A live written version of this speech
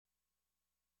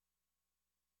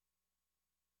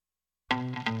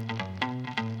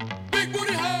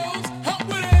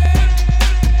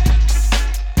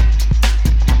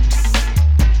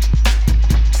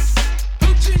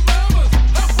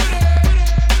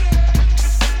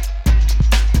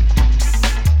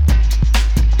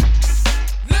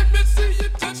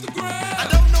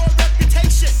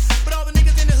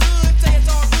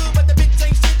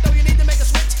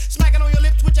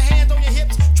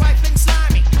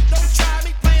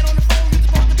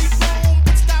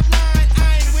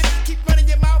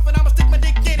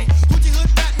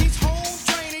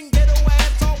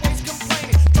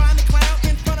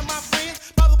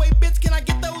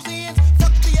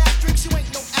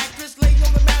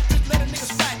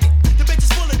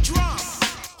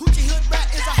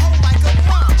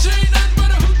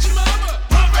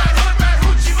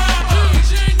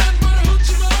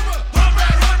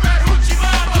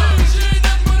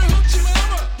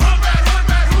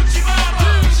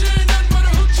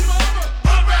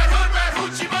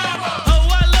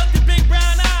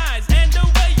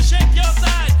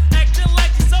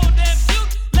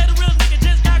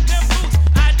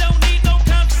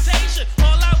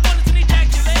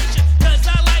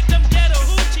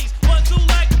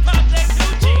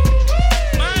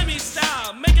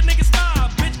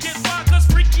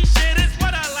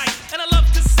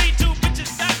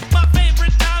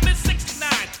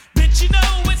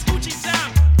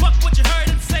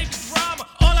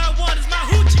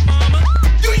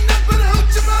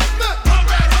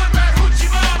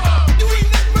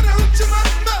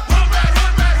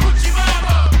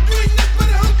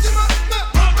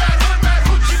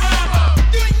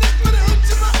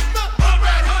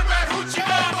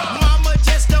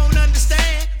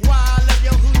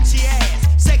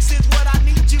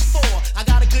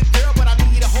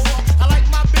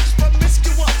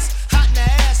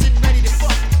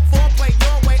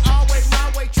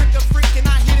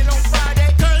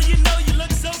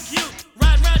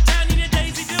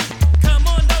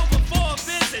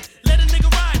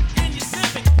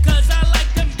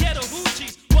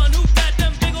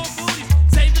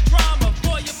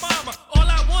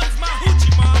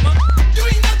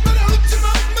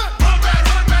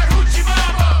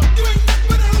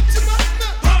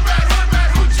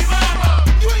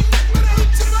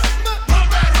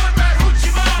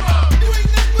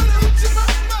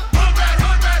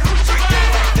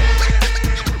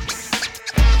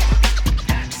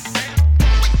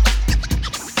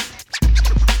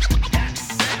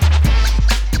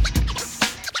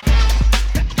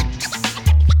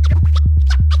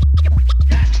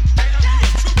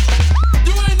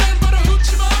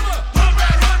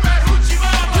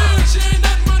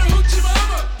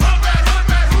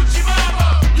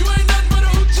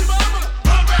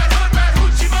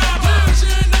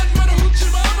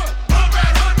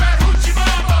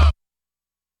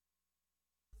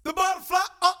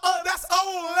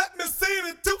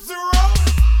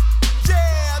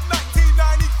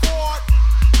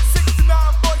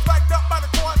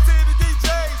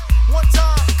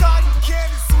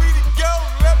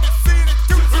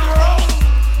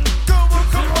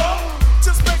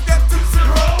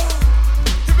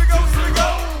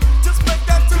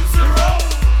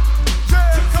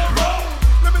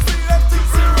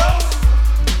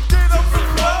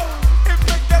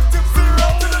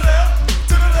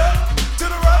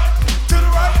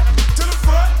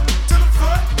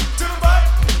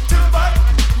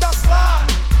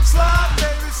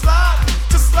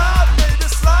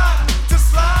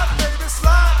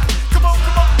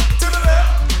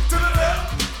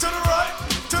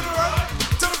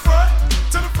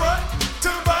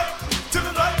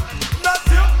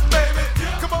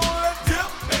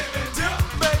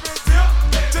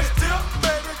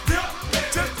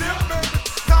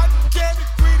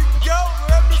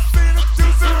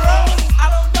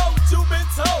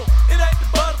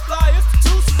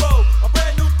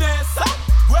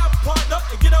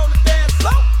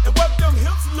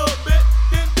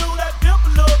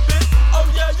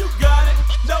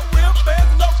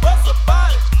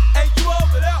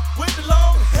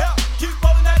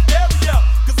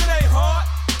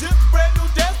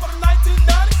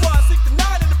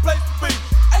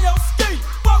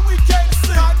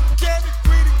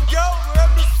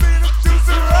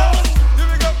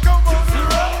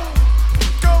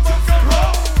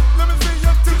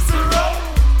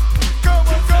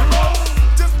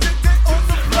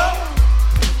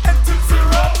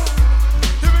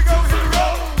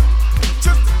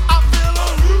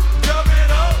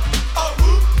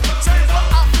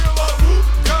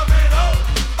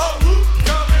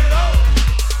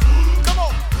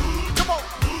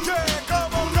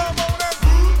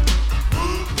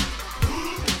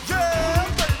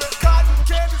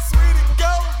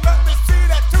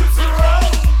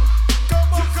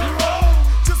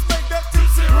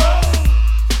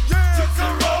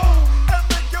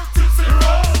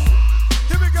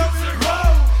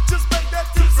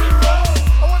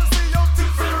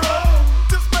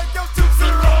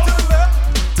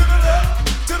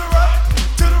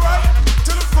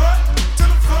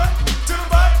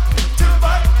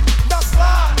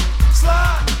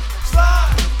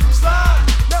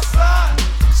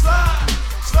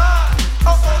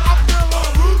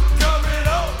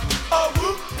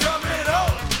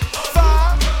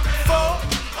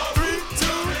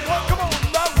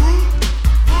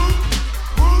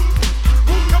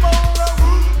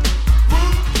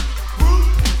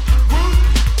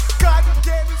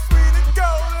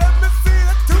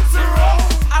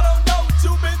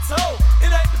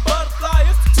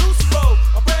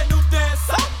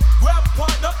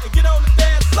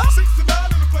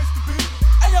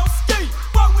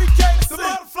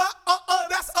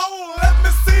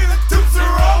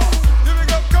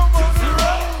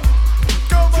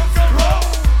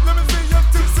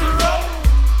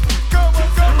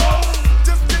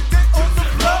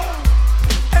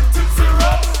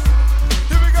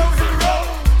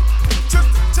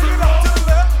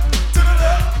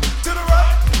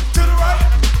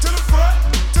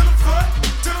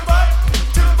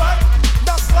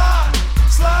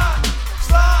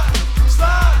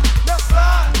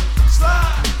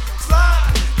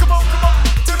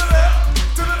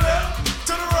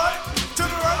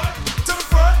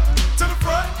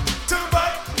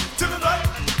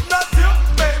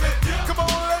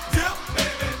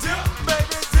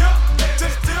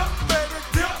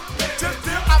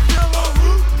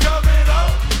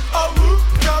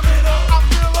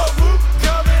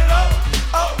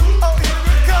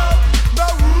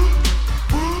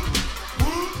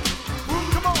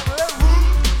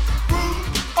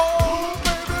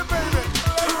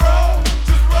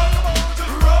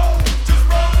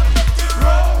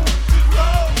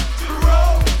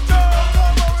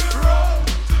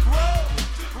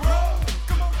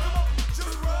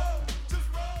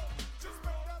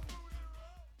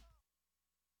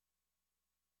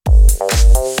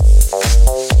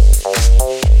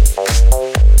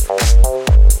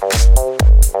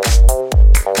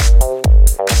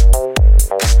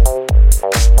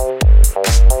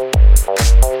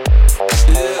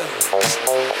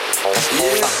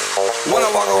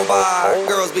why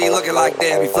girls be looking like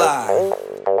Debbie Fly.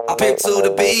 I pimp to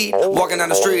the beat, walking down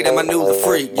the street and my new the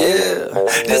freak, yeah.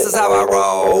 This is how I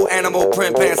roll, animal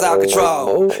print pants out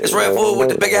control. It's Red Food with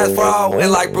the big ass fro,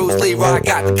 and like Bruce Lee, I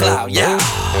got the clout, yeah.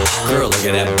 Girl, look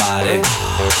at that body.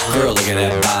 Girl, look at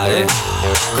that body.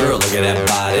 Girl, look at that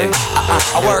body.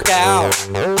 I work out.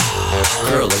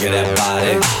 Girl, look at that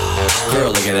body.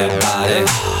 Girl, look at that body.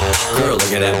 Girl,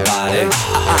 look at that body.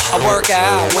 I work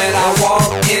out when I walk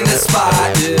in the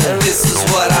spot. This is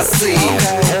what I see.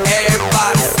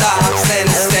 Everybody stops and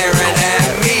is staring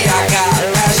at me. I got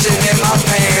passion in my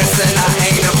pants and I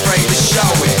ain't afraid to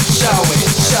show it. Show it,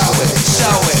 show it,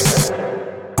 show it.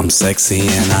 I'm sexy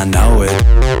and I know it.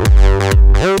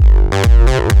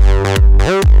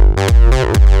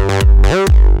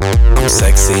 I'm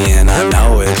sexy and I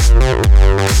know it.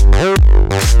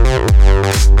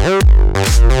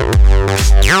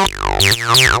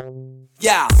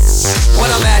 Yeah,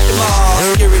 when I'm at the mall,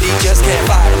 security just can't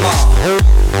fight them all.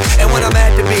 And when I'm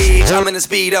at the beach, I'm in a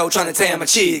Speedo trying to tan my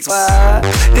cheeks. What?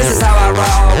 This is how I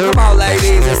roll. Come on,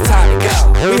 ladies, it's time to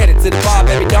go. We headed to the bar,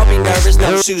 baby, don't be nervous.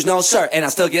 No shoes, no shirt, and I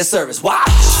still get service. Watch.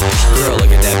 Girl, look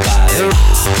at that body.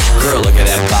 Girl, look at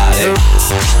that body.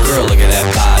 Girl, look at that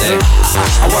body.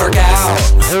 I work out.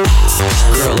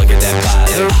 Girl, look at that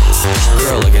body.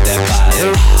 Girl, look at that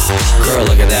body. Girl,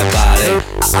 look at that body.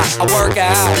 I work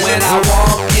out when I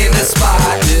walk in the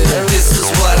spot. This is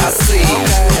what I see.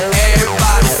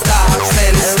 Everybody stops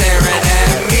and is staring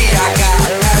at me. I got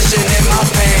passion in my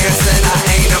pants and I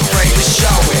ain't afraid to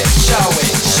show it. Show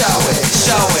it, show it,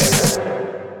 show it.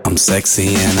 I'm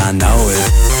sexy and I know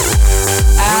it.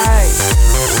 Aye.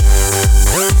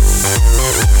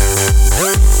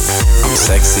 I'm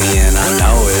sexy and I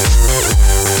know it.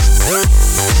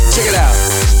 Check it out.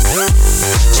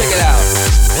 Check it out.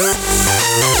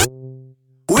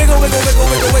 Wiggle, wiggle, wiggle,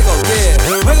 wiggle, wiggle, yeah.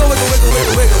 Wiggle, wiggle, wiggle,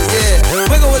 wiggle, wiggle, yeah.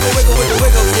 Wiggle, wiggle, wiggle, wiggle,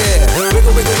 wiggle, yeah.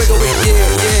 Wiggle, wiggle, wiggle, wiggle,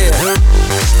 yeah, yeah.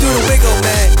 Do the wiggle,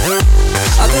 man.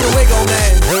 I do the wiggle,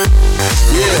 man.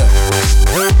 Yeah.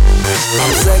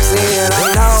 I'm sexy and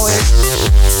I know it.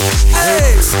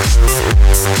 Hey.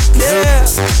 Yeah.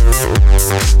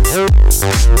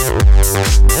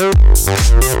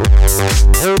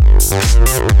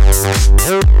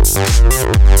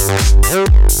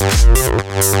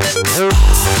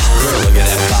 Girl, look at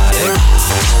that body.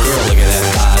 Girl, look at that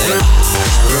body.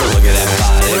 Girl, look at that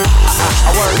body. I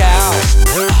work out.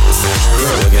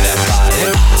 Girl, look at that body.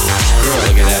 Girl,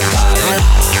 look at that body.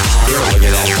 Girl, look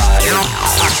at that body.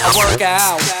 I work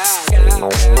out.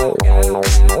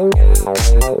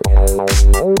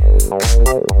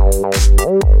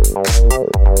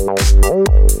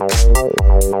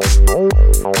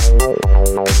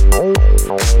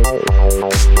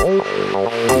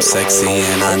 I'm sexy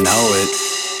and I know it.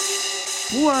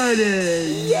 What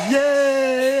is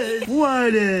yeah?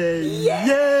 What is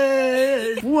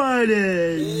yeah? What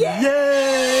is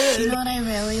yeah? You know what I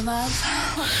really love?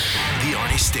 The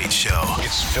Arnie State Show.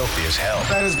 It's filthy as hell.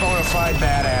 That is bona fide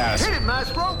badass. Hit it,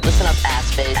 maestro. Listen up,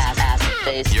 ass face, ass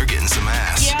face. You're getting some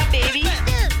ass. Yeah, baby.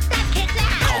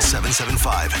 Call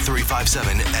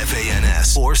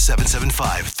 775-357-FANS or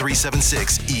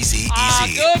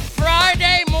 775-376-EASY-EASY. Good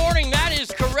Friday morning. That is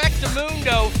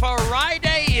Correctamundo.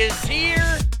 Friday is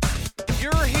here.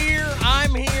 You're here.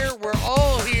 I'm here. We're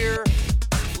all here.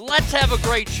 Let's have a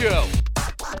great show.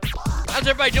 How's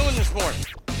everybody doing this morning?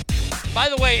 By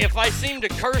the way, if I seem to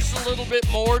curse a little bit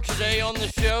more today on the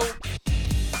show,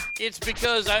 it's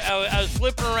because I was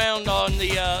flipping around on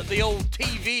the old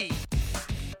TV,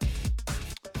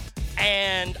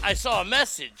 and I saw a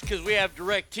message because we have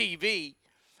DirecTV,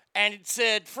 and it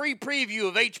said free preview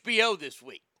of HBO this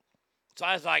week. So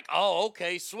I was like, oh,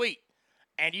 okay, sweet.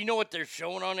 And you know what they're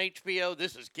showing on HBO?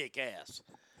 This is kick-ass.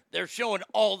 They're showing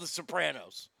all The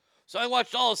Sopranos. So I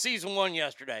watched all of season 1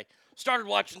 yesterday. Started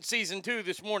watching season 2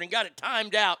 this morning. Got it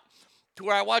timed out to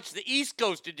where I watched the East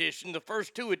Coast edition, the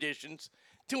first 2 editions,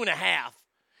 2.5.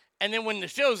 And then when the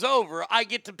show's over, I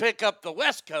get to pick up the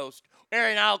West Coast,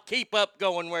 and I'll keep up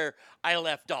going where I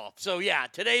left off. So, yeah,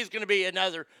 today's going to be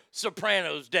another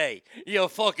Sopranos day. You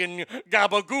fucking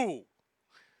gabagoo.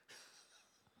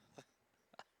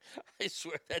 I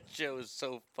swear that show is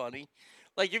so funny.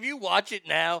 Like, if you watch it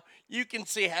now, you can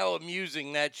see how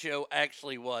amusing that show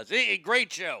actually was.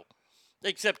 Great show.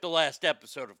 Except the last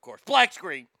episode, of course. Black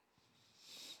screen.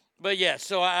 But, yeah,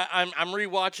 so I'm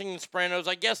rewatching The Sopranos.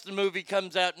 I guess the movie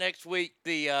comes out next week,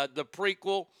 the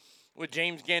prequel with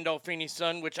James Gandolfini's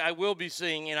son, which I will be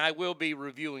seeing, and I will be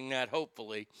reviewing that,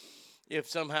 hopefully, if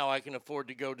somehow I can afford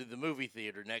to go to the movie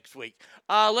theater next week.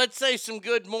 Let's say some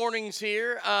good mornings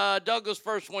here. Douglas,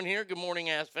 first one here. Good morning,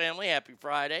 ass family. Happy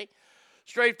Friday.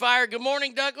 Straight Fire, good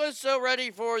morning, Douglas. So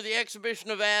ready for the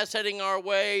exhibition of ass heading our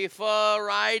way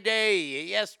Friday.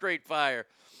 Yes, Straight Fire.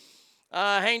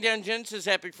 Hangdown Jen says,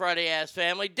 happy Friday, ass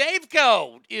family. Dave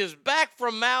Code is back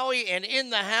from Maui and in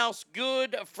the house.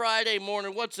 Good Friday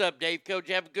morning. What's up, Dave Code? Did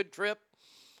you have a good trip?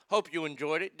 Hope you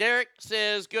enjoyed it. Derek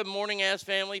says, good morning, ass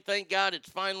family. Thank God it's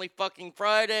finally fucking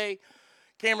Friday.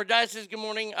 Cameron Dice says, good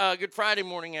morning. Good Friday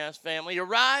morning, ass family.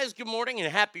 Arise, good morning,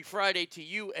 and happy Friday to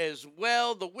you as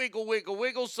well. The Wiggle, Wiggle,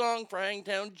 Wiggle song for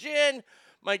Hangtown Jen.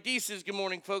 My D says, good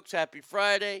morning, folks. Happy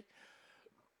Friday.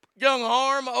 Young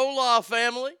Harm, Olaf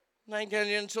family. Hangtown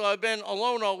Jen. So I've been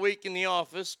alone all week in the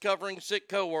office covering sick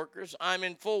coworkers. I'm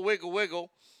in full wiggle,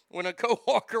 wiggle when a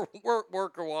coworker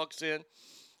worker walks in.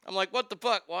 I'm like, what the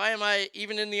fuck? Why am I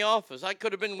even in the office? I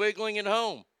could have been wiggling at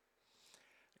home.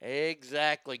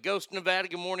 Exactly. Ghost Nevada,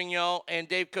 good morning, y'all. And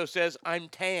Dave Co says, I'm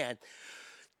tan.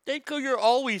 Dave Co, you're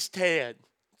always tan.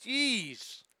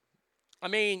 Jeez. I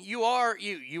mean, you are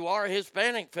a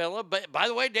Hispanic fella. But by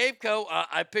the way, Dave Co,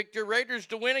 I picked your Raiders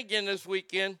to win again this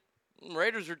weekend.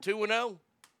 Raiders are 2-0.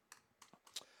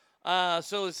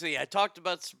 So let's see. I talked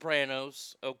about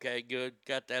Sopranos. Okay, good.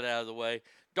 Got that out of the way.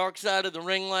 Dark Side of the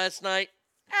Ring last night.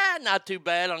 Not too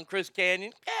bad on Chris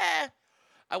Canyon.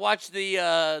 I watched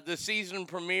the season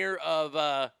premiere of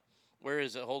where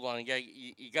is it? Hold on,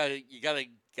 you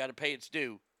gotta pay its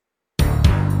due.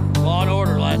 Law and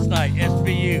Order last night,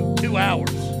 SVU, 2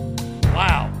 hours.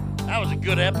 Wow, that was a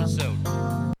good episode.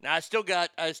 Now I still got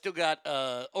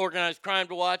Organized Crime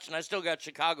to watch, and I still got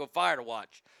Chicago Fire to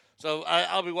watch. So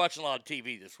I'll be watching a lot of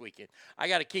TV this weekend. I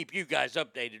got to keep you guys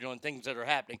updated on things that are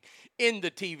happening in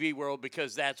the TV world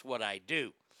because that's what I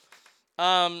do.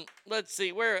 Let's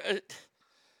see,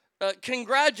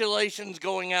 congratulations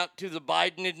going out to the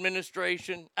Biden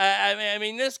administration. I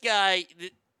mean, this guy,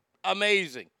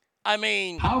 amazing. I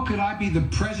mean, how could I be the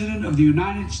president of the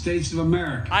United States of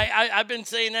America? I've been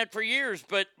saying that for years,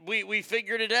 but we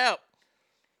figured it out.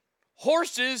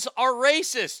 Horses are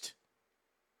racist.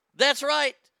 That's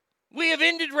right. We have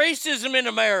ended racism in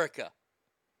America.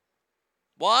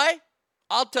 Why?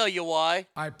 I'll tell you why.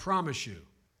 I promise you,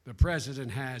 the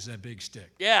president has a big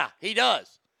stick. Yeah, he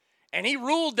does. And he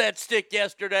ruled that stick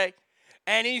yesterday.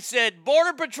 And he said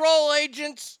Border Patrol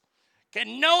agents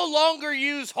can no longer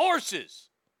use horses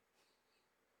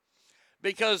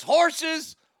because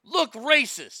horses look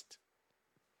racist.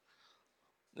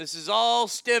 This is all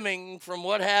stemming from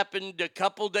what happened a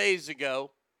couple days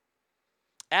ago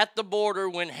at the border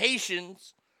when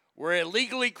Haitians were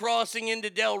illegally crossing into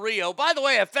Del Rio. By the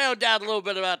way, I found out a little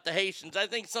bit about the Haitians. I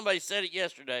think somebody said it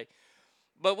yesterday,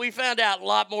 but we found out a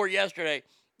lot more yesterday.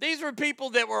 These were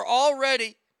people that were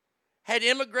already had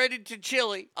immigrated to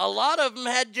Chile. A lot of them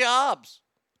had jobs.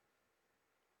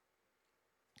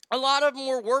 A lot of them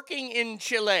were working in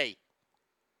Chile.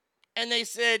 And they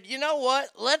said, you know what?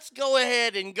 Let's go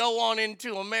ahead and go on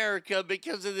into America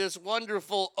because of this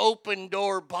wonderful open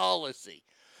door policy.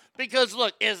 Because,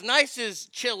 look, as nice as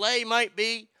Chile might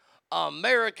be,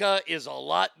 America is a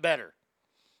lot better.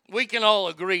 We can all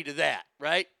agree to that,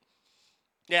 right?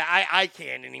 Yeah, I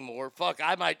can't anymore. Fuck,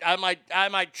 I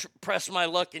might press my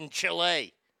luck in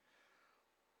Chile.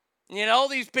 You know,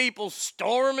 these people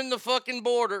storming the fucking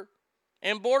border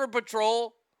and Border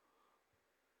Patrol,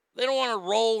 they don't want to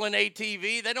roll an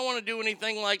ATV. They don't want to do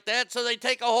anything like that, so they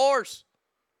take a horse.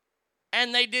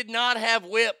 And they did not have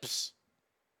whips.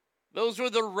 Those were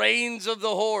the reins of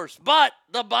the horse. But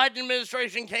the Biden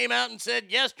administration came out and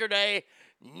said yesterday,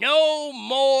 no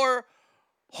more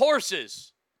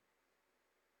horses.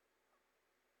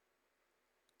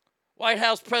 White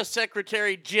House Press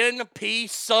Secretary Jen P.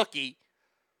 Psaki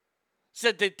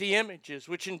said that the images,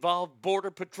 which involved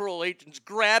Border Patrol agents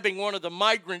grabbing one of the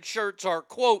migrant shirts, are,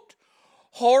 quote,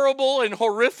 horrible and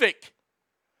horrific.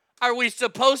 Are we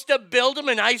supposed to build them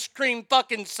an ice cream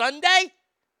fucking sundae?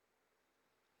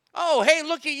 Oh, hey,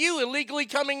 look at you illegally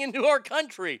coming into our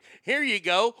country. Here you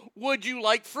go. Would you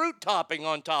like fruit topping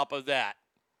on top of that?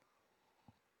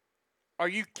 Are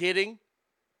you kidding?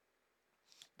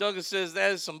 Douglas says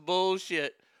that is some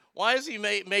bullshit. Why is he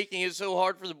making it so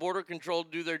hard for the Border Control to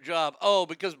do their job? Oh,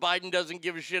 because Biden doesn't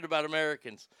give a shit about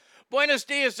Americans. Buenos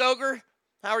dias, Ogre.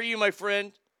 How are you, my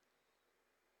friend?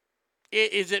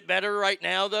 Is it better right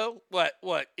now, though? What?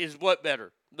 Is what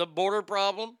better? The border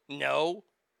problem? No.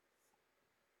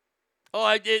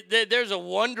 Oh, there's a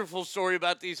wonderful story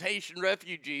about these Haitian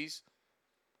refugees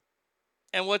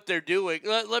and what they're doing.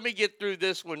 Let me get through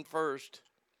this one first.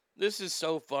 This is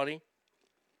so funny.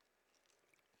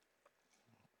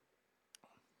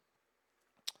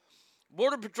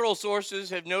 Border Patrol sources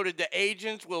have noted that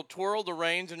agents will twirl the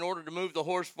reins in order to move the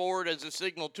horse forward as a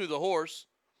signal to the horse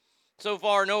So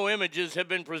far, no images have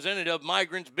been presented of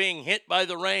migrants being hit by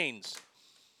the rains.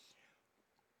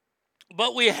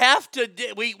 But we have to,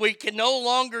 we can no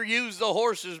longer use the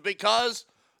horses because,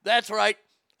 that's right,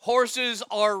 horses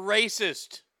are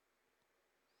racist.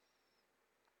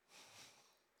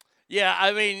 Yeah,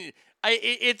 I mean,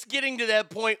 it's getting to that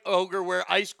point, Ogre, where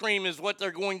ice cream is what they're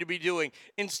going to be doing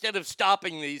instead of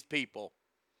stopping these people.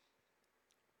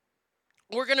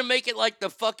 We're going to make it like the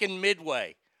fucking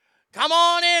Midway. Come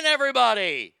on in,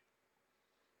 everybody.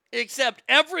 Except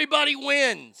everybody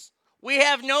wins. We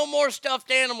have no more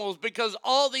stuffed animals because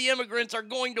all the immigrants are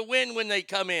going to win when they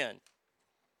come in.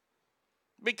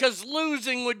 Because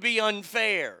losing would be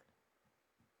unfair.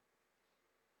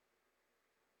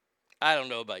 I don't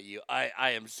know about you. I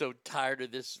am so tired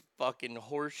of this fucking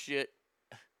horse shit.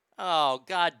 Oh,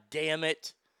 god damn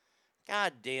it.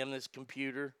 God damn this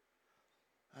computer.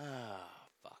 Ah,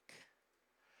 fuck.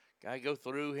 Gotta go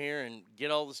through here and get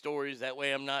all the stories. That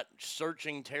way I'm not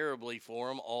searching terribly for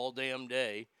them all damn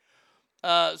day.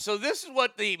 So this is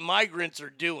what the migrants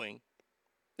are doing.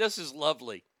 This is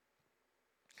lovely.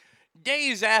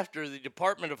 Days after the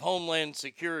Department of Homeland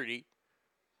Security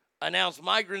announced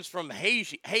migrants from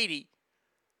Haiti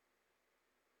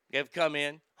have come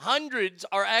in, hundreds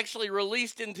are actually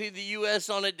released into the U.S.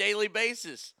 on a daily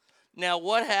basis. Now,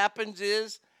 what happens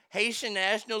is Haitian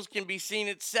nationals can be seen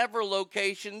at several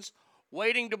locations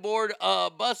waiting to board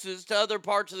buses to other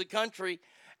parts of the country,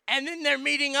 and then they're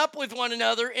meeting up with one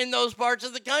another in those parts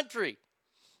of the country.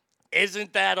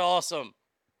 Isn't that awesome?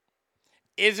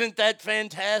 Isn't that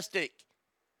fantastic?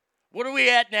 What are we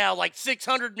at now? Like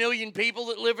 600 million people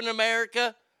that live in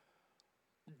America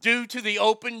due to the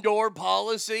open door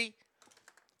policy?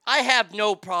 I have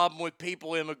no problem with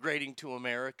people immigrating to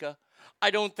America.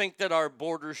 I don't think that our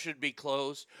borders should be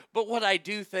closed. But what I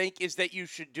do think is that you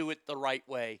should do it the right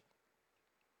way.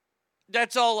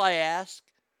 That's all I ask.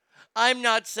 I'm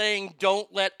not saying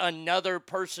don't let another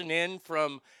person in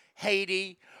from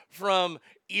Haiti, from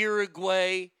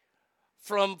Uruguay,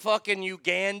 from fucking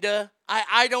Uganda.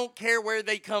 I don't care where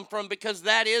they come from because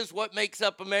that is what makes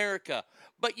up America.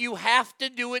 But you have to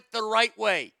do it the right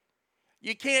way.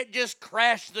 You can't just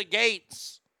crash the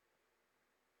gates.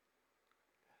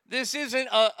 This isn't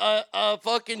a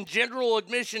fucking general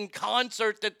admission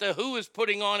concert that The Who is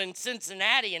putting on in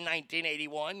Cincinnati in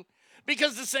 1981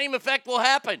 because the same effect will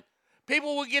happen.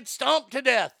 People will get stomped to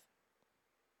death.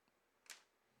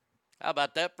 How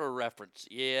about that for a reference?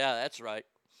 Yeah, that's right.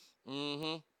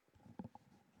 Mm-hmm.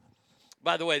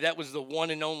 By the way, that was the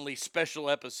one and only special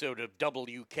episode of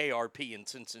WKRP in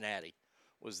Cincinnati,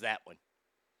 was that one.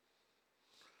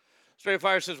 Straight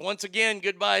Fire says, once again,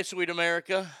 goodbye, sweet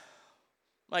America.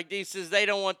 Mike D says, they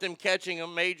don't want them catching a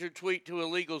major tweet to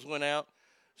illegals went out.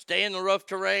 Stay in the rough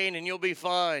terrain and you'll be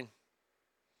fine.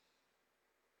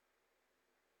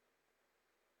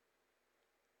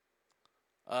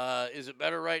 Is it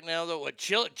better right now, though? Well,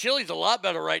 Chile's a lot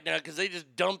better right now because they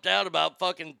just dumped out about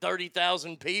fucking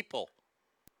 30,000 people.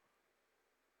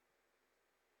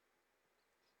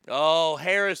 Oh,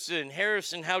 Harrison,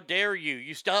 how dare you?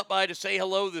 You stopped by to say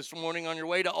hello this morning on your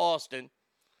way to Austin.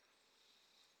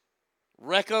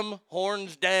 Wreck 'em,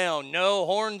 horns down. No,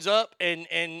 horns up, and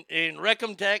Wreck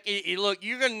 'em Tech. Look,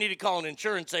 you're going to need to call an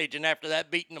insurance agent after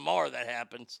that beating tomorrow that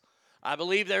happens. I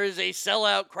believe there is a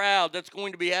sellout crowd that's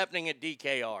going to be happening at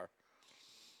DKR.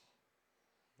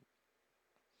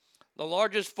 The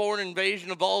largest foreign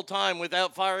invasion of all time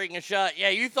without firing a shot. Yeah,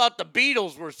 you thought the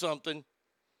Beatles were something.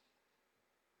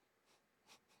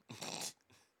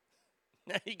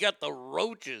 Now you got the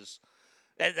roaches.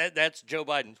 That's Joe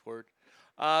Biden's word.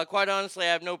 Quite honestly,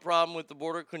 I have no problem with the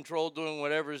border control doing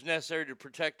whatever is necessary to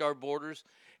protect our borders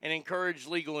and encourage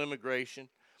legal immigration.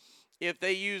 If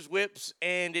they use whips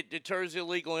and it deters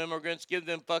illegal immigrants, give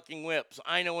them fucking whips.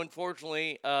 I know,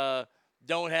 unfortunately,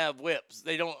 don't have whips.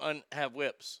 They don't have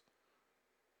whips.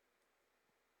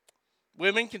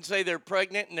 Women can say they're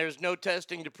pregnant and there's no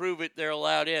testing to prove it. They're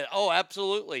allowed in. Oh,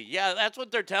 absolutely. Yeah, that's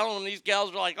what they're telling them. These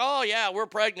gals are like, oh, yeah, we're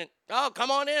pregnant. Oh, come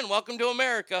on in. Welcome to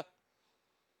America.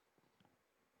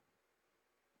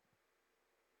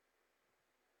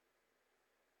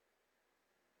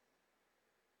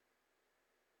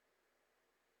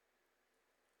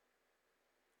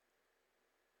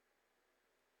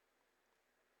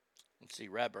 Let's see,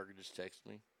 Ratburger just texted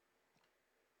me.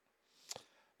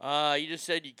 You just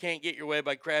said you can't get your way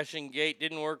by crashing gate.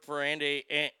 Didn't work for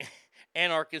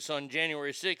anarchists on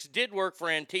January 6th. Did work for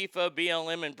Antifa,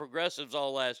 BLM, and progressives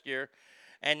all last year.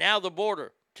 And now the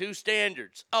border. Two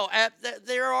standards. Oh,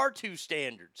 there are two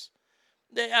standards.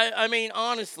 I mean,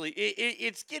 honestly,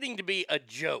 it's getting to be a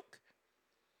joke.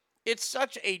 It's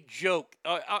such a joke.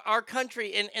 Our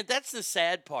country, and that's the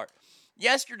sad part.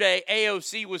 Yesterday,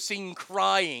 AOC was seen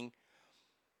crying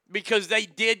because they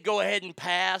did go ahead and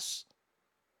pass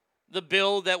the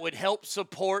bill that would help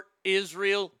support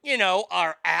Israel,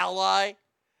 our ally,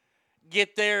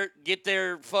 get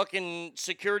their fucking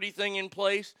security thing in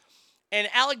place. And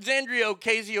Alexandria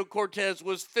Ocasio-Cortez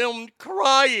was filmed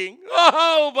crying.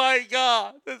 Oh my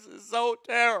God, this is so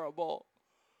terrible.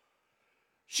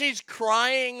 She's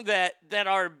crying that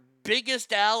our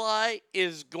biggest ally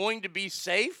is going to be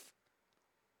safe.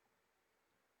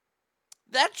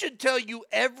 That should tell you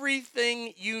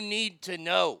everything you need to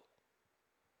know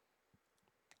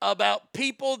about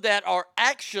people that are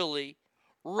actually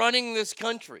running this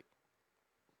country.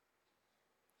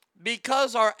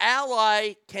 Because our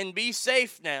ally can be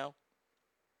safe now,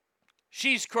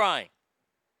 she's crying.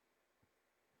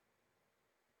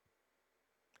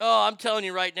 Oh, I'm telling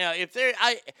you right now,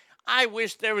 I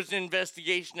wish there was an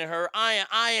investigation of her. I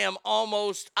am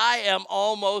almost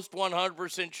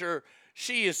 100% sure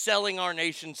she is selling our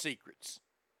nation's secrets.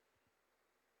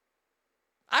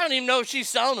 I don't even know if she's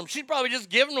selling them. She's probably just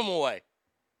giving them away.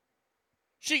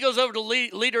 She goes over to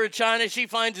leader of China. She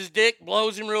finds his dick,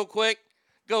 blows him real quick,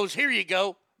 goes, here you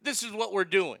go. This is what we're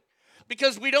doing.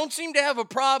 Because we don't seem to have a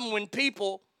problem when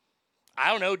people, I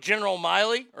don't know, General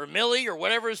Miley or Milley or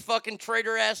whatever his fucking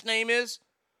traitor-ass name is,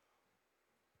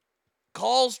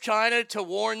 calls China to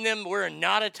warn them we're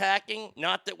not attacking,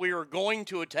 not that we are going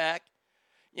to attack.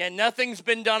 Yeah, nothing's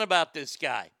been done about this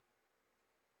guy.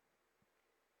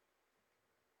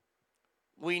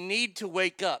 We need to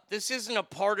wake up. This isn't a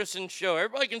partisan show.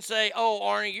 Everybody can say, "Oh,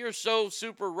 Arnie, you're so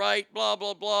super right, blah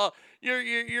blah blah.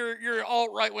 You're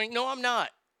alt right wing." No, I'm not.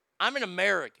 I'm an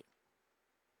American.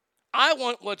 I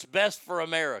want what's best for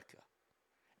America.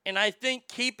 And I think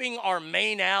keeping our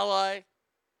main ally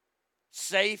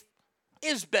safe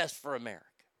is best for America.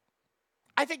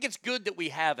 I think it's good that we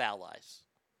have allies.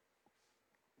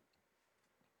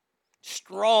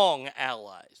 Strong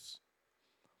allies.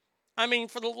 I mean,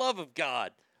 for the love of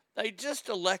God, they just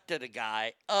elected a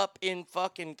guy up in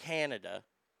fucking Canada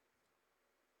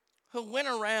who went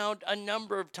around a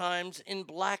number of times in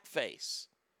blackface.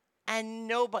 And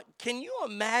nobody, can you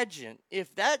imagine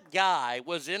if that guy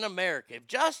was in America, if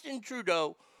Justin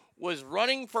Trudeau was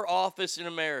running for office in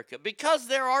America, because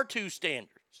there are two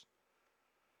standards.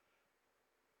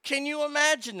 Can you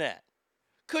imagine that?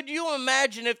 Could you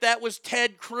imagine if that was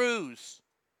Ted Cruz?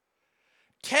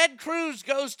 Ted Cruz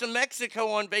goes to Mexico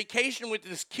on vacation with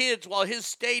his kids while his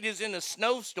state is in a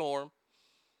snowstorm,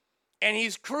 and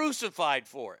he's crucified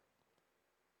for it.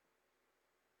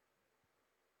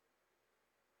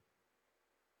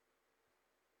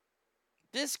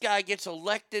 This guy gets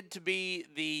elected to be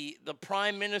the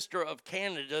Prime Minister of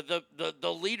Canada,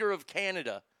 the leader of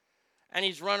Canada, and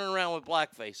he's running around with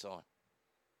blackface on.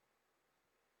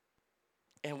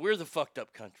 And we're the fucked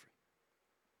up country.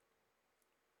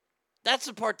 That's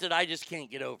the part that I just can't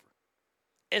get over,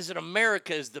 is that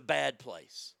America is the bad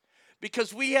place.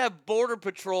 Because we have Border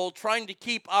Patrol trying to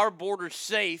keep our borders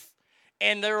safe,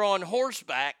 and they're on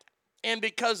horseback, and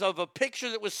because of a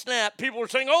picture that was snapped, people were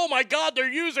saying, oh my God, they're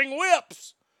using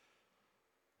whips.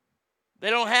 They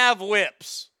don't have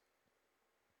whips.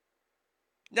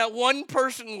 Now, one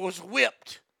person was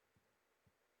whipped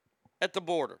at the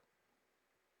border.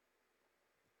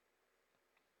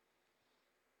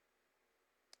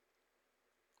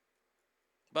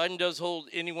 Biden does hold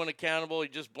anyone accountable. He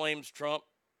just blames Trump.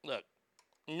 Look,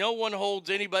 no one holds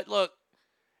anybody. Look,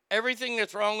 everything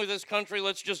that's wrong with this country,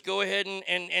 let's just go ahead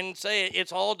and say it.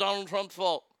 It's all Donald Trump's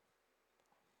fault.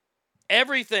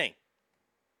 Everything.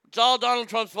 It's all Donald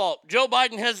Trump's fault. Joe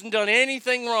Biden hasn't done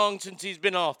anything wrong since he's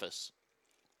been in office.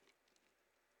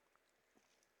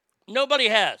 Nobody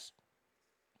has.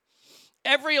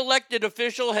 Every elected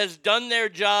official has done their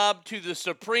job to the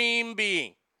supreme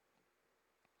being.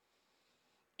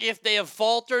 If they have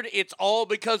faltered, it's all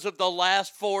because of the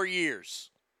last 4 years.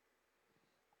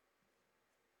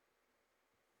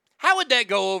 How would that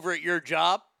go over at your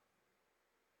job?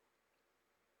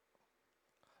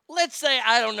 Let's say,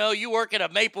 I don't know, you work at a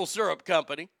maple syrup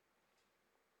company,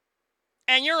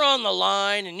 and you're on the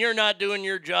line, and you're not doing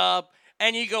your job,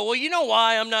 and you go, well, you know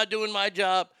why I'm not doing my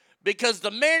job? Because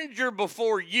the manager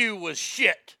before you was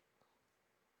shit.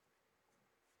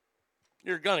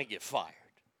 You're going to get fired.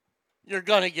 You're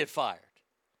going to get fired.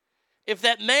 If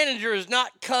that manager is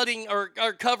not cutting or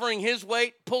covering his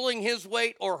weight, pulling his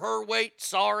weight or her weight,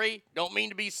 sorry, don't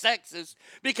mean to be sexist,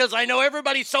 because I know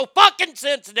everybody's so fucking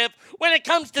sensitive when it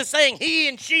comes to saying he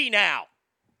and she now.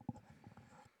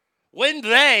 When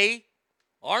they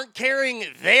aren't carrying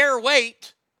their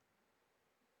weight,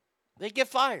 they get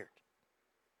fired.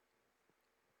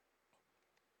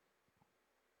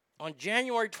 On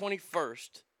January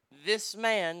 21st, this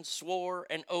man swore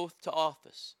an oath to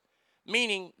office,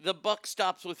 meaning the buck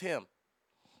stops with him.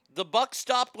 The buck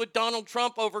stopped with Donald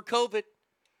Trump over COVID.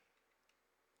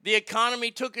 The economy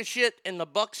took a shit, and the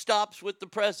buck stops with the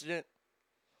president.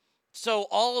 So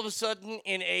all of a sudden,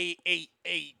 in a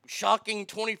shocking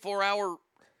 24-hour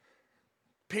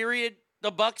period,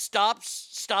 the buck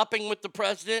stopping with the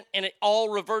president, and it all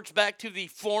reverts back to the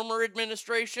former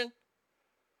administration,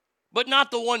 but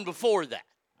not the one before that.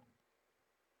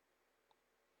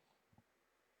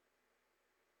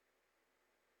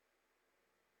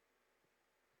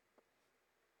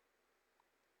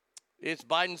 It's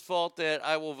Biden's fault that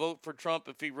I will vote for Trump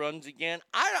if he runs again.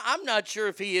 I'm not sure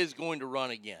if he is going to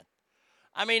run again.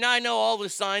 I mean, I know all the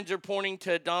signs are pointing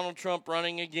to Donald Trump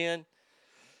running again.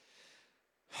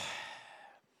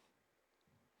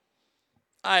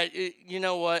 You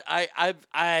know what?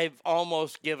 I've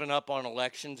almost given up on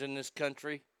elections in this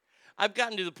country. I've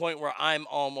gotten to the point where I'm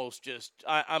almost just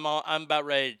I'm about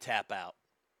ready to tap out.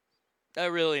 I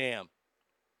really am.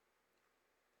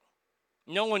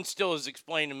 No one still has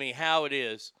explained to me how it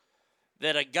is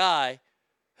that a guy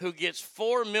who gets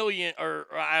 4 million, or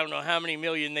I don't know how many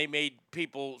million they made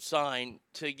people sign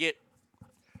to get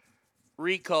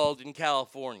recalled in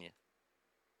California.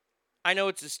 I know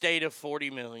it's a state of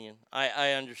 40 million.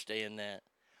 I understand that.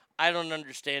 I don't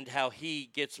understand how he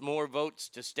gets more votes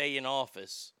to stay in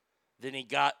office than he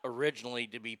got originally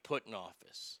to be put in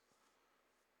office.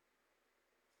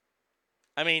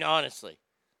 I mean, honestly.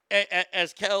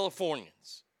 As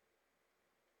Californians,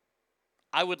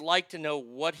 I would like to know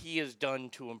what he has done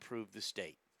to improve the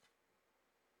state.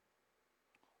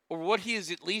 Or what he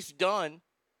has at least done,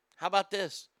 how about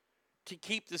this, to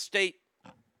keep the state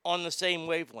on the same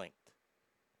wavelength.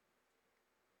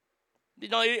 You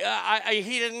know,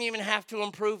 he doesn't even have to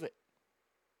improve it.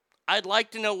 I'd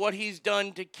like to know what he's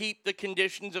done to keep the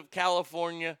conditions of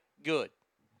California good.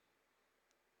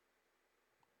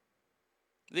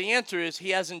 The answer is he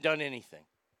hasn't done anything.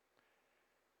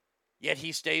 Yet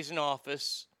he stays in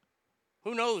office.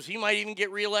 Who knows? He might even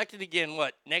get reelected again,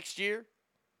 next year?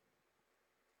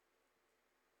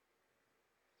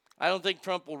 I don't think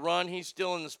Trump will run. He's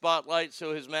still in the spotlight,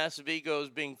 so his massive ego is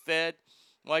being fed.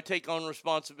 Why take on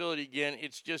responsibility again?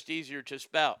 It's just easier to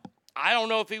spout. I don't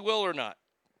know if he will or not.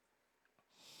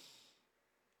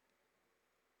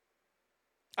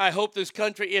 I hope this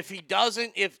country, if he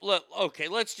doesn't,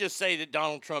 let's just say that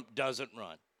Donald Trump doesn't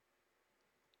run.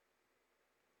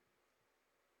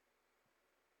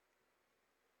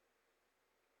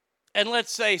 And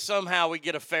let's say somehow we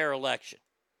get a fair election.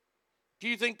 Do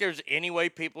you think there's any way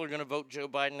people are going to vote Joe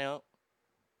Biden out?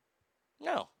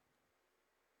 No.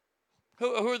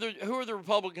 Who are the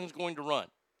Republicans going to run?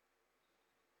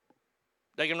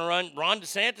 They're going to run. Ron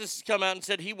DeSantis has come out and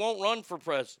said he won't run for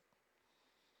president.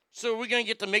 So are we going to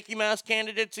get the Mickey Mouse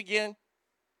candidates again?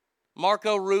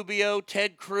 Marco Rubio,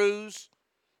 Ted Cruz,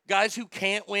 guys who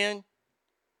can't win?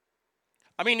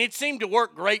 I mean, it seemed to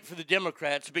work great for the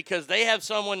Democrats because they have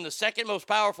someone, the second most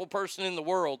powerful person in the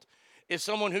world, is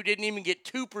someone who didn't even get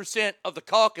 2% of the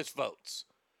caucus votes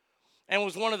and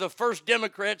was one of the first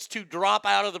Democrats to drop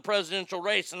out of the presidential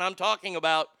race. And I'm talking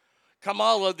about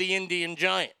Kamala, the Indian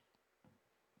giant.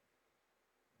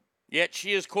 Yet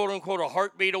she is, quote unquote, a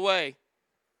heartbeat away.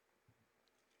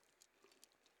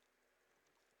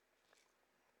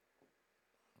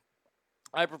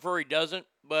 I prefer he doesn't,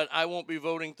 but I won't be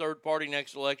voting third party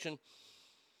next election.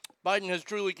 Biden has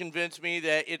truly convinced me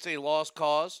that it's a lost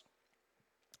cause.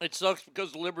 It sucks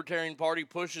because the Libertarian Party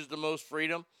pushes the most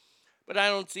freedom, but I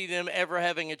don't see them ever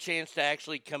having a chance to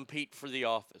actually compete for the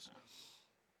office.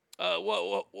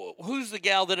 Who's the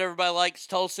gal that everybody likes?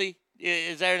 Tulsi?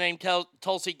 Is that her name?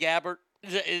 Tulsi Gabbard?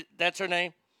 That's her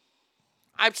name?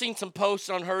 I've seen some posts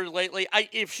on her lately.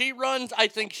 If she runs, I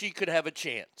think she could have a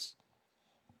chance.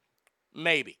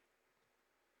 Maybe.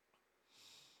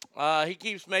 He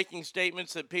keeps making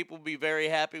statements that people will be very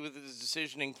happy with his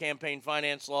decision in campaign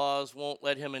finance laws. Won't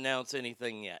let him announce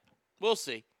anything yet. We'll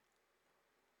see.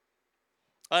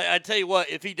 I tell you what,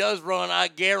 if he does run, I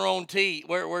guarantee.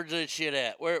 Where's this shit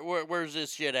at? Where's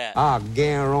this shit at? I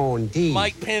guarantee.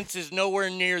 Mike Pence is nowhere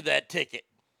near that ticket.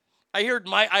 I heard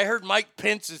Mike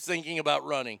Pence is thinking about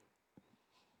running.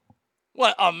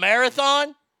 What, a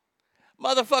marathon?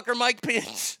 Motherfucker, Mike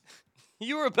Pence.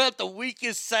 You are about the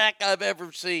weakest sack I've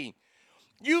ever seen.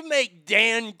 You make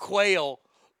Dan Quayle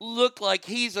look like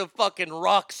he's a fucking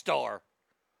rock star.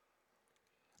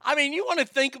 I mean, you want to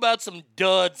think about some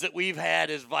duds that we've had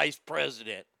as vice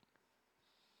president.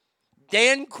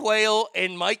 Dan Quayle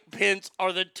and Mike Pence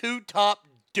are the two top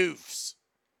doofs.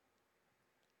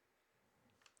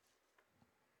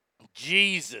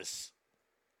 Jesus.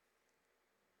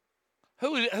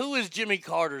 Who is Jimmy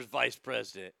Carter's vice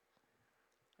president?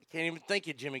 I can't even think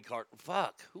of Jimmy Carter.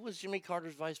 Fuck. Who was Jimmy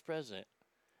Carter's vice president?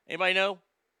 Anybody know?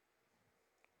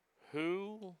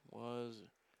 Who was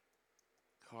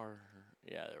Carter?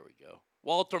 Yeah, there we go.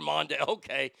 Walter Mondale.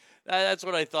 Okay. That's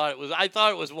what I thought it was. I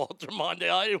thought it was Walter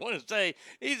Mondale. I didn't want to say.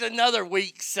 He's another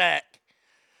weak sack.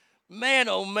 Man,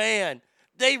 oh man.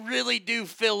 They really do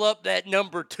fill up that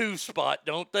number 2 spot,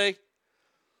 don't they?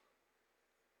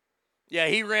 Yeah,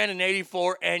 he ran in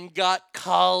 84 and got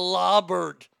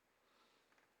clobbered.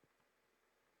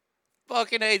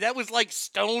 Fucking A, that was like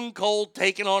Stone Cold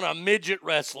taking on a midget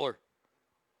wrestler.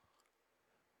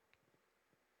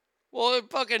 Well,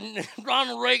 fucking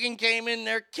Ronald Reagan came in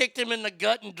there, kicked him in the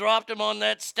gut, and dropped him on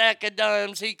that stack of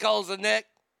dimes he calls a neck.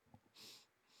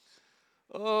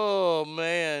 Oh,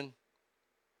 man.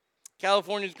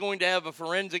 California's going to have a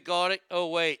forensic audit. Oh,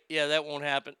 wait. Yeah, that won't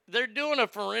happen. They're doing a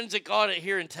forensic audit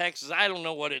here in Texas. I don't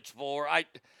know what it's for. I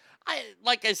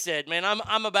like I said, man,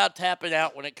 I'm about tapping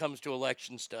out when it comes to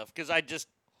election stuff because a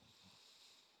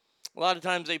lot of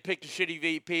times they pick a shitty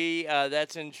VP.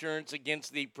 That's insurance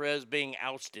against the prez being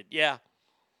ousted. Yeah.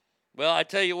 Well, I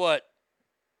tell you what.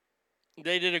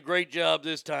 They did a great job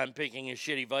this time picking a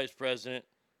shitty vice president.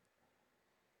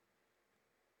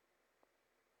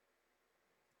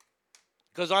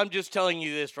 Because I'm just telling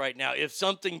you this right now. If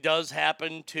something does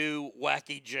happen to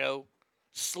Wacky Joe,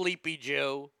 Sleepy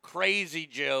Joe, Crazy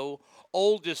Joe,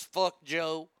 Old as Fuck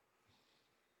Joe,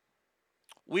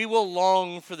 we will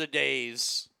long for the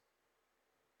days.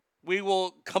 We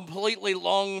will completely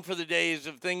long for the days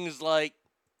of things like.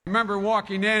 I remember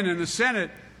walking in the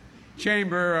Senate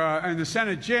chamber, in the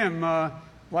Senate gym,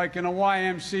 like in a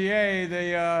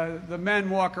YMCA, the men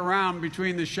walk around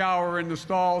between the shower and the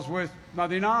stalls with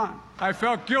nothing on. I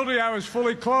felt guilty. I was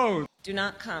fully clothed. Do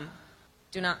not come.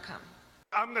 Do not come.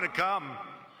 I'm gonna come.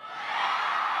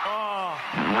 Oh.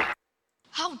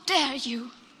 How dare you?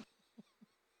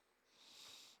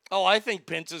 Oh, I think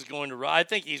Pence is going to run. I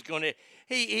think he's going to.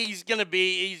 He's going to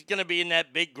be in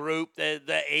that big group,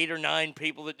 the 8 or 9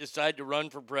 people that decide to run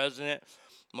for president.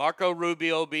 Marco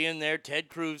Rubio will be in there. Ted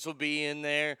Cruz will be in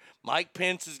there. Mike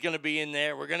Pence is going to be in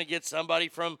there. We're going to get somebody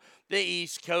from the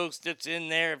East Coast that's in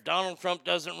there. If Donald Trump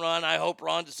doesn't run, I hope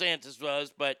Ron DeSantis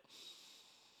does, but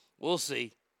we'll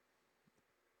see.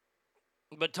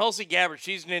 But Tulsi Gabbard,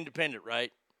 she's an independent,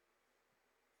 right?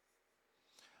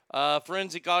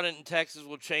 Forensic audit in Texas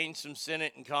will change some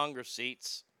Senate and Congress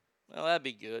seats. Well, that'd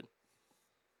be good.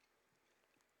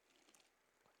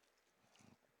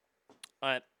 All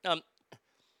right.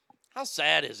 How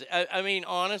sad is it? I mean,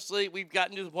 honestly, we've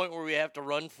gotten to the point where we have to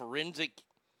run forensic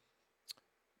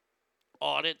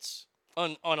audits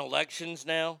on elections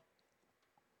now.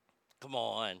 Come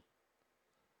on.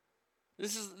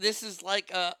 This is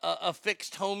like a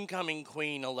fixed homecoming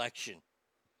queen election.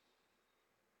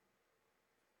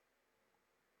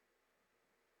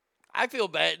 I feel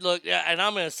bad. Look, and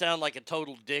I'm going to sound like a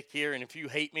total dick here, and if you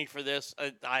hate me for this,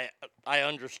 I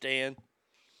understand.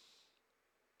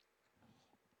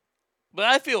 But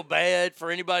I feel bad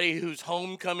for anybody whose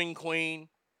homecoming queen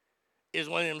is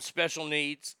one of them special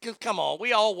needs. Because, come on,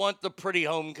 we all want the pretty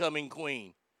homecoming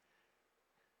queen.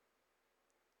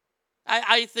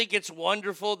 I think it's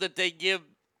wonderful that they give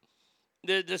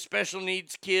the special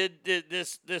needs kid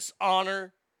this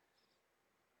honor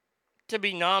to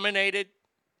be nominated.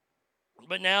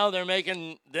 But now they're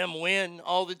making them win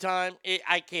all the time.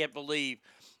 I can't believe.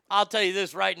 I'll tell you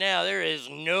this right now. There is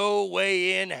no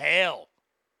way in hell.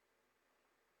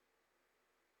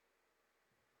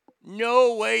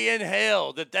 No way in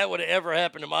hell that would have ever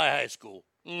happened to my high school.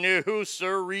 No,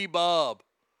 sirree, Bob.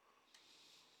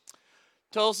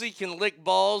 Tulsi can lick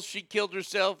balls. She killed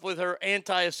herself with her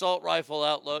anti-assault rifle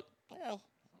outlook. Well,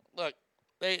 look,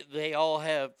 they all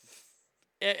have,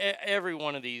 every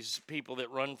one of these people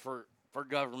that run for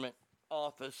government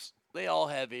office, they all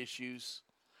have issues.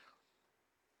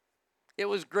 It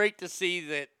was great to see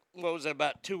that, what was it,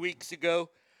 about 2 weeks ago,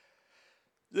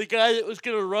 the guy that was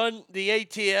going to run the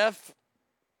ATF,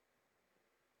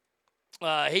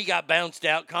 he got bounced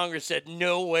out. Congress said,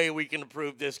 no way we can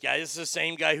approve this guy. This is the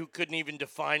same guy who couldn't even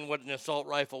define what an assault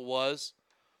rifle was.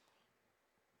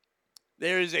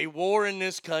 There is a war in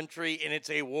this country, and it's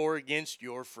a war against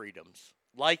your freedoms,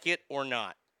 like it or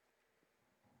not.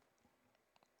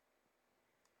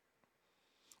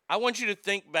 I want you to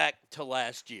think back to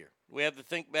last year. We have the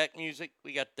think back music.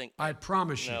 We got think back. I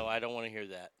promise you. No, I don't want to hear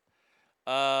that.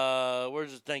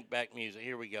 Where's the think back music?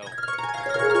 Here we go.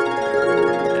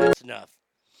 That's enough.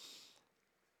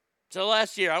 So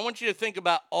last year, I want you to think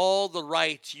about all the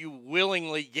rights you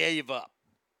willingly gave up.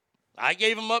 I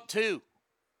gave them up too.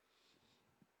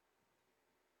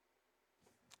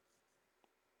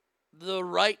 The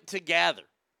right to gather.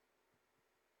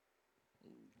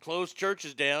 Closed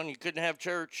churches down. You couldn't have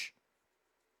church.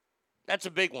 That's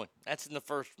a big one. That's in the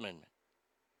First Amendment.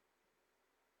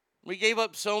 We gave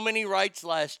up so many rights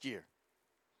last year.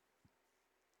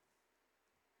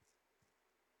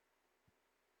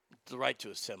 The right to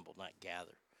assemble, not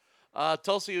gather.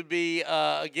 Tulsi would be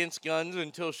against guns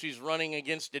until she's running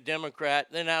against a Democrat.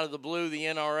 Then out of the blue, the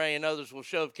NRA and others will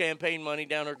shove campaign money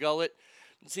down her gullet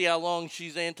and see how long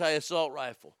she's anti-assault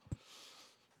rifle.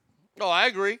 Oh, I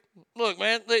agree. Look,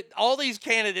 man, all these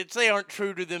candidates, they aren't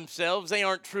true to themselves. They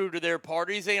aren't true to their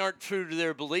parties. They aren't true to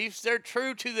their beliefs. They're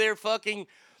true to their fucking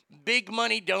big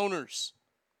money donors.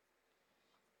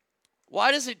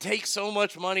 Why does it take so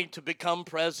much money to become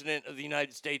president of the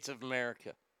United States of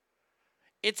America?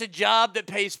 It's a job that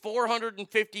pays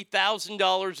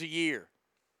 $450,000 a year.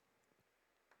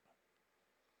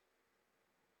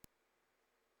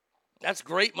 That's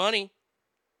great money.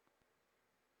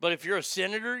 But if you're a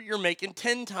senator, you're making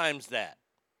 10 times that.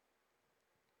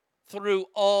 Through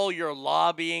all your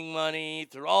lobbying money,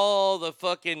 through all the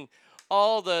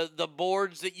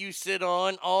boards that you sit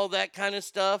on, all that kind of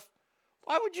stuff.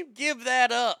 Why would you give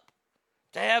that up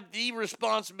to have the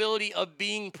responsibility of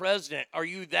being president? Are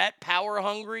you that power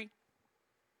hungry?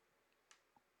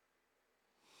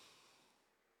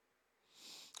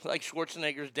 Like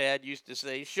Schwarzenegger's dad used to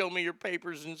say, show me your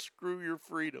papers and screw your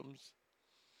freedoms.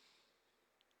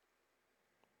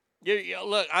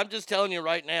 Look, I'm just telling you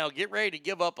right now, get ready to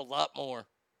give up a lot more.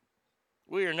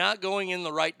 We are not going in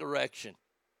the right direction.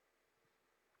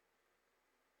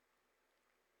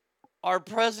 Our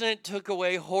president took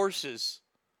away horses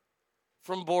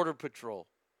from Border Patrol.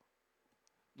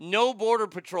 No Border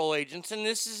Patrol agents, and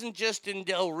this isn't just in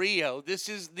Del Rio, this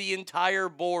is the entire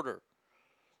border.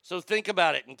 So think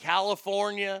about it. In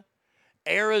California,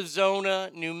 Arizona,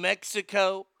 New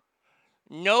Mexico,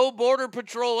 no Border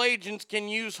Patrol agents can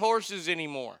use horses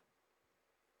anymore.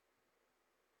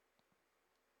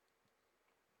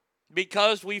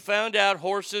 Because we found out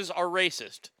horses are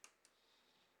racist.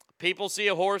 People see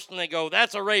a horse and they go,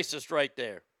 that's a racist right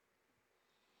there.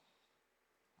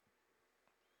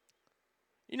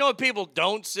 You know what people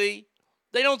don't see?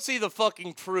 They don't see the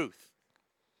fucking truth.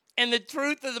 And the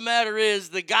truth of the matter is,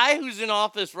 the guy who's in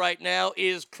office right now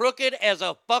is crooked as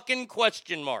a fucking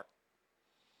question mark.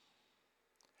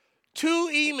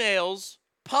 2 emails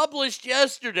published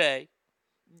yesterday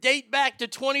date back to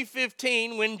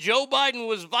 2015 when Joe Biden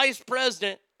was vice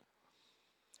president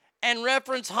and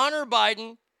reference Hunter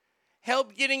Biden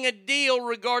helped getting a deal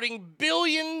regarding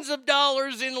billions of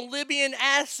dollars in Libyan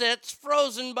assets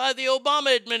frozen by the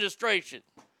Obama administration.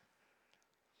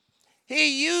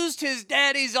 He used his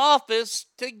daddy's office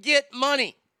to get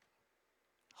money.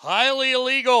 Highly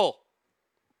illegal.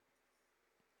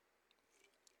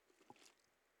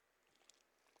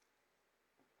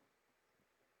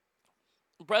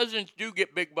 Presidents do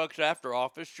get big bucks after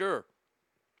office, sure.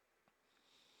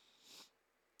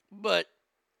 But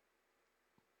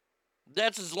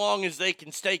that's as long as they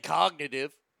can stay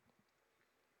cognitive.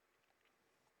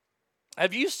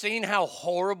 Have you seen how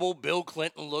horrible Bill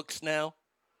Clinton looks now?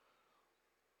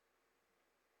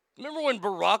 Remember when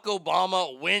Barack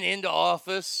Obama went into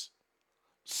office?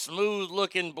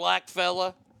 Smooth-looking black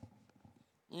fella.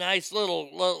 Nice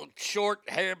little short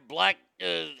hair, black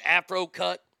afro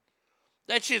cut.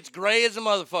 That shit's gray as a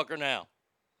motherfucker now.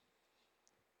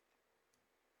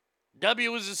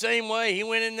 W was the same way. He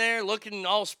went in there looking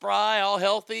all spry, all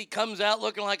healthy. Comes out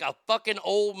looking like a fucking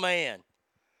old man.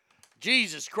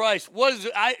 Jesus Christ. What is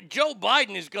it? Joe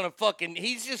Biden is going to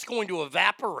he's just going to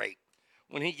evaporate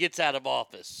when he gets out of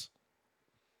office.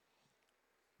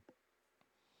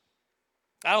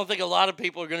 I don't think a lot of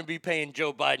people are going to be paying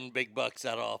Joe Biden big bucks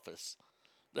out of office.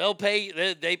 They'll pay,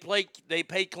 they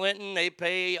pay Clinton, they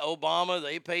pay Obama,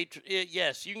 they pay,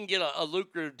 yes, you can get a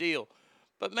lucrative deal.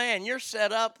 But man, you're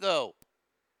set up though.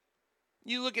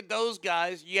 You look at those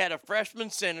guys, you had a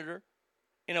freshman senator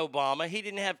in Obama. He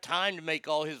didn't have time to make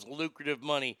all his lucrative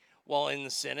money while in the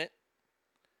Senate.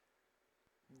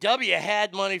 W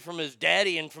had money from his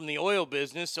daddy and from the oil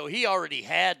business, so he already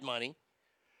had money.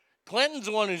 Clinton's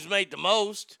the one who's made the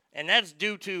most, and that's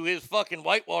due to his fucking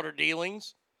Whitewater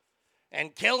dealings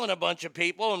and killing a bunch of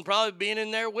people and probably being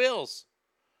in their wills.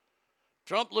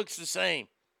 Trump looks the same.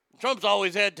 Trump's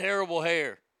always had terrible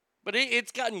hair, but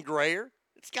it's gotten grayer.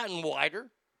 It's gotten whiter.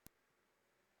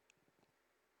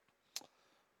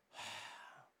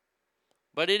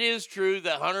 But it is true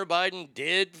that Hunter Biden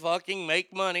did fucking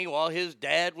make money while his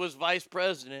dad was vice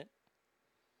president.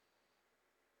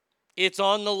 It's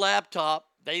on the laptop.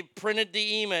 They printed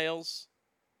the emails.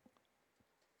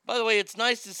 By the way, it's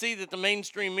nice to see that the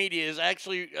mainstream media is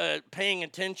actually paying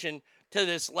attention to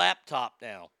this laptop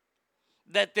now.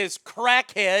 That this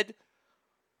crackhead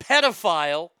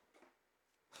pedophile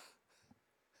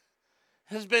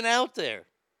has been out there.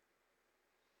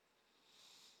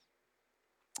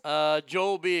 Joe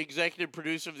will be executive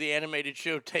producer of the animated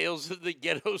show Tales of the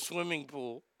Ghetto Swimming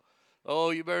Pool.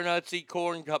 Oh, you better not see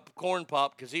Corn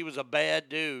Pop because he was a bad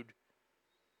dude.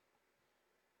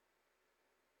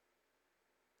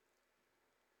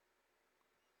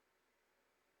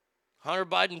 Hunter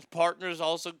Biden's partners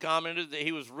also commented that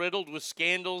he was riddled with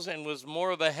scandals and was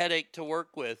more of a headache to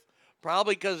work with,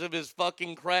 probably because of his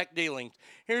fucking crack dealings.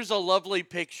 Here's a lovely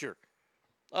picture.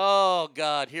 Oh,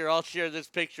 God. Here, I'll share this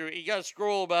picture. You got to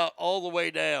scroll about all the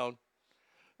way down.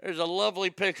 There's a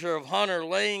lovely picture of Hunter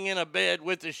laying in a bed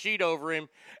with the sheet over him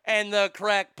and the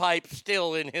crack pipe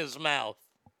still in his mouth.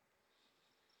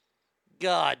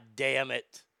 God damn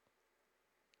it.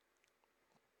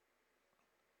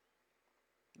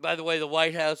 By the way, the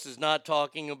White House is not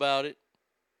talking about it.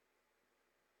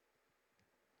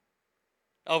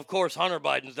 Of course, Hunter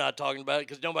Biden's not talking about it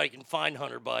because nobody can find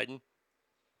Hunter Biden.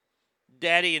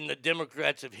 Daddy and the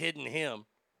Democrats have hidden him.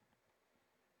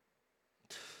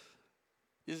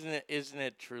 Isn't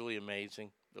it truly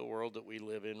amazing, the world that we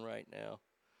live in right now?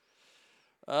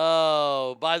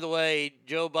 Oh, by the way,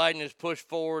 Joe Biden has pushed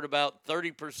forward about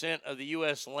 30% of the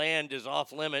U.S. land is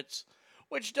off limits,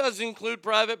 which does include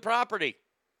private property.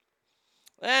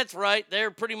 That's right,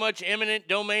 they're pretty much eminent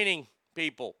domaining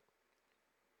people.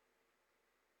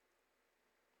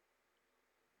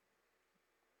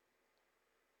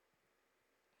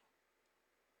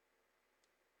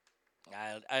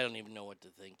 I don't even know what to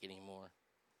think anymore.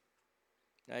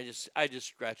 I just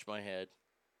scratch my head.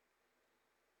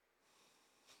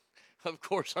 Of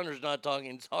course, Hunter's not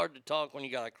talking. It's hard to talk when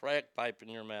you got a crack pipe in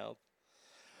your mouth.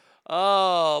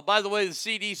 Oh, by the way, the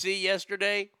CDC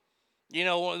yesterday, you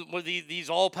know, with these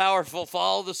all-powerful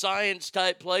follow the science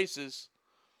type places,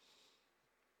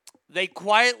 they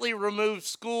quietly removed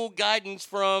school guidance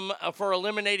for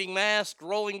eliminating masks,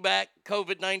 rolling back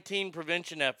COVID-19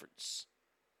 prevention efforts.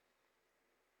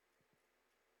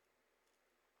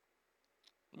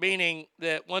 Meaning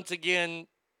that, once again,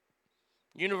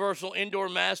 universal indoor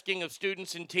masking of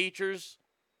students and teachers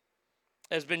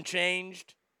has been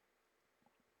changed,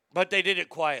 but they did it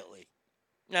quietly.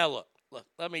 Now, look,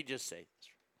 let me just say this.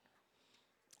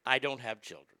 I don't have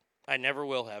children. I never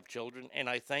will have children, and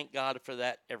I thank God for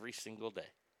that every single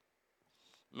day.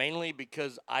 Mainly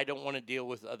because I don't want to deal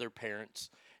with other parents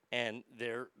and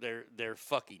their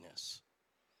fuckiness.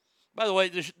 By the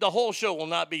way, the whole show will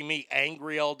not be me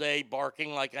angry all day,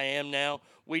 barking like I am now.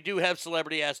 We do have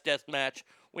Celebrity Ass Deathmatch.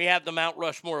 We have the Mount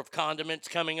Rushmore of condiments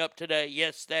coming up today.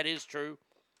 Yes, that is true.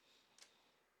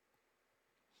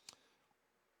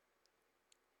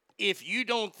 If you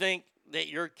don't think that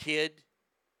your kid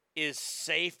is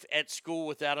safe at school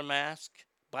without a mask,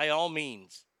 by all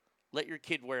means, let your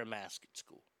kid wear a mask at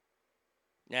school.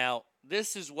 Now,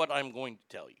 this is what I'm going to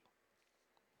tell you.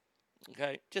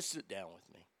 Okay? Just sit down with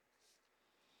me.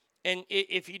 And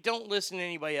if you don't listen to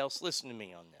anybody else, listen to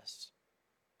me on this.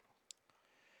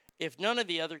 If none of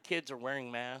the other kids are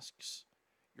wearing masks,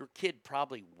 your kid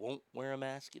probably won't wear a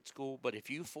mask at school. But if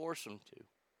you force them to,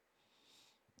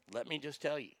 let me just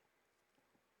tell you,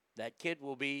 that kid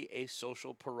will be a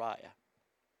social pariah.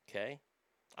 Okay?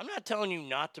 I'm not telling you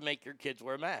not to make your kids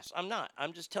wear masks. I'm not.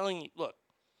 I'm just telling you, look,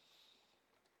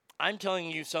 I'm telling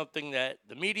you something that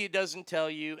the media doesn't tell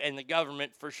you and the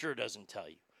government for sure doesn't tell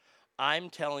you.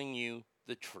 I'm telling you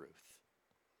the truth.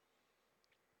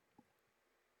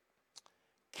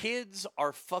 Kids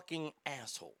are fucking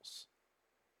assholes.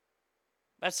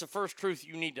 That's the first truth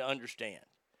you need to understand.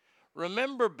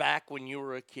 Remember back when you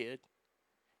were a kid?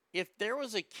 If there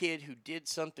was a kid who did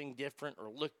something different or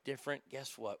looked different,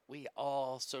 guess what? We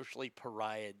all socially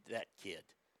pariahed that kid.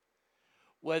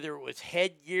 Whether it was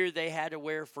headgear they had to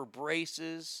wear for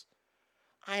braces,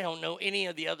 I don't know, any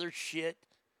of the other shit.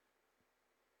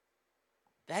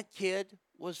 That kid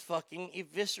was fucking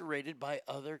eviscerated by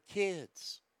other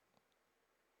kids.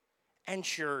 And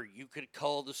sure, you could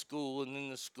call the school and then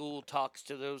the school talks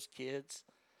to those kids.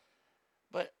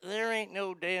 But there ain't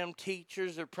no damn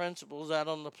teachers or principals out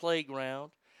on the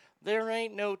playground. There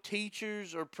ain't no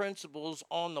teachers or principals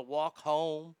on the walk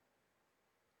home.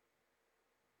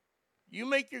 You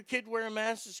make your kid wear a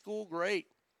mask to school, great.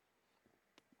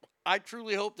 I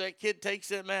truly hope that kid takes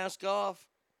that mask off.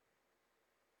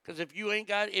 Because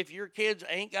if your kids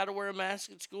ain't got to wear a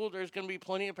mask at school, there's going to be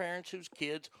plenty of parents whose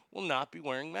kids will not be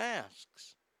wearing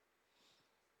masks.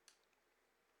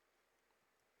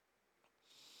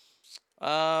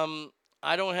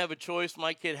 I don't have a choice.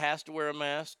 My kid has to wear a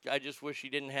mask. I just wish he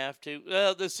didn't have to.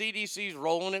 The CDC's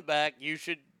rolling it back. You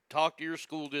should talk to your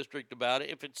school district about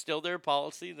it. If it's still their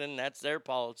policy, then that's their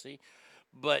policy.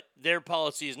 But their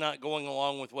policy is not going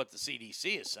along with what the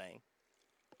CDC is saying.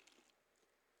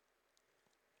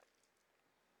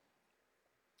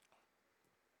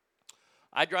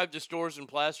 I drive to stores in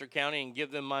Placer County and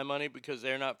give them my money because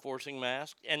they're not forcing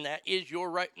masks. And that is your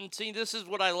right. And see, this is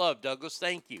what I love, Douglas.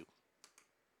 Thank you.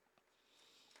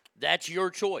 That's your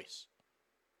choice.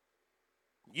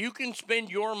 You can spend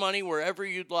your money wherever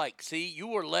you'd like. See,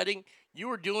 you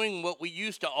are doing what we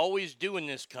used to always do in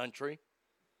this country.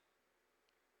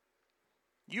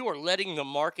 You are letting the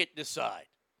market decide.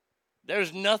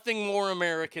 There's nothing more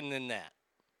American than that.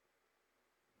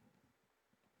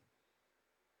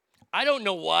 I don't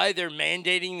know why they're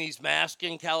mandating these masks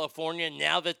in California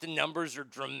now that the numbers are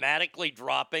dramatically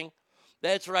dropping.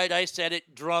 That's right, I said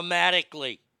it,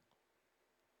 dramatically.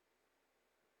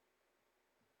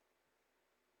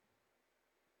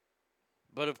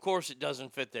 But of course it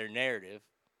doesn't fit their narrative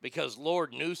because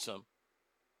Lord Newsom.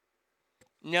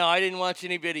 No, I didn't watch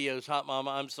any videos, Hot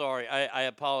Mama. I'm sorry. I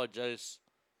apologize.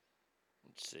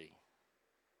 Let's see.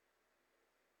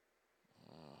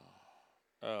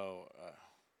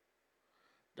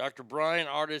 Dr. Brian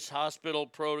Artis hospital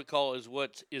protocol is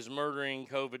what is murdering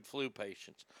COVID flu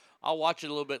patients. I'll watch it a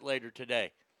little bit later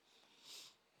today.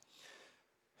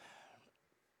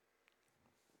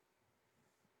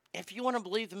 If you want to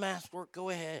believe the masks work, go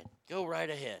ahead. Go right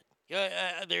ahead.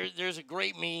 There's a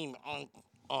great meme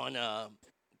on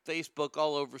Facebook,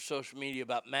 all over social media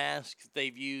about masks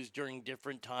they've used during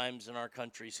different times in our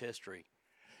country's history.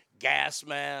 Gas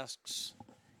masks,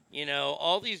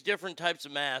 all these different types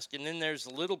of masks. And then there's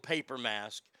the little paper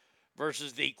mask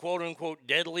versus the quote-unquote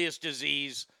deadliest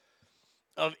disease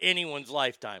of anyone's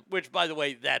lifetime, which, by the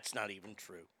way, that's not even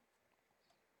true.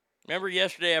 Remember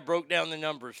yesterday I broke down the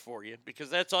numbers for you because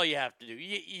that's all you have to do.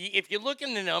 If you look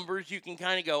in the numbers, you can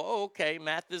kind of go, oh, okay,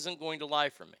 math isn't going to lie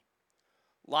for me.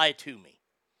 Lie to me.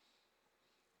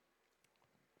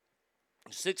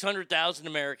 600,000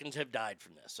 Americans have died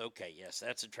from this. Okay, yes,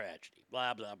 that's a tragedy.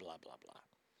 Blah, blah, blah, blah, blah.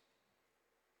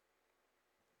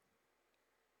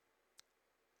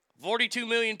 42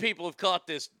 million people have caught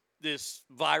this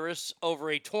virus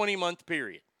over a 20-month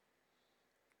period.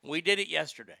 We did it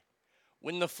yesterday.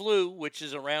 When the flu, which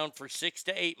is around for 6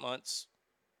 to 8 months,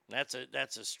 that's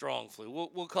a strong flu.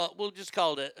 We'll just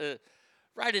call it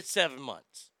right at 7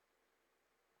 months.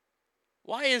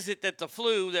 Why is it that the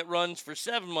flu that runs for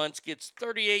 7 months gets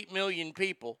 38 million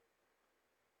people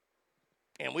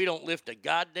and we don't lift a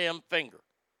goddamn finger?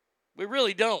 We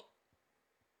really don't.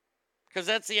 Because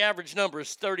that's the average number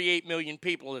is 38 million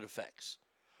people it affects,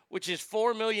 which is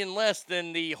 4 million less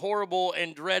than the horrible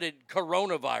and dreaded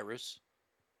coronavirus.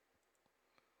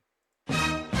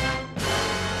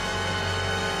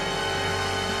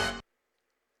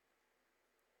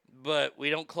 But we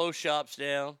don't close shops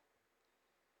down.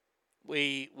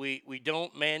 We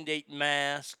don't mandate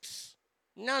masks.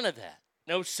 None of that.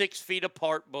 No 6 feet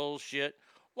apart bullshit.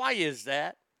 Why is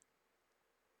that?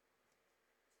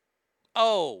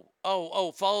 Oh,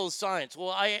 follow the science.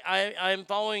 Well, I'm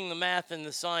following the math and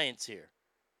the science here.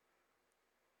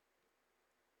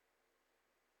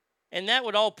 And that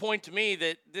would all point to me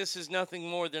that this is nothing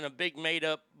more than a big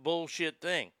made-up bullshit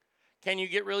thing. Can you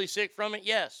get really sick from it?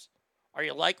 Yes. Are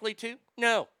you likely to?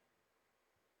 No.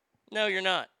 No, you're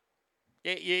not.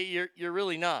 You're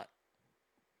really not.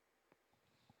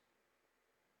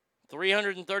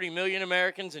 330 million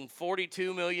Americans and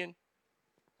 42 million.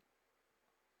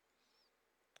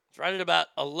 It's right at about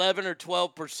 11 or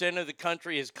 12% of the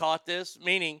country has caught this,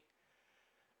 meaning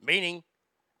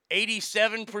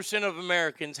 87% of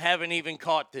Americans haven't even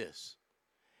caught this.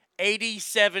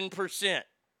 87%.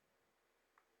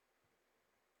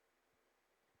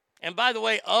 And by the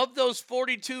way, of those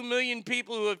 42 million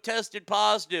people who have tested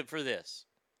positive for this,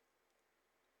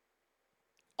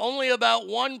 only about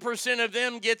 1% of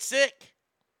them get sick.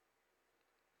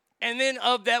 And then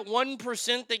of that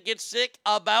 1% that gets sick,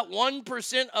 about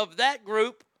 1% of that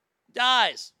group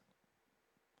dies.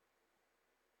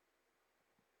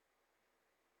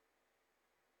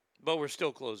 But we're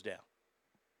still closed down.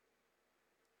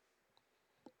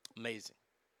 Amazing.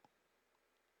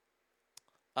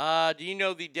 Do you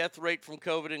know the death rate from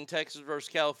COVID in Texas versus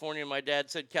California? My dad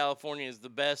said California is the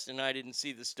best, and I didn't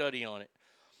see the study on it.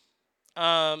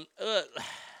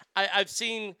 I've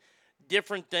seen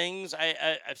different things.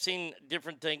 I've seen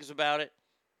different things about it.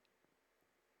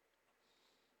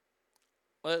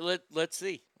 Let's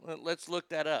see. Let's look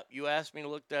that up. You asked me to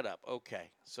look that up.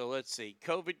 Okay. So let's see.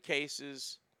 COVID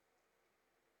cases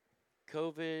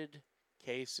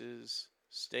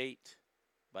state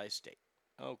by state.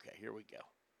 Okay, here we go.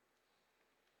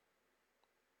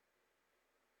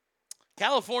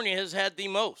 California has had the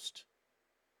most.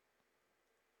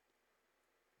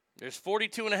 There's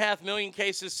 42.5 million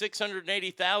cases,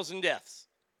 680,000 deaths.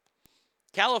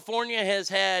 California has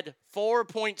had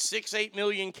 4.68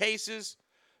 million cases,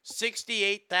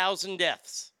 68,000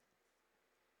 deaths.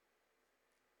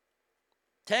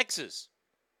 Texas,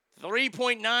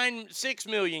 3.96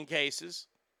 million cases,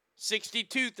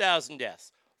 62,000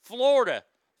 deaths. Florida,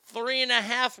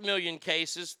 3.5 million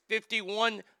cases,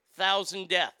 51,000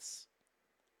 deaths.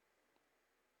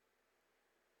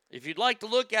 If you'd like to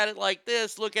look at it like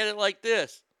this, look at it like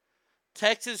this.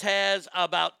 Texas has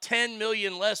about 10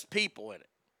 million less people in it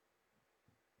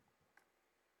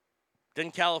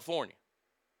than California.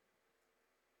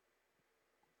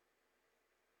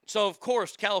 So, of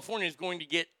course, California is going to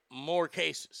get more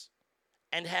cases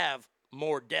and have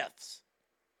more deaths.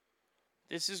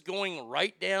 This is going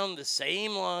right down the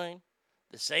same line,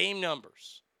 the same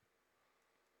numbers.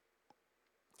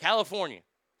 California,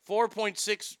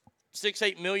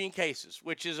 4.68 million cases,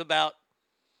 which is about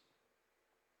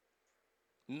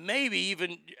maybe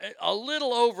even a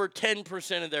little over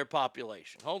 10% of their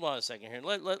population. Hold on a second here.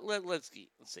 Let's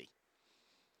see.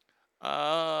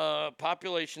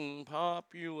 Population,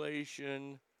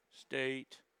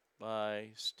 state by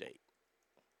state.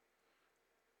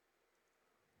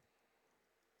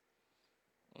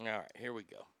 All right, here we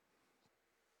go.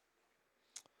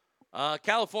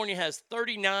 California has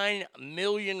 39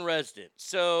 million residents,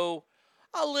 so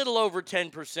a little over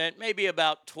 10%, maybe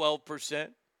about 12%.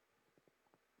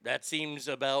 That seems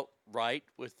about right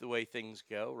with the way things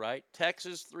go, right?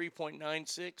 Texas,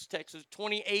 3.96. Texas,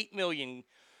 28 million.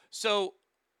 So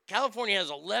California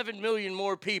has 11 million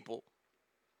more people,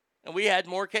 and we had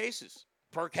more cases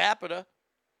per capita.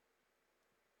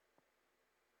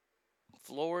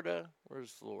 Florida, where's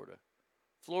Florida?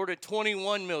 Florida,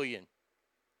 21 million.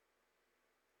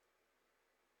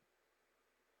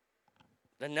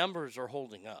 The numbers are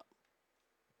holding up.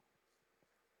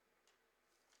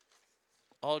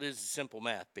 All it is simple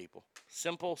math, people.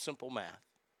 Simple math.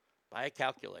 Buy a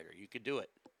calculator. You could do it.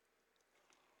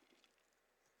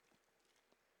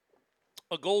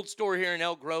 A gold store here in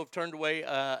Elk Grove turned away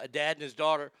a dad and his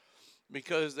daughter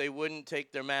because they wouldn't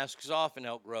take their masks off in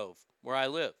Elk Grove, where I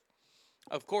live.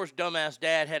 Of course, dumbass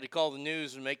dad had to call the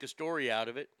news and make a story out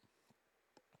of it.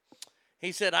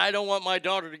 He said, I don't want my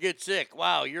daughter to get sick.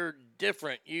 Wow, you're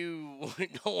different. You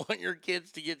don't want your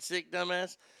kids to get sick,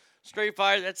 dumbass. Straight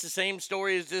fire, that's the same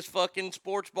story as this fucking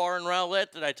sports bar in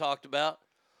Rowlett that I talked about.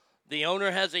 The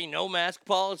owner has a no-mask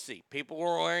policy. People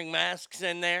were wearing masks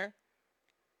in there.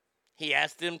 He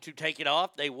asked them to take it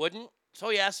off. They wouldn't, so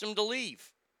he asked them to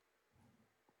leave.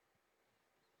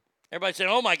 Everybody said,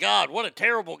 oh, my God, what a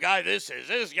terrible guy this is.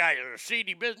 This guy is a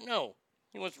seedy business. No,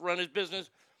 he wants to run his business.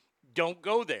 Don't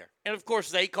go there. And, of course,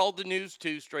 they called the news,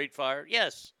 too, straight fire.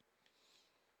 Yes.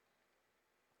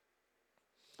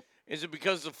 Is it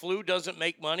because the flu doesn't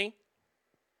make money?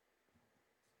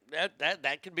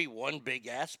 That could be one big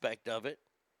aspect of it.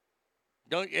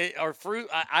 Our flu,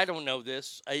 I don't know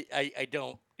this. I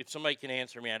don't. If somebody can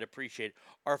answer me, I'd appreciate it.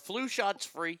 Are flu shots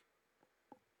free?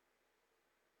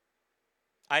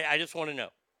 I just want to know.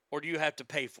 Or do you have to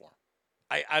pay for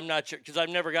them? I'm not sure, because I've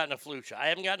never gotten a flu shot. I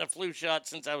haven't gotten a flu shot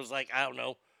since I was like, I don't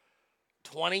know,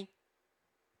 20?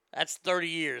 That's 30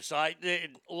 years. So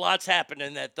lots happened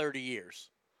in that 30 years.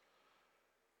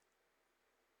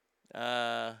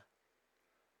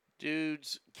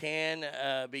 Dudes can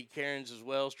be Karens as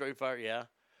well. Straight fire, yeah.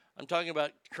 I'm talking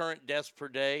about current deaths per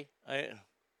day. I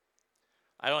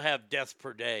don't have deaths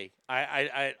per day.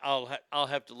 I'll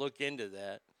have to look into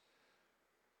that.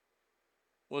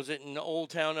 Was it in Old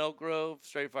Town Elk Grove?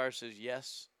 Straight fire says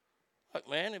yes. Look,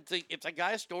 man, if the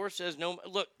guy store says no,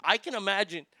 look, I can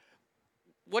imagine.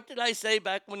 What did I say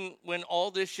back when all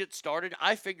this shit started?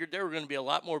 I figured there were going to be a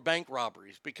lot more bank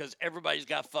robberies because everybody's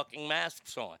got fucking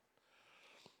masks on.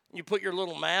 You put your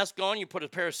little mask on, you put a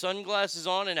pair of sunglasses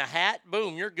on and a hat,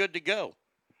 boom, you're good to go.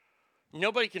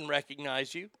 Nobody can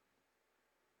recognize you.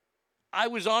 I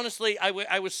was honestly,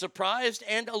 I was surprised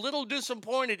and a little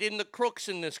disappointed in the crooks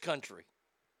in this country.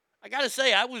 I got to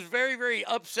say, I was very, very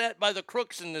upset by the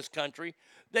crooks in this country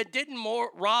that didn't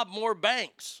rob more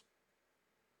banks.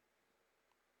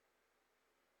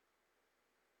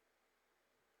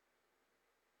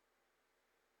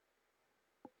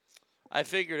 I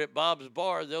figured at Bob's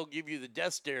Bar, they'll give you the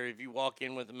death stare if you walk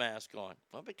in with a mask on.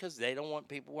 Well, because they don't want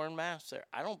people wearing masks there.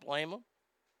 I don't blame them.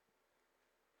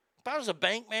 If I was a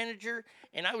bank manager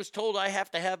and I was told I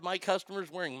have to have my customers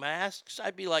wearing masks,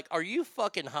 I'd be like, are you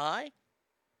fucking high?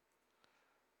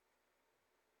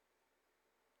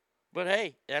 But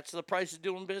hey, that's the price of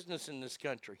doing business in this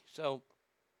country. So,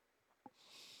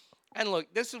 and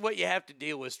look, this is what you have to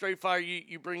deal with. Straight Fire,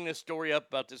 you bring this story up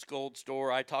about this gold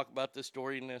store. I talk about this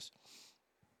story in this.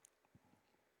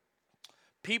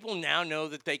 People now know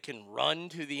that they can run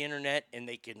to the internet and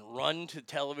they can run to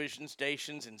television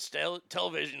stations, and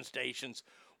television stations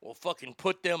will fucking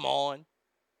put them on.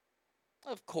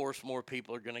 Of course, more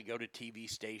people are going to go to TV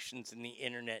stations and the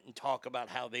internet and talk about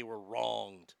how they were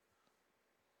wronged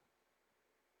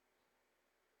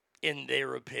in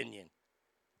their opinion.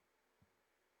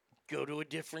 Go to a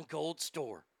different gold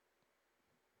store.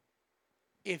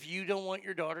 If you don't want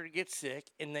your daughter to get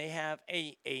sick and they have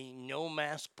a no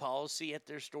mask policy at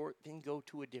their store, then go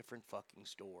to a different fucking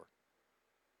store.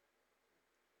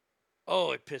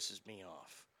 Oh, it pisses me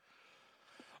off.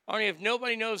 Arnie, if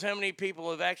nobody knows how many people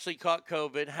have actually caught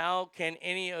COVID, how can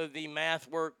any of the math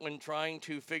work when trying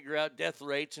to figure out death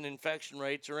rates and infection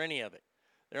rates or any of it?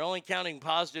 They're only counting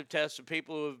positive tests of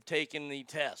people who have taken the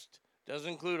test. Doesn't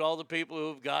include all the people who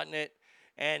have gotten it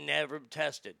and never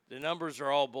tested. The numbers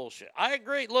are all bullshit. I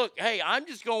agree. Look, hey, I'm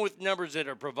just going with numbers that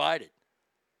are provided.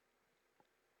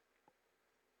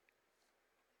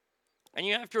 And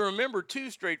you have to remember, too,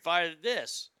 Straight Fire,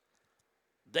 this.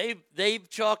 They've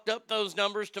chalked up those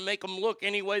numbers to make them look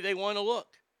any way they want to look.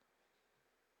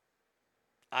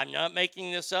 I'm not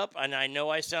making this up, and I know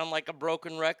I sound like a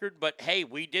broken record, but hey,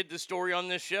 we did the story on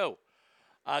this show.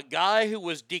 A guy who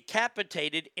was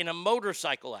decapitated in a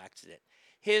motorcycle accident.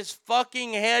 His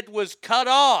fucking head was cut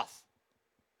off.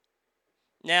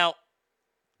 Now,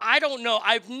 I don't know.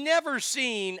 I've never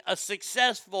seen a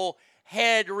successful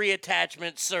head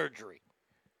reattachment surgery.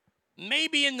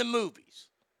 Maybe in the movies,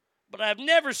 but I've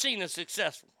never seen a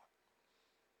successful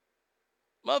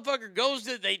one. Motherfucker goes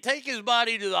to, they take his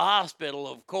body to the hospital,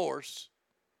 of course.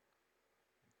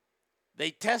 They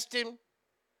test him,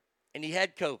 and he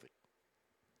had COVID.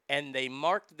 And they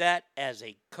marked that as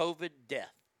a COVID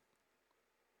death.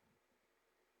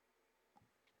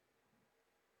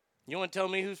 You want to tell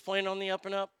me who's playing on the up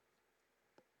and up?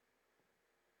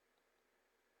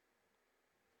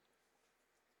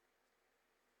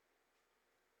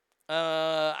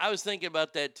 I was thinking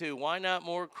about that too. Why not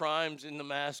more crimes in the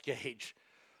mask age?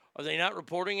 Are they not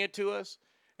reporting it to us?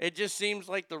 It just seems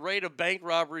like the rate of bank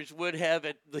robberies would have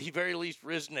at the very least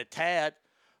risen a tad.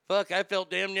 Fuck, I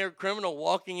felt damn near criminal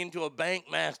walking into a bank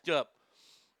masked up.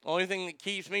 Only thing that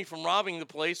keeps me from robbing the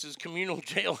place is communal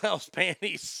jailhouse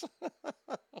panties.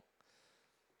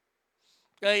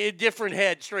 A different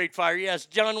head, Straight Fire. Yes,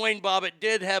 John Wayne Bobbitt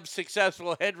did have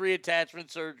successful head reattachment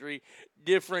surgery.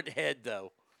 Different head,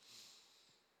 though.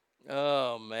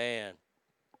 Oh, man.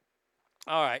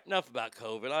 All right, enough about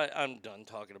COVID. I'm done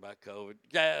talking about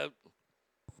COVID.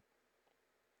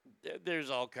 There's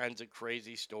all kinds of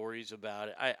crazy stories about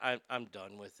it. I'm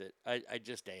done with it. I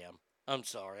just am. I'm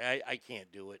sorry. I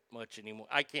can't do it much anymore.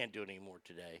 I can't do it anymore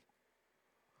today.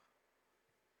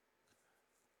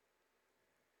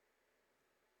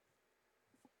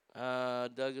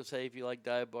 Douglas, hey, if you like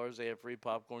dive bars, they have free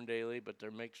popcorn daily, but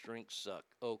their mixed drinks suck.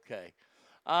 Okay.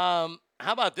 How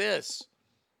about this?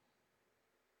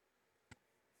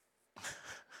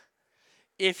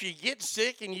 If you get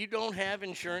sick and you don't have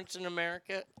insurance in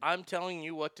America, I'm telling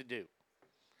you what to do.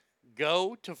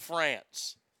 Go to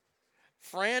France.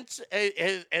 France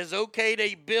has okayed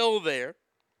a bill there.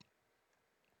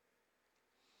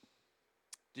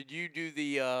 Did you do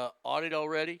the audit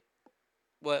already?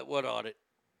 What audit?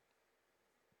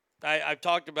 I've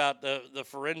talked about the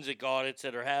forensic audits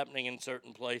that are happening in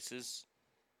certain places.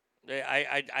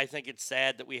 I think it's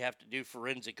sad that we have to do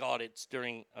forensic audits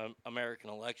during American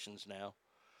elections now.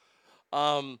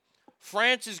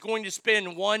 France is going to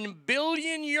spend 1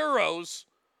 billion euros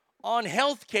on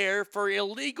health care for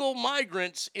illegal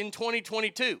migrants in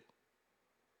 2022.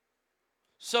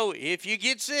 So if you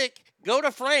get sick, go to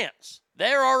France.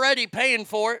 They're already paying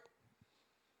for it.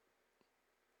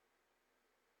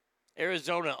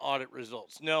 Arizona audit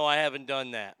results. No, I haven't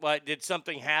done that. What, did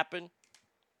something happen?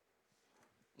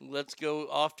 Let's go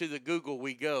off to the Google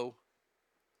we go.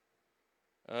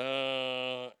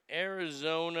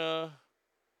 Arizona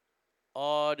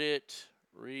audit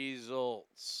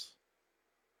results.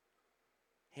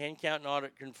 Hand count and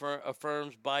audit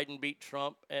affirms Biden beat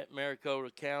Trump at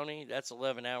Maricopa County. That's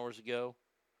 11 hours ago.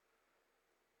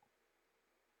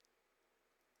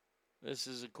 This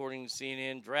is according to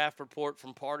CNN. Draft report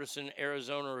from Partisan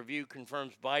Arizona Review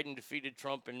confirms Biden defeated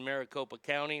Trump in Maricopa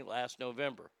County last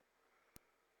November.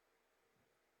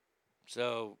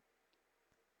 So,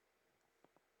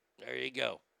 there you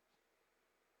go.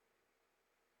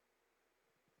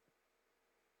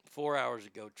 4 hours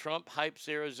ago, Trump hypes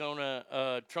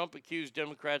Arizona. Trump accused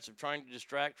Democrats of trying to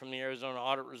distract from the Arizona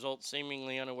audit results,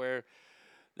 seemingly unaware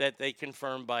that they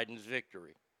confirmed Biden's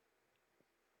victory.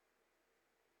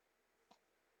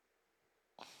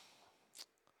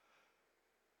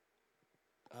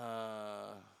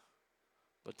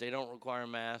 But they don't require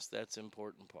masks. That's the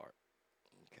important part.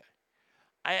 Okay.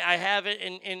 I have it,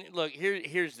 and look,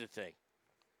 here's the thing.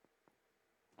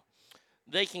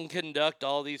 They can conduct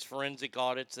all these forensic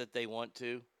audits that they want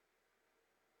to.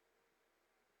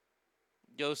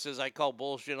 Joe says, I call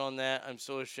bullshit on that. I'm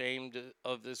so ashamed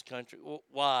of this country. Well,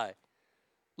 why?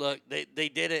 Look, they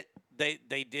did it.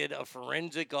 They did a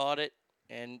forensic audit,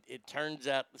 and it turns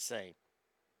out the same.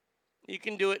 You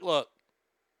can do it. Look,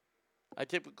 I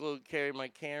typically carry my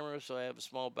camera, so I have a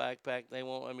small backpack. They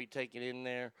won't let me take it in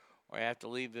there, or I have to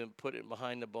leave them, put it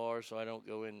behind the bar so I don't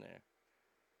go in there.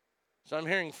 So I'm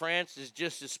hearing France is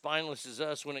just as spineless as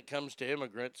us when it comes to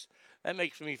immigrants. That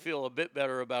makes me feel a bit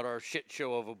better about our shit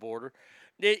show of a border.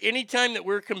 Anytime that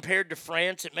we're compared to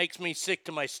France, it makes me sick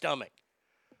to my stomach.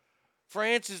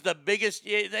 France is the biggest,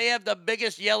 they have the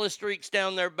biggest yellow streaks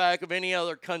down their back of any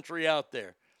other country out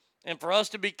there. And for us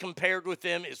to be compared with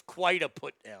them is quite a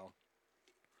put down.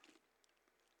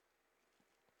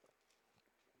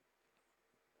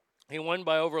 He won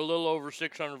by a little over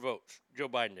 600 votes. Joe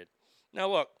Biden did. Now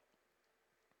look,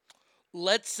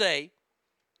 let's live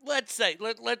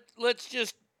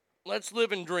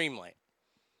in dreamland.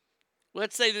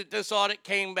 Let's say that this audit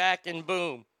came back and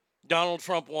boom, Donald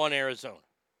Trump won Arizona.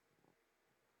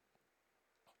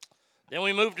 Then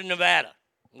we move to Nevada.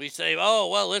 We say, oh,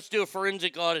 well, let's do a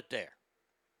forensic audit there.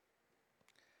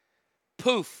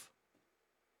 Poof.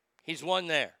 He's won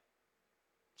there.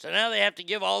 So now they have to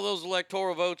give all those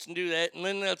electoral votes and do that. And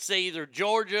then let's say either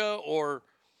Georgia or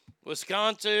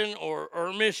Wisconsin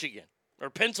or Michigan or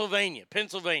Pennsylvania.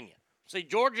 Say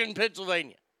Georgia and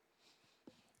Pennsylvania.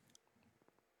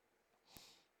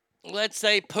 Let's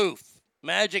say poof.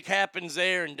 Magic happens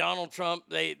there and Donald Trump,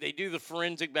 they do the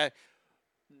forensic back.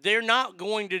 They're not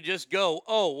going to just go,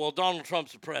 oh, well, Donald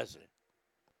Trump's the president.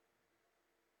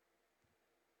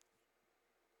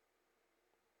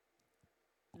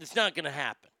 It's not going to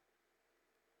happen.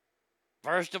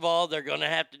 First of all, they're going to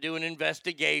have to do an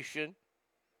investigation.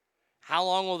 How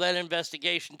long will that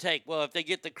investigation take? Well, if they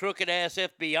get the crooked-ass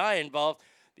FBI involved,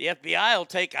 the FBI will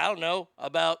take, I don't know,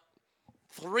 about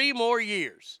 3 more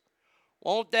years.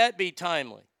 Won't that be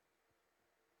timely?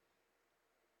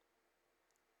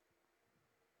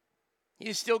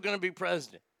 He's still going to be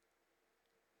president.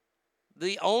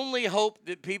 The only hope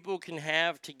that people can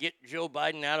have to get Joe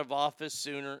Biden out of office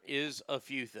sooner is a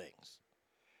few things.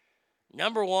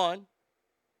 Number one,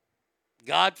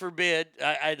 God forbid,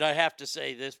 I have to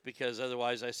say this because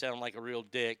otherwise I sound like a real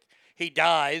dick. He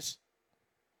dies.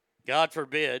 God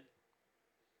forbid.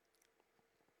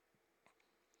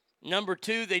 Number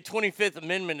two, they 25th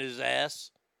Amendment his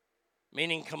ass,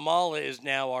 meaning Kamala is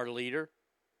now our leader.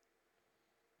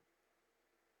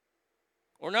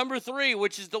 Or number three,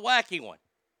 which is the wacky one.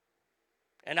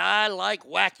 And I like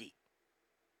wacky.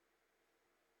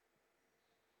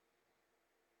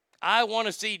 I want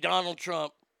to see Donald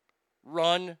Trump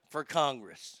run for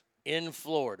Congress in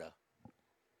Florida.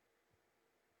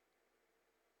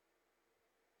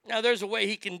 Now, there's a way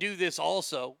he can do this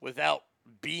also without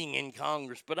being in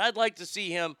Congress, but I'd like to see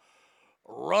him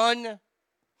run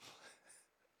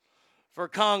for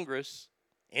Congress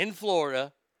in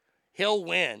Florida. He'll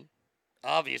win.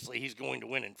 Obviously, he's going to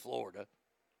win in Florida.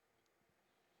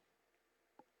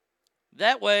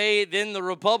 That way, then the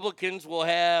Republicans will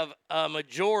have a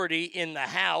majority in the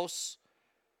House,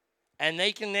 and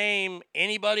they can name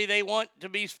anybody they want to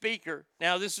be Speaker.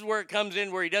 Now, this is where it comes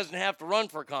in where he doesn't have to run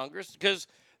for Congress, because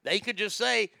they could just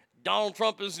say, Donald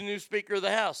Trump is the new Speaker of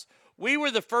the House. We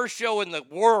were the first show in the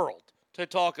world to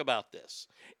talk about this.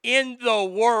 In the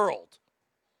world.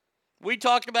 We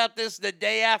talked about this the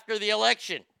day after the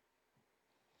election.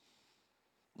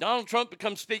 Donald Trump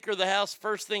becomes Speaker of the House.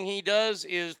 First thing he does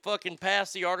is fucking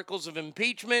pass the articles of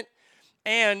impeachment.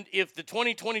 And if the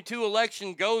 2022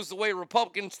 election goes the way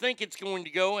Republicans think it's going to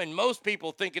go, and most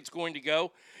people think it's going to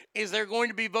go, is they're going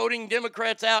to be voting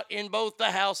Democrats out in both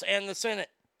the House and the Senate.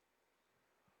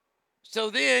 So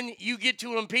then you get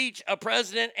to impeach a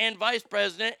president and vice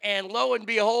president, and lo and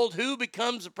behold, who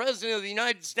becomes the president of the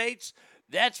United States?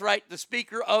 That's right, the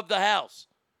Speaker of the House,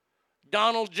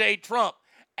 Donald J. Trump.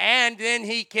 And then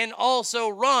he can also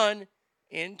run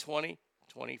in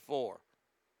 2024.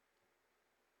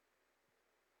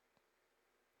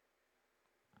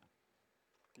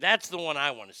 That's the one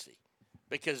I want to see,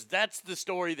 because that's the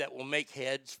story that will make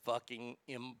heads fucking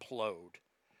implode.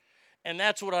 And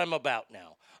that's what I'm about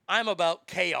now. I'm about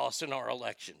chaos in our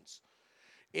elections.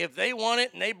 If they want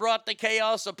it and they brought the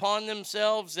chaos upon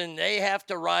themselves, then they have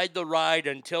to ride the ride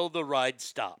until the ride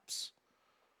stops.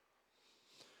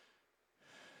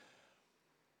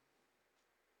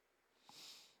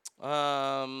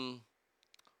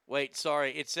 Wait,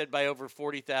 sorry. It said by over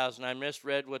 40,000. I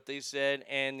misread what they said,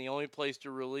 and the only place to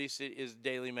release it is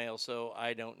Daily Mail, so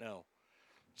I don't know.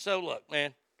 So look,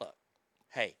 man, look.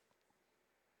 Hey,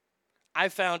 I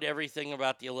found everything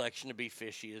about the election to be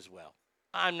fishy as well.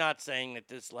 I'm not saying that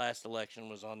this last election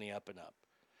was on the up and up.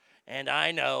 And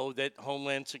I know that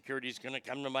Homeland Security is going to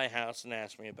come to my house and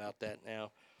ask me about that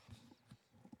now.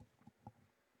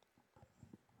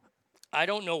 I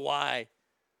don't know why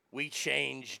we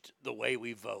changed the way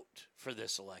we vote for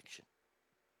this election.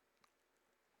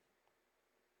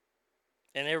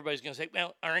 And everybody's going to say,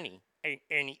 well, Ernie,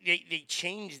 they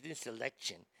changed this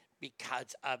election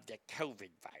because of the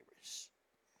COVID virus.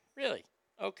 Really?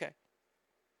 Okay.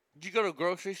 Did you go to a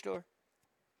grocery store?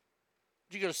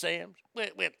 Did you go to Sam's? Well,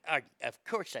 of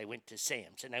course I went to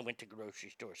Sam's and I went to grocery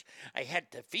stores. I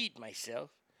had to feed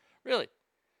myself. Really?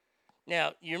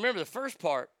 Now, you remember the first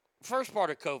part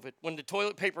of COVID, when the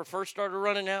toilet paper first started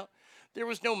running out, there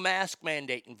was no mask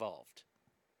mandate involved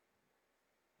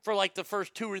for like the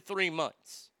first 2 or 3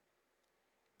 months.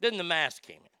 Then the mask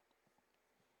came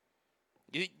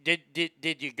in.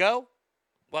 Did you go?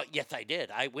 Well, yes, I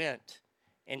did. I went.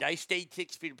 And I stayed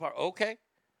 6 feet apart. Okay.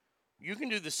 You can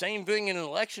do the same thing in an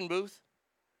election booth.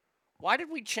 Why did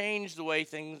we change the way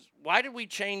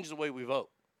we vote?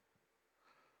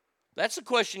 That's the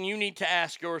question you need to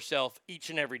ask yourself each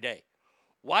and every day.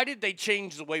 Why did they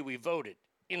change the way we voted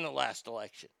in the last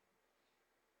election?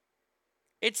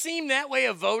 It seemed that way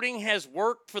of voting has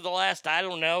worked for the last,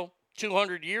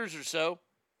 200 years or so.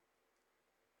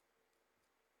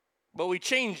 But we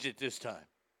changed it this time.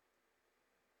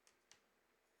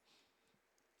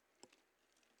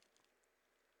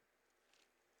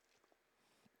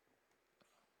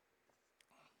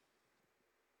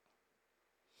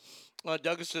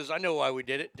 Douglas says, I know why we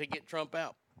did it, to get Trump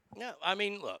out. No, I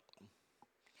mean, look.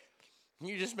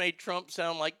 You just made Trump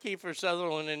sound like Kiefer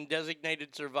Sutherland in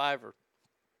Designated Survivor.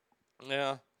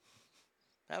 Yeah.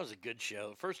 That was a good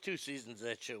show. The first 2 seasons of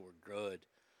that show were good.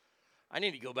 I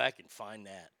need to go back and find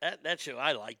that. That show,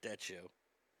 I like that show.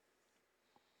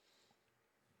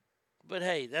 But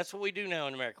hey, that's what we do now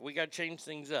in America. We got to change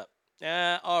things up.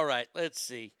 All right, let's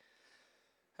see.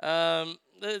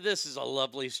 This is a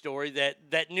lovely story.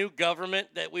 That new government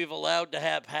that we've allowed to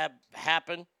have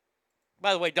happen.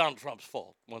 By the way, Donald Trump's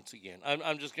fault, once again.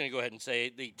 I'm just going to go ahead and say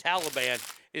it. The Taliban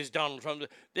is Donald Trump.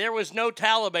 There was no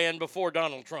Taliban before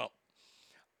Donald Trump.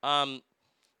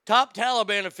 Top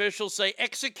Taliban officials say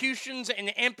executions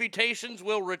and amputations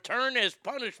will return as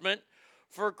punishment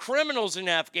for criminals in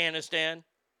Afghanistan.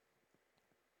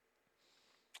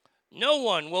 No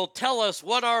one will tell us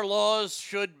what our laws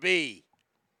should be.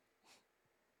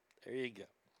 There you go.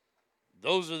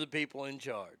 Those are the people in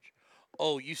charge.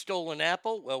 Oh, you stole an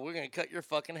apple? Well, we're going to cut your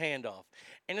fucking hand off.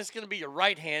 And it's going to be your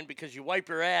right hand because you wipe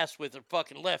your ass with your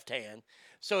fucking left hand.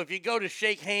 So if you go to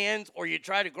shake hands or you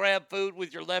try to grab food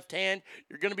with your left hand,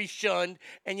 you're going to be shunned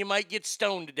and you might get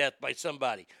stoned to death by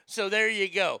somebody. So there you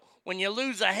go. When you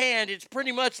lose a hand, it's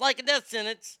pretty much like a death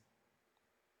sentence.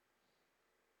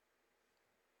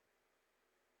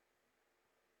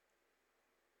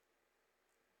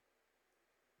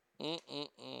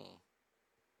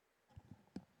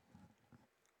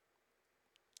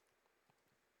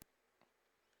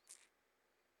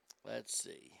 Let's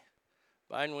see.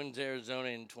 Biden wins Arizona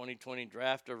in 2020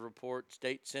 draft of report.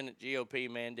 State Senate GOP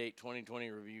mandate 2020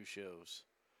 review shows.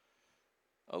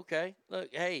 Okay. Look,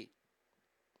 hey.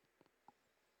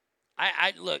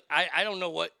 I don't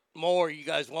know what more you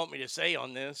guys want me to say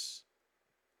on this.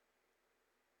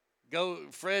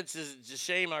 Fred says it's a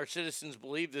shame our citizens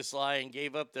believed this lie and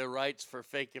gave up their rights for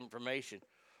fake information.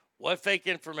 What fake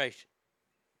information?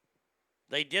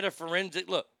 They did a forensic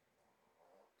look.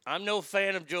 I'm no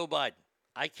fan of Joe Biden.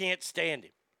 I can't stand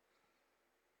him.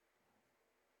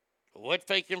 What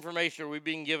fake information are we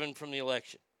being given from the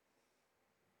election?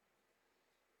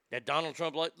 That Donald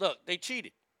Trump, look, they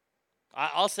cheated.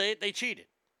 I'll say it, they cheated.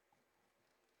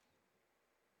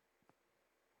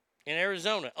 In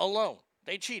Arizona alone,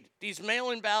 they cheated. These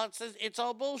mail-in ballots, it's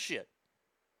all bullshit.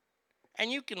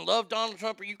 And you can love Donald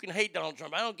Trump or you can hate Donald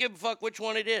Trump. I don't give a fuck which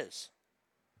one it is.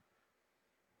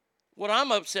 What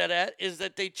I'm upset at is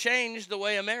that they changed the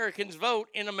way Americans vote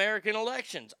in American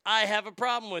elections. I have a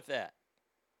problem with that.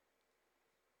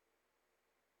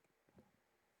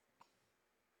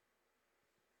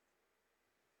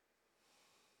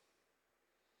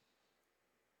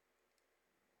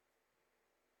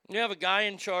 You have a guy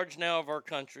in charge now of our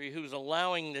country who's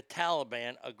allowing the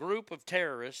Taliban, a group of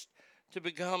terrorists, to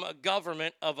become a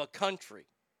government of a country.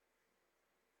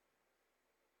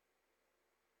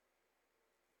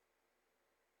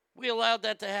 We allowed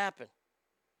that to happen.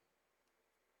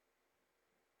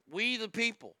 We the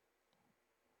people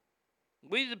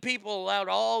allowed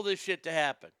all this shit to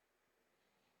happen.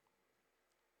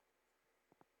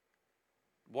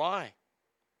 Why?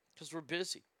 Because we're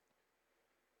busy.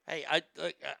 Hey,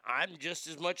 I'm just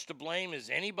as much to blame as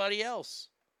anybody else.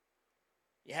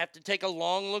 You have to take a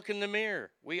long look in the mirror.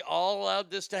 We all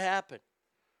allowed this to happen.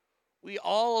 We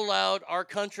all allowed our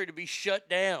country to be shut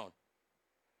down.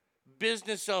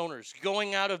 Business owners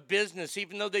going out of business,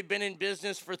 even though they've been in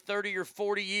business for 30 or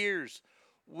 40 years.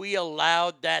 We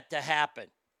allowed that to happen.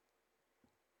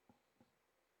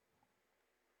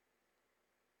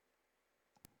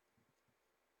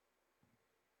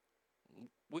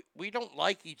 We don't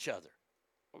like each other.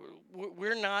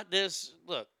 We're not this.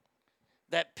 Look,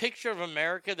 that picture of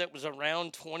America that was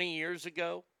around 20 years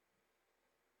ago.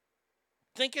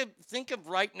 Think of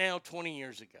right now 20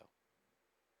 years ago.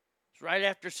 It's right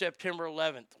after September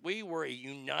 11th. We were a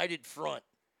united front.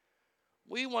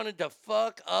 We wanted to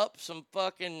fuck up some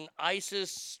fucking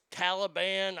ISIS,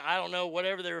 Taliban, I don't know,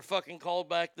 whatever they were fucking called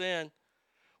back then.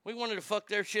 We wanted to fuck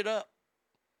their shit up.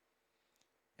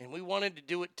 And we wanted to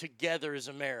do it together as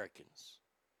Americans.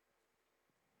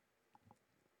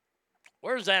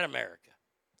 Where's that America?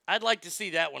 I'd like to see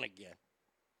that one again.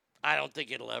 I don't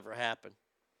think it'll ever happen.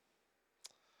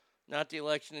 Not the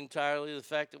election entirely. The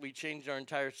fact that we changed our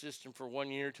entire system for 1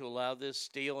 year to allow this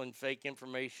steal and fake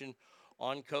information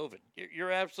on COVID.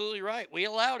 You're absolutely right. We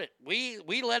allowed it. We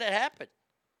let it happen.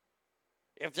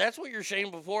 If that's what you're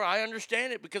ashamed before, I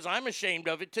understand it because I'm ashamed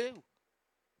of it too.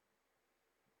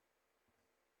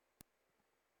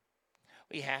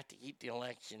 We have to keep the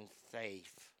election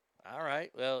safe. All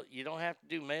right. Well, you don't have to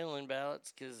do mail-in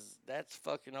ballots because that's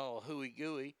fucking all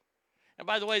hooey-gooey. And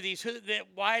by the way,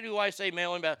 why do I say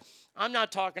mail-in ballots? I'm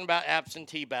not talking about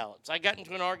absentee ballots. I got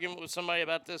into an argument with somebody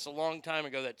about this a long time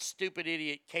ago, that stupid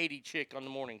idiot Katie chick on the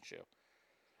morning show.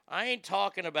 I ain't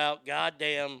talking about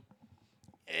goddamn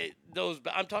those.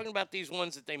 I'm talking about these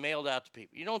ones that they mailed out to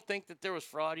people. You don't think that there was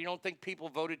fraud? You don't think people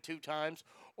voted 2 times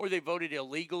or they voted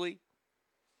illegally?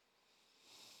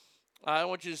 I don't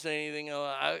want you to say anything.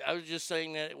 I was just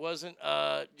saying that it wasn't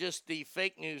just the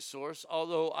fake news source,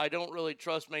 although I don't really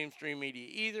trust mainstream media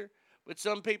either. But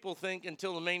some people think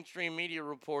until the mainstream media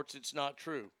reports, it's not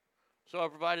true. So I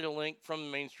provided a link from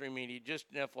the mainstream media, just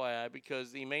an FYI,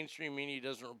 because the mainstream media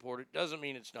doesn't report it. Doesn't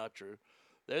mean it's not true.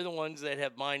 They're the ones that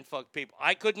have mind-fucked people.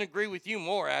 I couldn't agree with you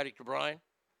more, Addict O'Brien.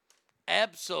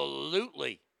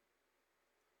 Absolutely.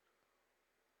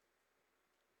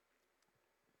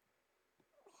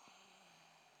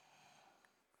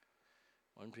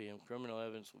 1 p.m. Criminal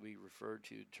evidence will be referred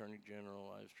to Attorney General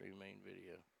live stream main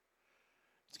video.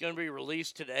 It's going to be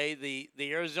released today.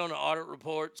 The Arizona audit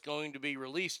report is going to be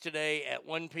released today at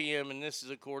 1 p.m., and this is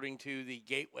according to the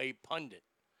Gateway Pundit,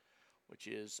 which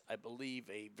is, I believe,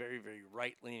 a very, very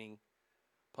right-leaning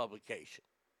publication.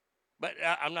 But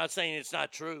I'm not saying it's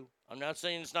not true. I'm not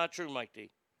saying it's not true, Mike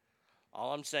D.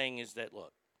 All I'm saying is that,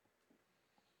 look.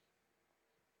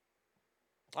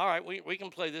 All right, we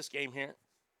can play this game here.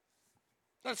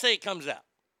 Let's say it comes out.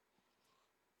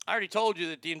 I already told you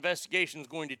that the investigation is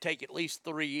going to take at least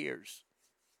 3 years.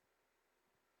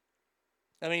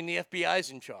 I mean, the FBI's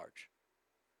in charge.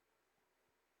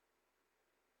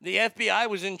 The FBI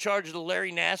was in charge of the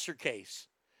Larry Nassar case.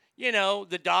 You know,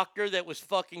 the doctor that was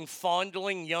fucking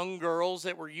fondling young girls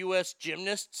that were U.S.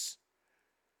 gymnasts.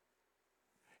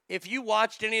 If you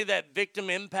watched any of that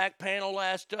victim impact panel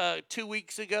last 2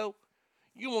 weeks ago,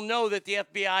 you will know that the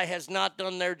FBI has not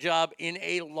done their job in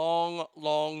a long,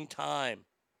 long time.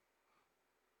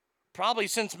 Probably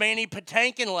since Manny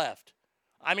Patinkin left.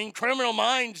 I mean, Criminal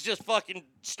Minds just fucking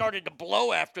started to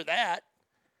blow after that.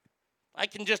 I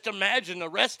can just imagine the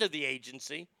rest of the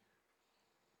agency.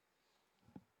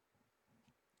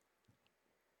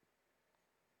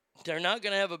 They're not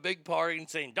going to have a big party and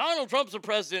saying, Donald Trump's the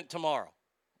president tomorrow.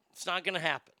 It's not going to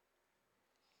happen.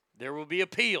 There will be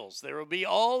appeals. There will be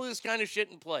all this kind of shit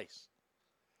in place.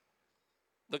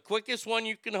 The quickest one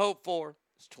you can hope for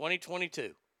is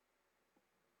 2022.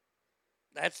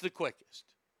 That's the quickest.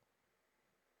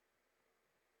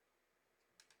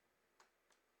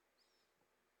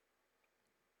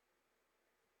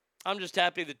 I'm just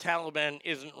happy the Taliban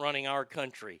isn't running our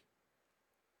country.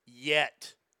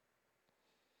 Yet.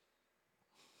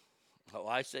 Oh,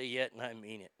 I say yet and I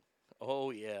mean it.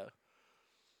 Oh, yeah.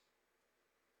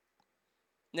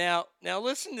 Now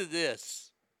listen to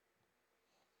this.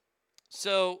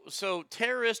 So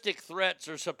terroristic threats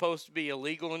are supposed to be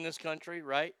illegal in this country,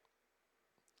 right?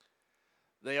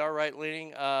 They are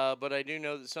right-leaning, but I do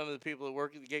know that some of the people that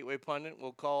work at the Gateway Pundit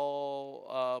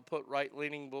will put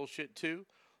right-leaning bullshit too.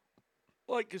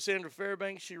 Like Cassandra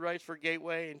Fairbanks, she writes for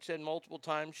Gateway and said multiple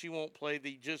times she won't play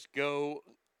the just go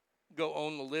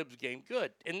own the libs game.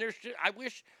 Good. And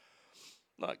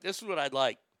look, this is what I'd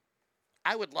like.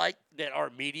 I would like that our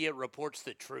media reports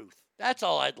the truth. That's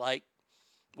all I'd like.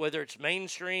 Whether it's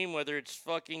mainstream, whether it's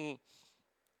fucking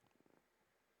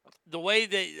the way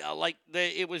that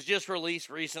it was just released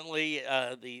recently,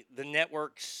 the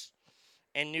networks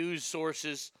and news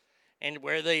sources and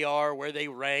where they are, where they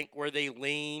rank, where they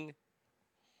lean.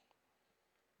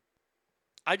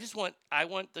 I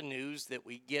want the news that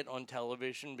we get on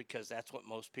television, because that's what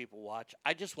most people watch.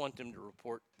 I just want them to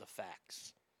report the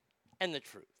facts and the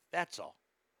truth. That's all.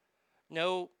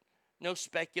 No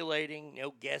speculating,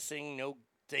 no guessing, no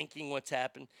thinking what's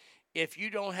happened. If you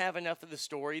don't have enough of the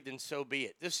story, then so be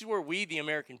it. This is where we, the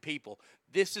American people,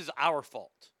 this is our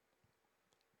fault.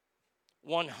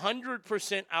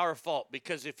 100% our fault.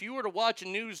 Because if you were to watch a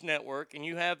news network and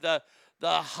you have the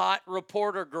hot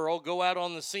reporter girl go out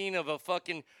on the scene of a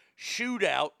fucking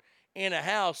shootout in a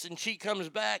house, and she comes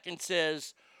back and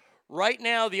says, right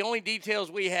now the only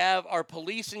details we have are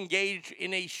police engaged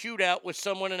in a shootout with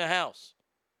someone in a house.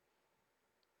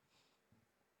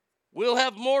 We'll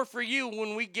have more for you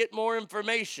when we get more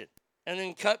information. And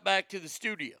then cut back to the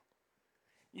studio.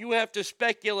 You have to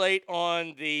speculate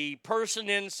on the person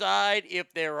inside,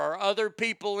 if there are other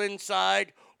people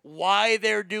inside, why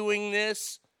they're doing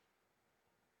this.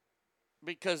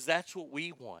 Because that's what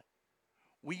we want.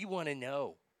 We want to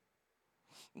know.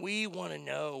 We want to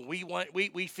know.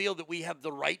 We feel that we have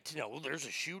the right to know. Well, there's a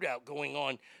shootout going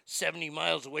on 70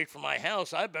 miles away from my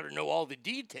house. I better know all the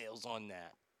details on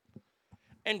that.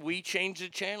 And we change the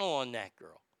channel on that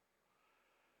girl.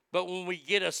 But when we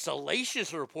get a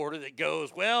salacious reporter that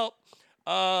goes, well,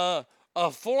 a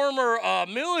former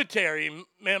military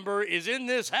member is in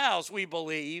this house, we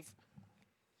believe,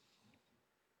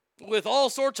 with all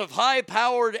sorts of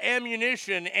high-powered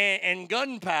ammunition and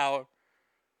gunpowder,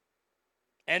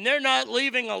 and they're not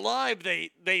leaving alive,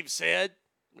 they've said,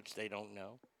 which they don't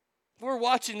know. We're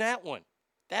watching that one.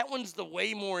 That one's the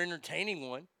way more entertaining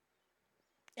one.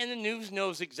 And the news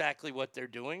knows exactly what they're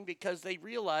doing, because they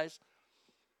realize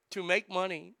to make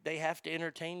money, they have to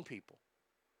entertain people.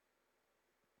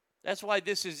 That's why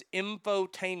this is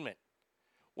infotainment.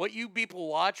 What you people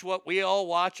watch, what we all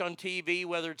watch on TV,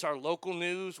 whether it's our local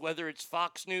news, whether it's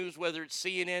Fox News, whether it's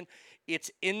CNN, it's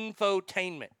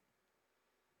infotainment.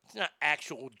 It's not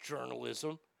actual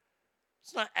journalism.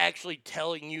 It's not actually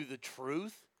telling you the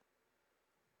truth.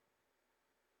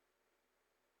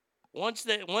 Once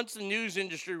the news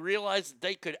industry realized that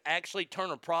they could actually turn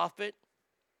a profit,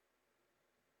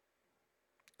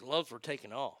 gloves were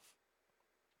taken off.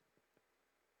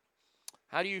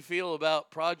 How do you feel about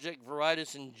Project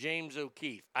Veritas and James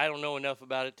O'Keefe? I don't know enough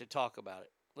about it to talk about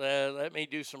it. Let me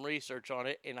do some research on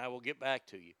it, and I will get back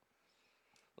to you.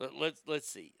 Let's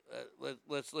see.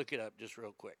 Let's look it up just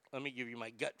real quick. Let me give you my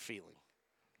gut feeling.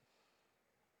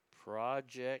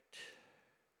 Project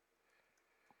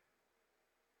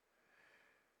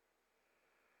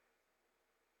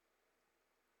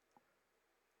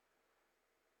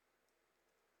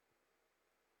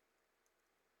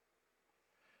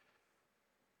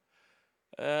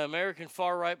American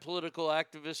far-right political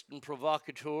activist and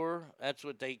provocateur. That's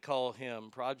what they call him,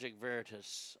 Project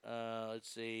Veritas. Let's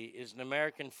see. Is an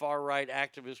American far-right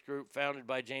activist group founded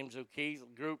by James O'Keefe.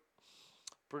 The group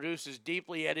produces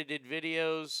deeply edited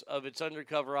videos of its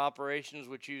undercover operations,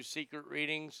 which use secret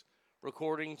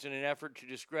recordings in an effort to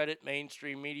discredit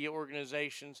mainstream media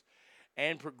organizations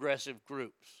and progressive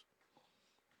groups.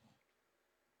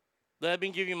 Let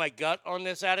me give you my gut on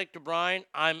this, Addict O'Brien.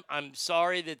 I'm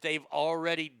sorry that they've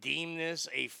already deemed this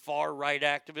a far-right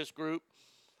activist group,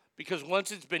 because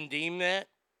once it's been deemed that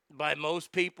by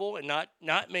most people, and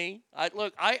not me,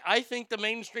 I think the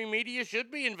mainstream media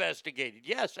should be investigated.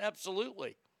 Yes,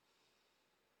 absolutely.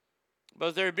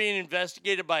 But they're being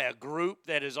investigated by a group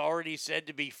that is already said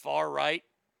to be far-right.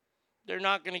 They're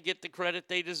not going to get the credit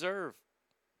they deserve.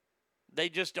 They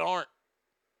just aren't.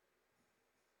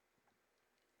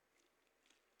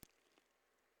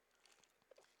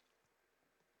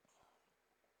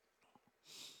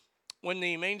 when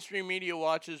the mainstream media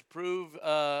watches prove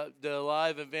the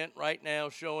live event right now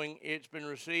showing it's been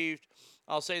received,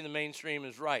 I'll say the mainstream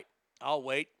is right. I'll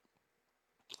wait.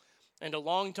 And a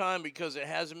long time because it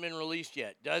hasn't been released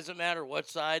yet. Doesn't matter what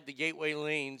side the gateway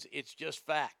leans, it's just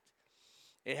fact.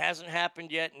 It hasn't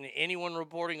happened yet, and anyone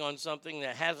reporting on something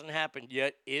that hasn't happened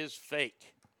yet is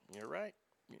fake. You're right.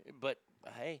 But,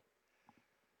 hey,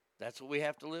 that's what we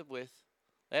have to live with.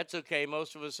 That's okay.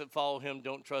 Most of us that follow him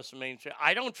don't trust the mainstream.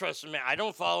 I don't trust him. I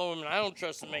don't follow him, and I don't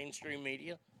trust the mainstream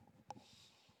media.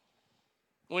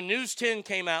 When News 10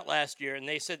 came out last year and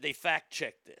they said they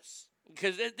fact-checked this,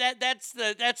 because that's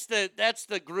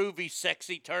the groovy,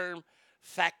 sexy term,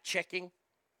 fact-checking.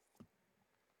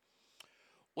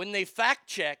 When they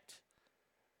fact-checked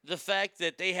the fact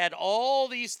that they had all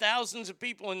these thousands of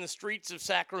people in the streets of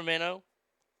Sacramento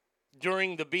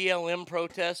during the BLM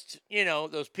protests, you know,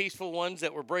 those peaceful ones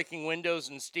that were breaking windows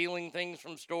and stealing things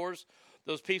from stores,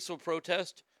 those peaceful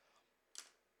protests,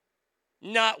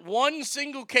 not one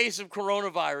single case of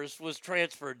coronavirus was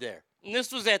transferred there. And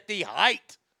this was at the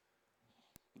height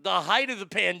of the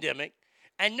pandemic,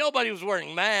 and nobody was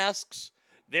wearing masks.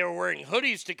 They were wearing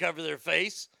hoodies to cover their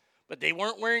face, but they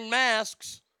weren't wearing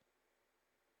masks.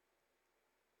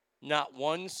 Not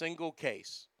one single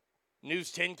case.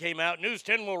 News 10 came out. News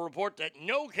 10 will report that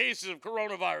no cases of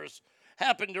coronavirus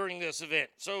happened during this event.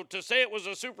 So to say it was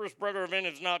a super spreader event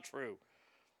is not true.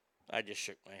 I just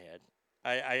shook my head.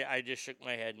 I just shook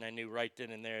my head, and I knew right then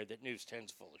and there that News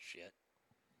 10's full of shit.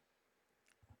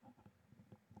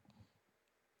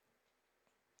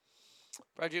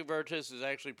 Project Veritas is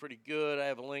actually pretty good. I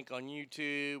have a link on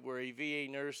YouTube where a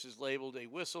VA nurse is labeled a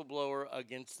whistleblower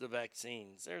against the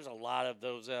vaccines. There's a lot of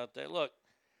those out there. Look,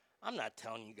 I'm not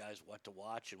telling you guys what to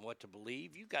watch and what to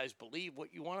believe. You guys believe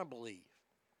what you want to believe.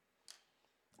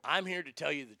 I'm here to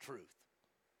tell you the truth.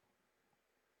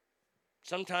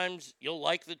 Sometimes you'll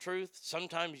like the truth.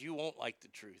 Sometimes you won't like the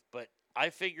truth. But I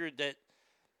figured that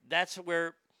that's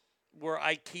where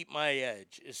I keep my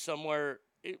edge, is somewhere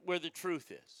where the truth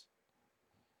is.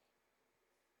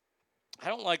 I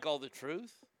don't like all the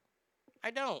truth. I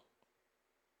don't.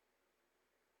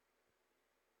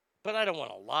 But I don't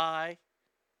want to lie.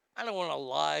 I don't want to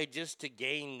lie just to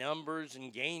gain numbers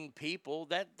and gain people.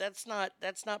 That's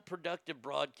not productive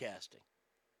broadcasting.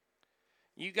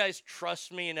 You guys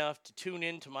trust me enough to tune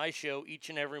into my show each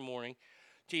and every morning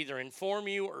to either inform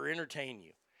you or entertain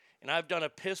you. And I've done a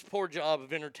piss poor job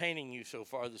of entertaining you so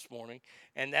far this morning,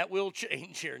 and that will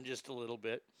change here in just a little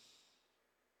bit.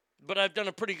 But I've done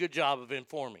a pretty good job of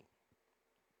informing.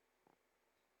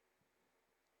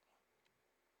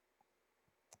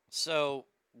 So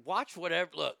watch whatever.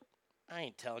 Look, I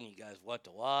ain't telling you guys what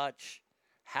to watch,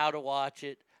 how to watch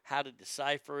it, how to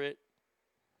decipher it.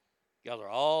 Y'all are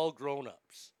all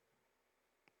grown-ups.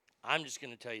 I'm just going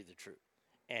to tell you the truth.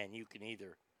 And you can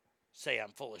either say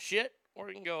I'm full of shit, or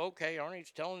you can go, okay,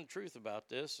 Arnie's telling the truth about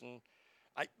this. And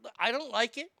I don't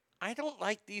like it. I don't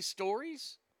like these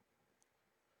stories.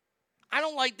 I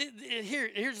don't like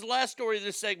here's the last story of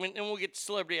this segment, and we'll get to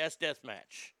Celebrity Ass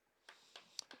Deathmatch.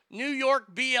 New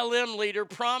York BLM leader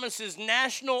promises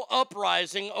national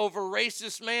uprising over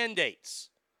racist mandates.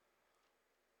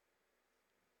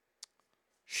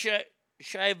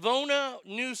 Shavona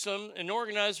Newsom, an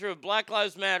organizer of Black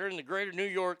Lives Matter in the greater New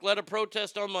York, led a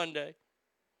protest on Monday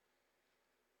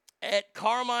at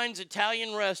Carmine's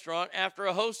Italian restaurant after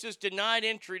a hostess denied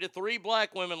entry to 3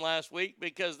 black women last week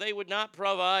because they would not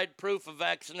provide proof of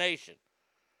vaccination.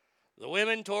 The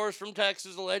women, tourists from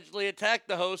Texas, allegedly attacked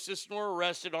the hostess and were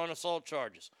arrested on assault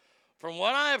charges. From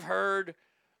what I've heard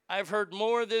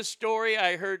more of this story.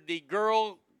 I heard the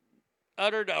girl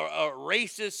uttered a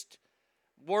racist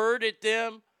word at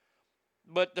them,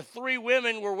 but the 3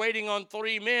 women were waiting on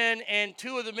 3 men, and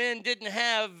 2 of the men didn't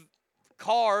have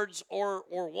cards, or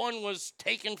one was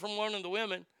taken from one of the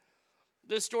women.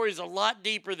 This story is a lot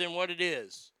deeper than what it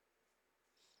is.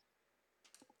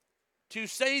 To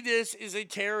say this is a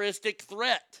terroristic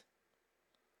threat.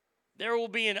 There will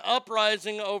be an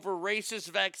uprising over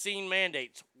racist vaccine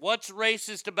mandates. What's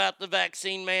racist about the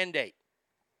vaccine mandate?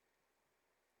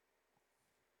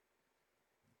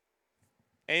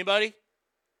 Anybody?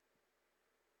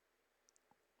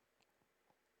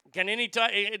 Can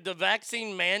the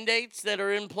vaccine mandates that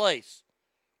are in place,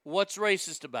 what's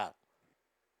racist about it?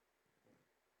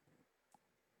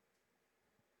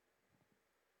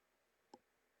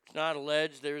 It's not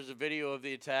alleged. There's a video of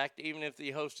the attack. Even if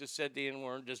the hostess said the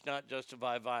N-word, does not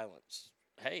justify violence.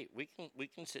 Hey, we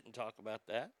can sit and talk about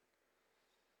that.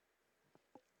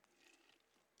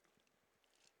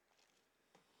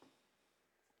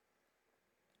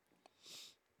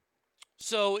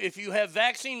 So if you have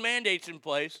vaccine mandates in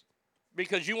place,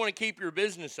 because you want to keep your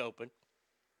business open.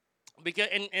 Because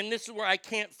and this is where I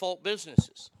can't fault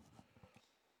businesses.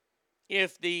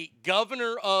 If the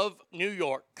governor of New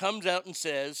York comes out and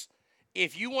says,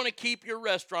 if you want to keep your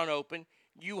restaurant open,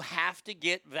 you have to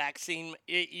get vaccine,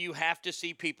 you have to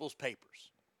see people's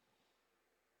papers.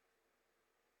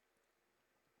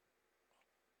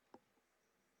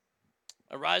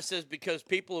 Arise says because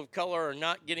people of color are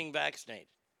not getting vaccinated.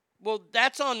 Well,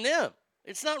 that's on them.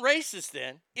 It's not racist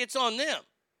then. It's on them.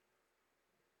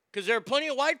 Because there are plenty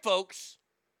of white folks,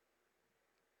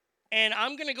 and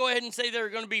I'm going to go ahead and say there are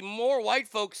going to be more white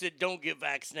folks that don't get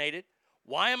vaccinated.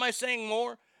 Why am I saying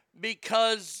more?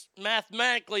 Because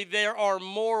mathematically there are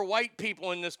more white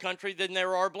people in this country than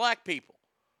there are black people.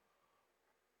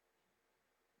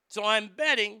 So I'm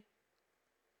betting,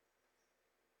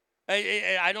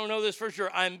 I don't know this for sure,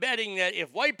 I'm betting that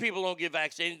if white people don't get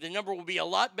vaccinated, the number will be a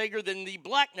lot bigger than the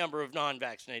black number of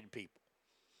non-vaccinated people.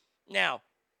 Now,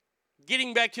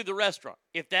 getting back to the restaurant,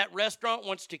 if that restaurant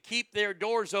wants to keep their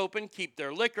doors open, keep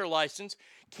their liquor license,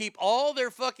 keep all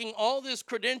this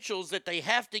credentials that they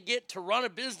have to get to run a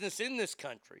business in this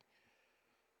country,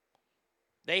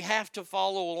 they have to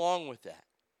follow along with that.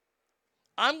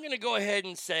 I'm going to go ahead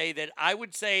and say that I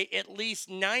would say at least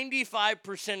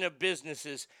 95% of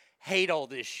businesses hate all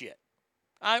this shit.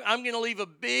 I'm going to leave a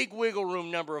big wiggle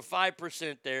room number of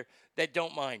 5% there that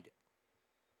don't mind it.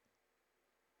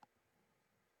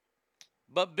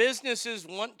 But businesses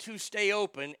want to stay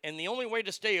open, and the only way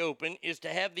to stay open is to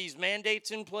have these mandates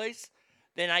in place.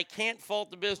 Then I can't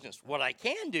fault the business. What I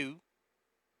can do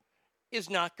is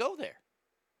not go there.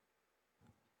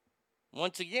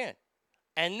 Once again.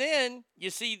 And then, you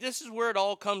see, this is where it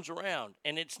all comes around,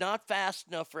 and it's not fast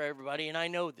enough for everybody, and I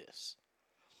know this.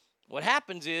 What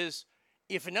happens is,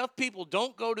 if enough people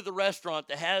don't go to the restaurant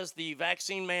that has the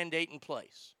vaccine mandate in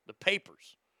place, the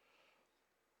papers,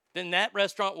 then that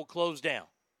restaurant will close down.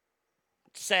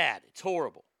 It's sad. It's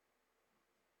horrible.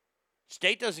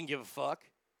 State doesn't give a fuck.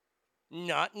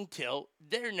 Not until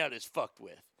their nut is fucked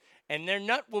with. And their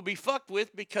nut will be fucked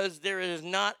with because there is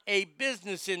not a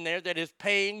business in there that is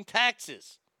paying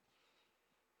taxes.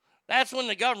 That's when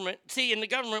the government, and the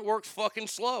government works fucking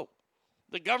slow.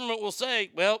 The government will say,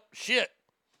 well, shit,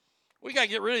 we got to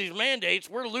get rid of these mandates.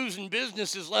 We're losing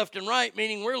businesses left and right,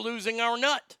 meaning we're losing our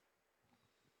nut.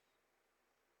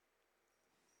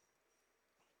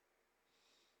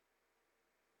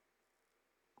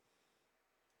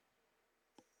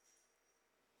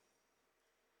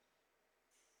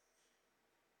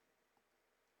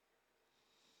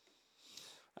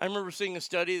 I remember seeing a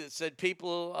study that said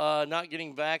people not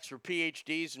getting vaxxed were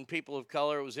PhDs and people of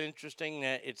color. It was interesting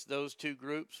that it's those two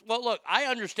groups. Well, look, I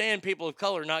understand people of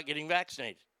color not getting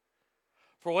vaccinated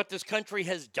for what this country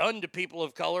has done to people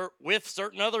of color with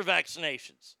certain other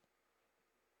vaccinations.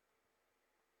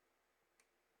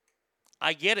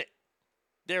 I get it.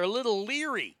 They're a little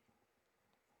leery.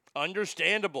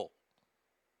 Understandable.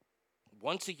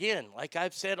 Once again, like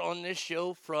I've said on this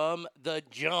show from the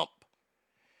jump,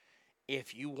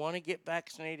 if you want to get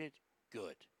vaccinated,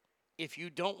 good. If you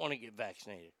don't want to get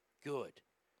vaccinated, good.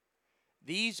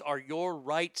 These are your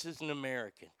rights as an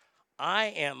American. I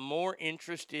am more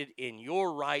interested in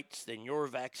your rights than your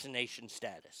vaccination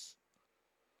status.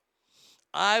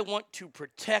 I want to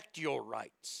protect your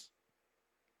rights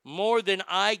more than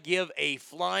I give a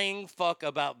flying fuck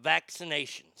about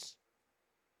vaccinations.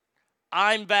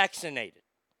 I'm vaccinated,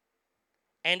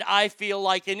 and I feel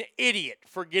like an idiot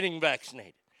for getting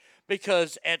vaccinated.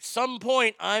 Because at some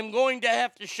point, I'm going to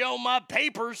have to show my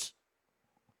papers.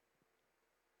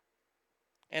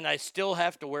 And I still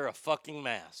have to wear a fucking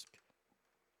mask.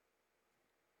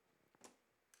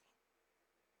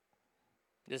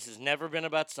 This has never been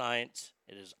about science.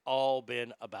 It has all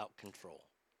been about control.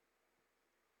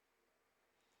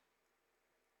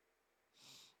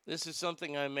 This is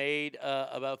something I made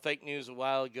about fake news a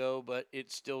while ago, but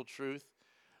it's still truth.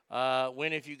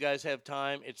 If you guys have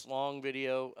time, it's long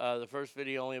video. The first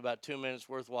video only about 2 minutes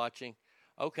worth watching.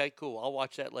 Okay, cool. I'll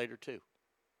watch that later too.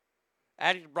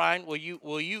 Addict Brian, will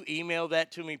you email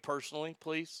that to me personally,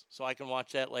 please, so I can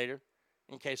watch that later,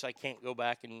 in case I can't go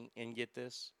back and get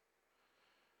this.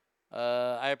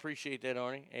 I appreciate that,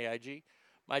 Arnie. AIG.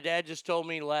 My dad just told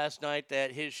me last night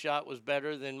that his shot was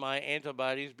better than my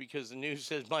antibodies because the news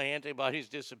says my antibodies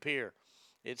disappear.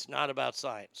 It's not about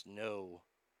science. No.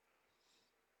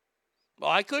 Well,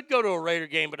 I could go to a Raider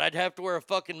game, but I'd have to wear a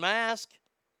fucking mask.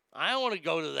 I don't want to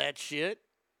go to that shit.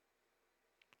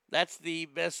 That's the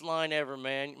best line ever,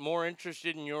 man. More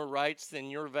interested in your rights than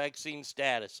your vaccine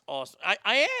status. Awesome.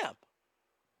 I am.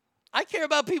 I care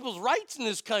about people's rights in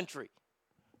this country.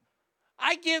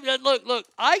 I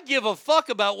give a fuck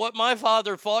about what my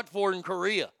father fought for in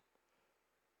Korea.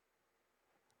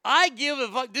 I give a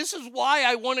fuck. This is why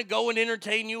I want to go and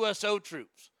entertain USO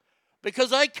troops.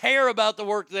 Because I care about the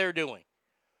work they're doing.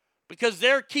 Because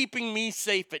they're keeping me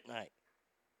safe at night.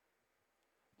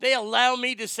 They allow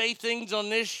me to say things on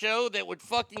this show that would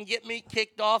fucking get me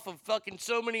kicked off of fucking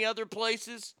so many other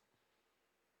places.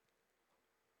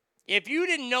 If you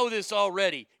didn't know this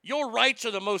already, your rights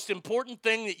are the most important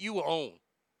thing that you own.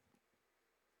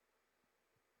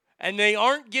 And they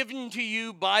aren't given to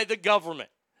you by the government.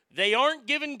 They aren't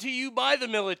given to you by the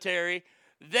military.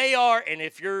 They are, and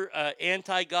if you're an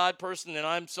anti-God person, then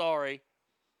I'm sorry.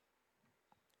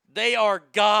 They are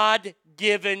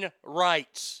God-given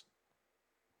rights.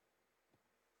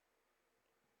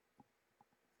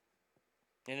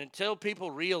 And until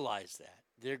people realize that,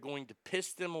 they're going to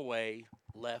piss them away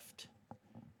left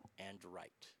and right.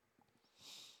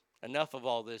 Enough of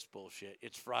all this bullshit.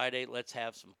 It's Friday. Let's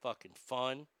have some fucking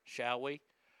fun, shall we?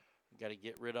 Got to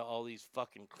get rid of all these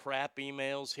fucking crap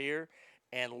emails here.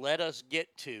 And let us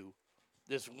get to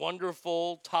this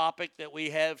wonderful topic that we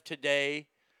have today.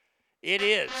 It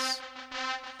is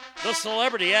the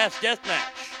Celebrity Ass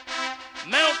Deathmatch.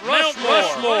 Mount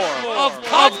Rushmore of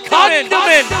condiments.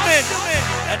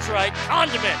 That's right,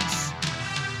 condiments.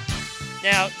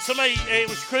 Now, it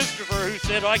was Christopher who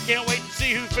said, I can't wait to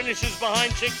see who finishes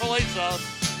behind Chick-fil-A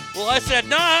sauce. Well, I said,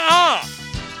 nah,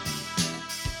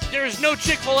 there is no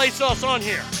Chick-fil-A sauce on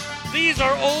here. These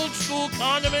are old school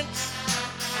condiments.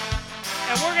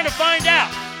 And we're going to find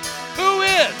out who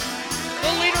is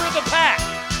the leader of the pack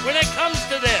when it comes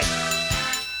to this.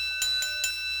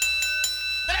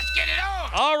 Let's get it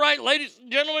on. All right, ladies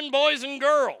and gentlemen, boys and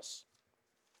girls.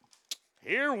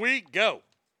 Here we go.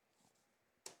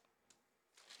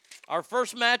 Our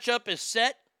first matchup is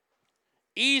set.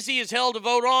 Easy as hell to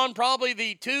vote on. Probably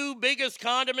the two biggest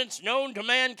condiments known to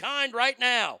mankind right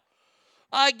now.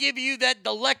 I give you that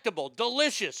delectable,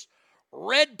 delicious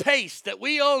red paste that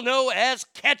we all know as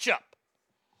ketchup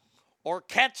or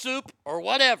catsup or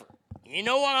whatever. You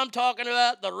know what I'm talking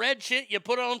about? The red shit you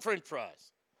put on french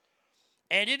fries.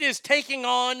 And it is taking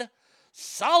on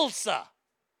salsa.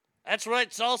 That's right,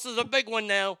 salsa's a big one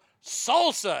now.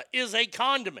 Salsa is a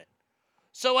condiment.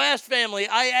 So, Ask Family,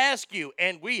 I ask you,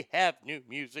 and we have new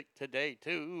music today,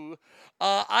 too.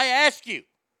 I ask you,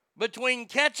 between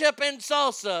ketchup and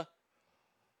salsa,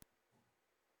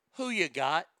 who you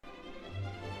got?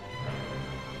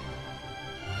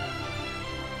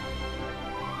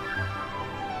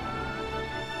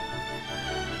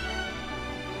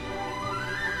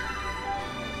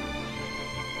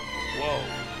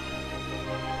 Whoa.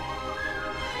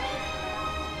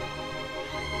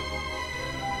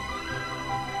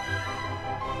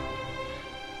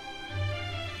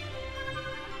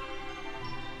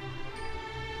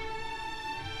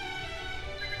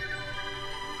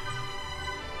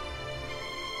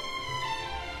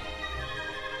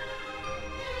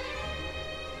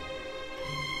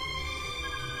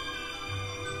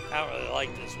 I don't really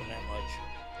like this one that much.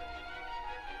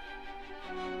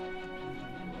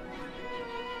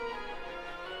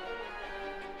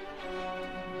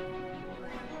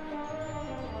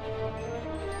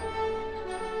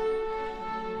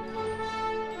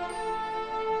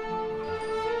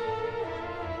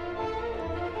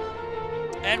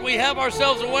 And we have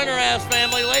ourselves a winner, Ass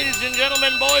Family. Ladies and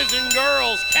gentlemen, boys and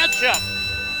girls, ketchup.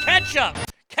 Ketchup.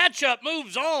 Ketchup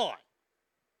moves on.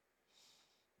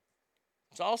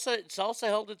 Salsa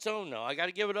held its own, though. I got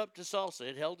to give it up to Salsa.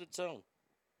 It held its own.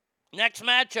 Next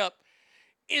matchup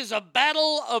is a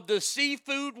battle of the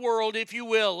seafood world, if you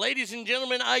will. Ladies and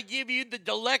gentlemen, I give you the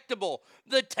delectable,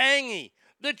 the tangy,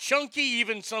 the chunky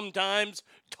even sometimes,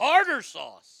 tartar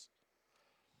sauce.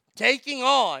 Taking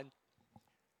on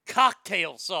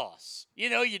cocktail sauce. You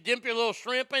know, you dip your little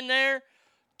shrimp in there.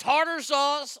 Tartar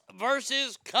sauce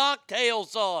versus cocktail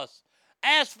sauce.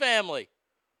 Ass Family,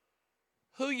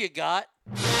 who you got?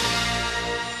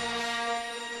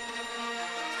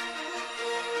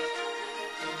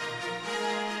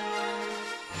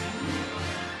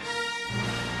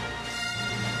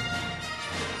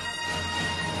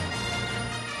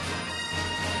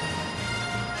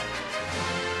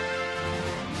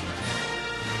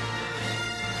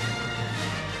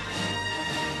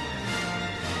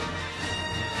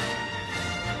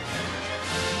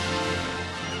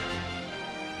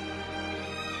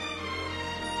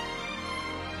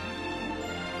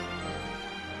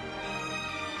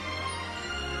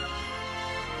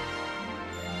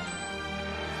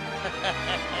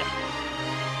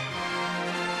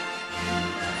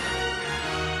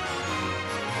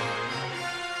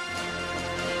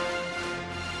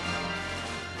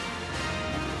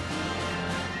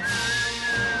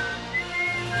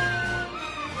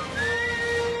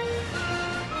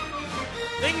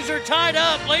 Things are tied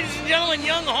up. Ladies and gentlemen,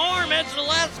 Young Harm has the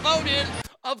last vote in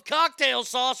of cocktail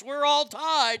sauce. We're all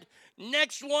tied.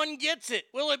 Next one gets it.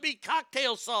 Will it be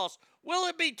cocktail sauce? Will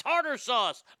it be tartar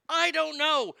sauce? I don't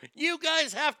know. You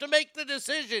guys have to make the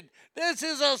decision. This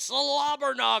is a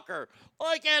slobber knocker,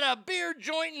 like at a beer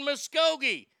joint in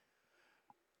Muskogee.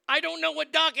 I don't know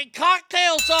what docket.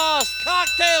 Cocktail sauce!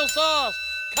 Cocktail sauce!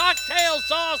 Cocktail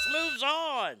sauce moves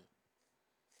on.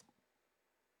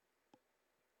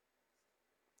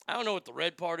 I don't know what the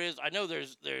red part is. I know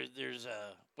there's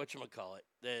whatchamacallit,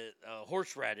 the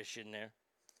horseradish in there.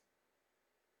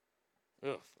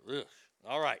 Ugh.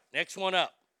 All right, next one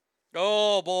up.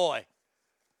 Oh boy,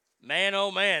 man,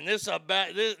 oh man, this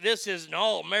is an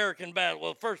all-American battle.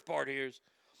 Well, the first part here is,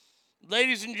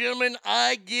 ladies and gentlemen,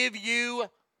 I give you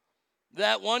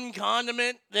that one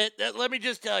condiment that let me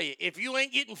just tell you, if you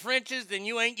ain't getting French's, then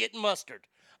you ain't getting mustard.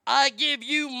 I give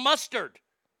you mustard.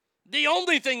 The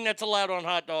only thing that's allowed on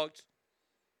hot dogs,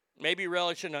 maybe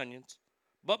relish and onions,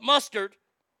 but mustard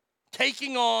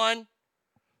taking on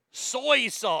soy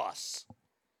sauce.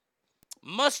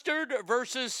 Mustard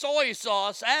versus soy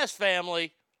sauce. Ass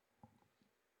family,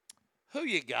 who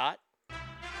you got?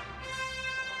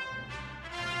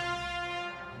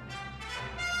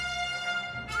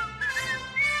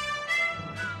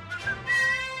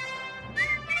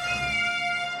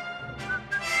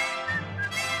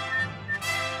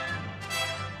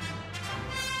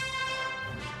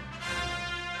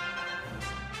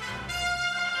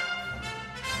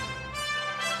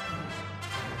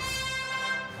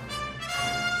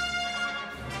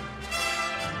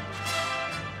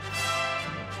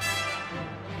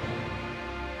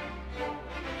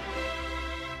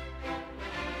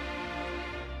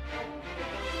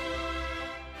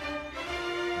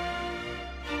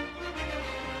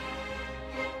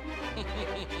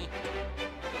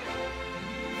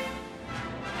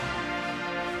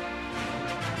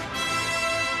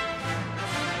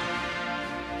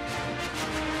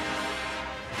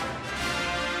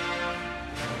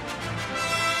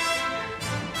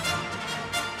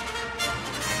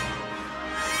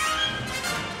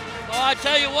 I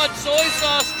tell you what, soy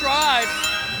sauce tried.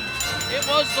 It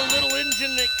was the little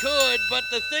engine that could, but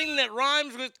the thing that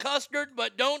rhymes with custard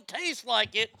but don't taste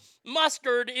like it,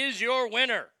 mustard is your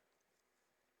winner.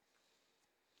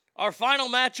 Our final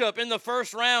matchup in the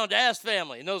first round, Ass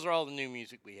Family, and those are all the new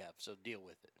music we have, so deal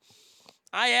with it.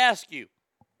 I ask you,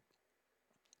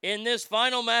 in this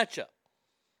final matchup,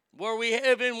 where we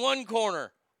have in one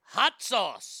corner, hot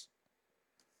sauce,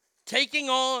 taking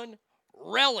on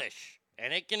relish.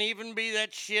 And it can even be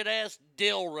that shit-ass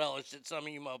dill relish that some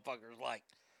of you motherfuckers like.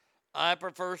 I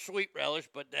prefer sweet relish,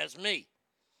 but that's me.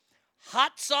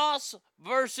 Hot sauce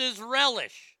versus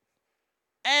relish.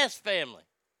 Ass family.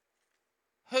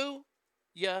 Who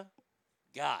ya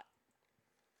got?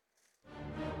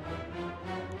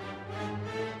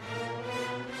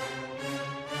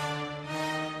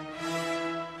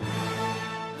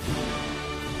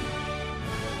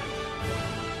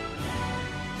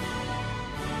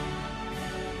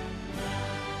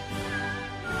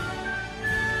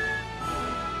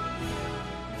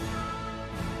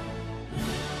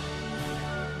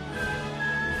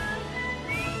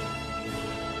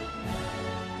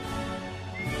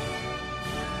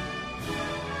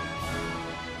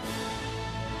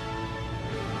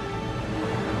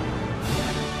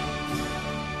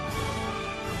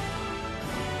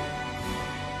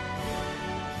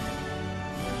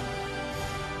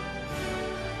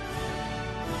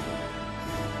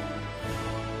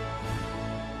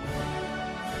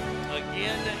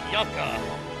 Yucca.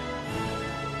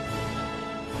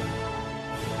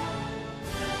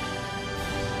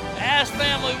 Ass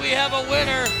family, we have a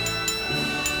winner.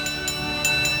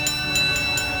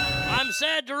 I'm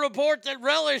sad to report that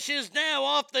relish is now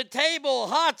off the table.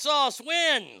 Hot sauce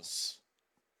wins.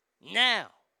 Now,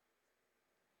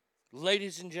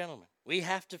 ladies and gentlemen, we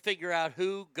have to figure out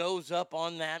who goes up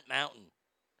on that mountain.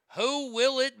 Who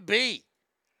will it be?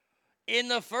 In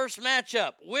the first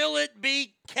matchup, will it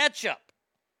be ketchup?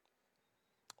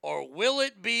 Or will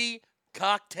it be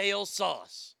cocktail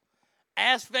sauce?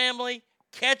 Ass family,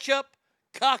 ketchup,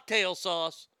 cocktail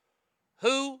sauce.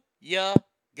 Who ya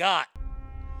got?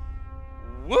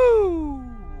 Woo!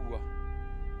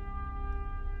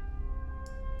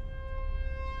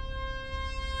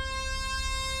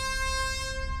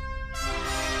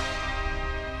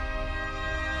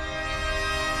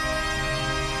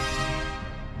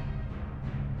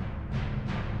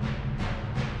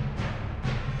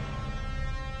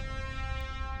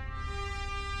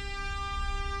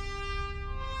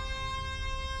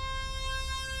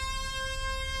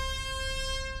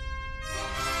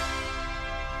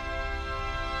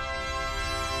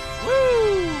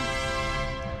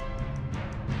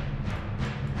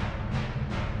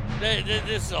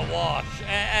 This is a wash.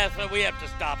 We have to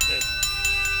stop this.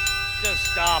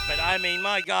 Just stop it. I mean,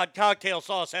 my God, Cocktail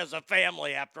Sauce has a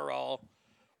family after all.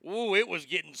 Ooh, it was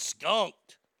getting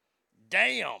skunked.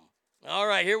 Damn. All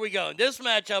right, here we go. This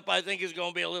matchup, I think, is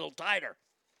going to be a little tighter.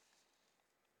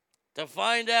 To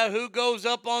find out who goes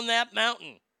up on that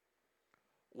mountain,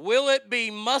 will it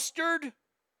be Mustard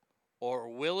or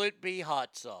will it be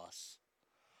Hot Sauce?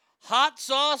 Hot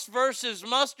Sauce versus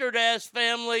Mustard as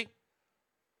family.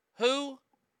 Who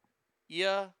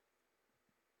ya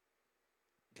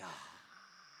got?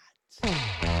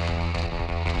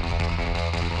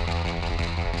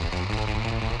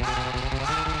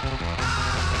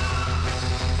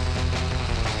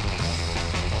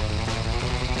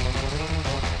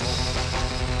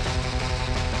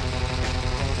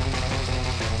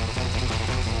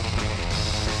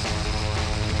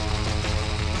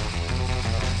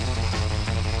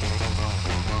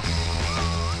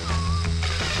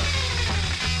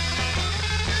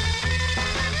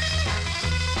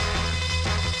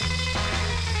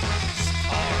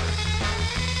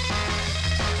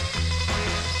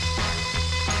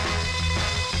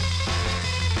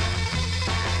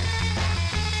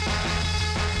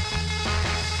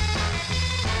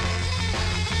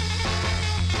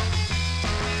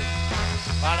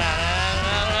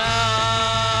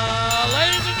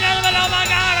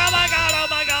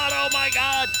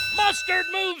 Mustard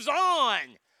moves on.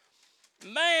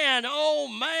 Man, oh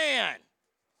man.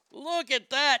 Look at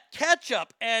that.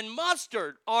 Ketchup and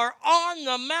mustard are on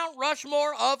the Mount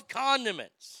Rushmore of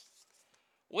condiments.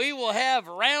 We will have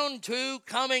round 2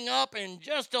 coming up in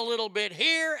just a little bit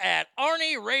here at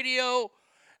Arnie Radio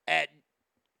at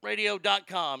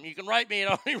radio.com. You can write me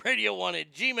at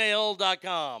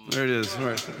arnieradio1@gmail.com. There it is.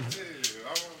 Right.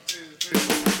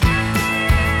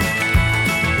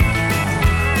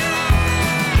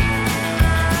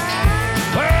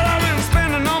 Well, I've been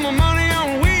spending all my money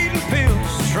on weed and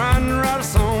pills, trying to write a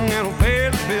song that'll pay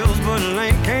the bills, but it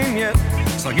ain't came yet,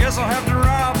 so I guess I'll have to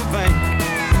rob a bank.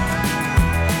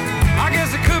 I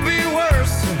guess it could be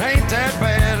worse, it ain't that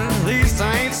bad, at least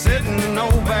I ain't sitting in no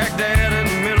Baghdad in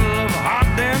the middle of a hot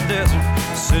damn desert,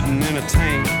 sitting in a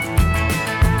tank.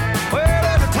 Well,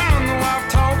 every time the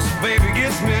wife talks, the baby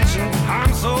gets mentioned,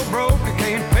 I'm so broke I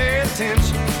can't pay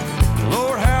attention.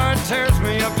 Lord, how it tears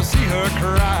me up to see her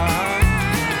cry.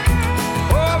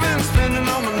 I've been spending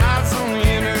all my nights on the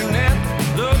internet,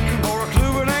 looking for a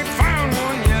clue but ain't found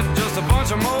one yet. Just a bunch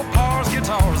of Mopars,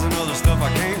 guitars, and other stuff I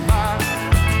can't buy.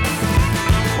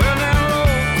 Well, now,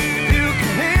 if you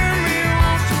can hear me,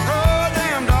 won't you throw a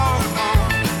damn dog a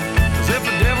bone? 'Cause if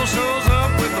the devil shows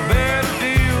up with a better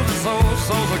deal, the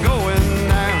souls are going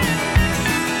down.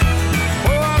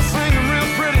 Oh, I sing them real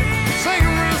pretty, sing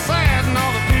them real sad, and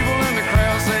all the people in the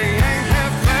crowd say ain't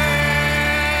half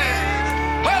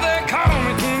bad. Well, they call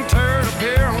me King Turd up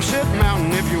here on Shit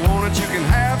Mountain. If you want it, you can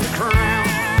have the crown.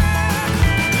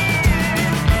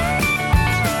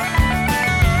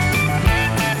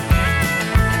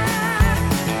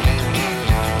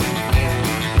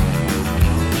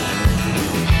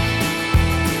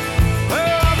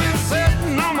 Well, I've been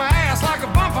sitting on my ass like a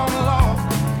bump on the log,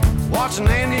 watching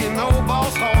Andy and Old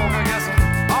Boss Hog. I guess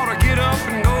I ought to get up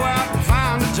and go out and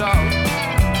find a job.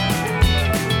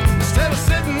 Instead of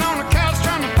sitting on the couch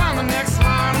trying to find the next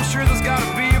line, I'm sure there's gotta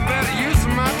be a better use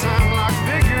of my time, like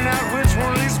figuring out which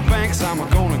one of these banks I'm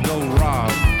gonna go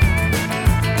rob.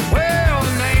 Well,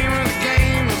 the name of the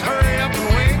game is hurry up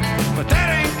and wait, but that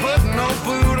ain't putting no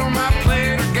food on my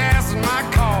plate or gas in my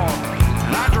car,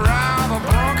 and I drive a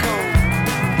Bronco.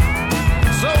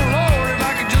 So Lord, if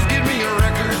I could just get me a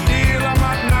record deal, I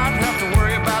might not have to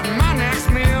worry about my next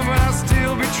meal, but I'll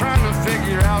still be trying to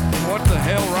figure out what the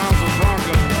hell rhymes with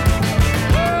Bronco.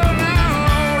 Well, now,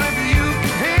 Lord, if you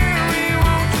can hear me,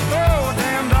 won't you throw a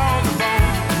damn dog a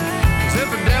bone? 'Cause if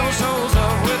the devil shows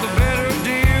up with a better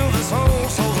deal, this whole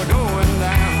souls are going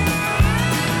down.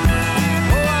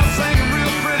 Oh, I sing them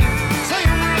real pretty, sing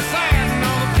them real sad, and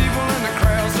all the people in the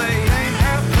crowd say ain't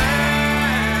half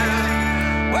bad.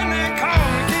 When they call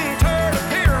me King Turd up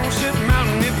here on Shit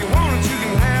Mountain, if you want it, you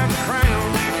can have the crown.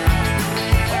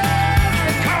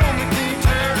 They call me King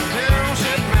Turd up here on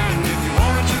Shit Mountain, if you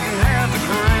want it, you can have the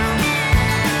crown.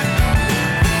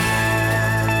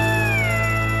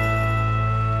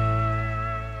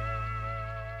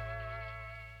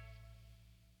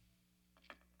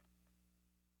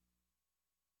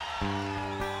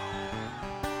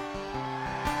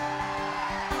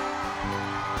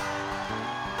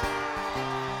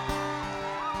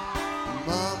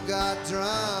 Mom got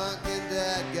drunk and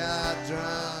Dad got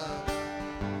drunk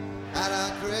at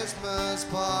our Christmas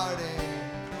party.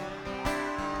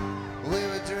 We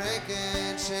were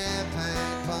drinking champagne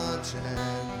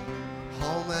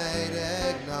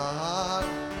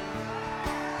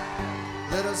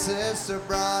Little sister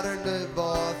brought her new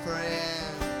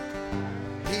boyfriend.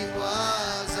 He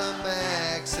was a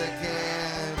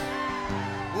Mexican.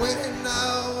 We didn't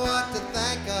know what to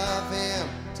think of him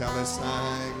till he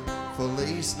sang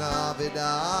Feliz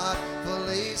Navidad,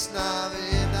 Feliz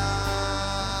Navidad.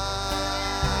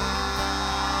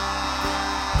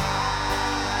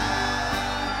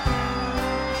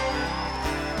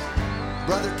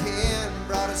 Brother Ken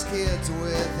brought his kids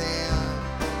with him.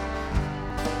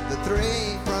 The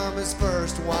 3 from his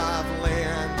first wife,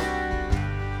 Lynn,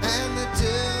 and the 2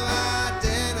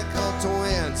 identical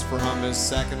twins from his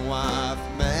second wife,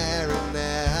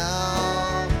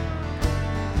 Marinelle.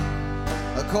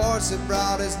 Of course, he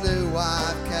brought his new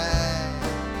wife, Kay,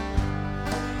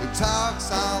 who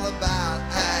talks all about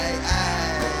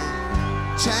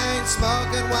AA, chain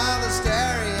smoking while the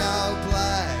stereo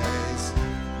plays.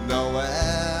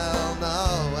 Noel,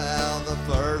 Noel, the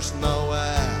first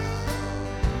Noel.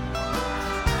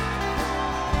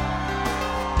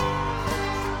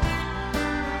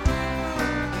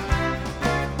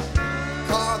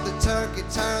 Carved the turkey,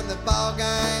 turned the ball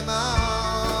game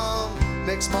on.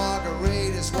 Mixed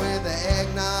margaritas when the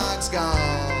eggnog's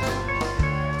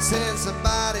gone. Send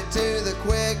somebody to the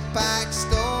quick pack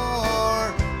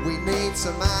store. We need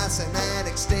some ice and an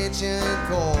extension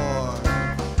cord.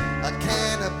 A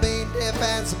can of bean dip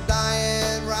and some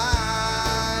diet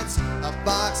rides. A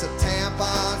box of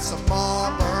tampons, some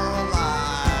Marlboro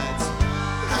Lights.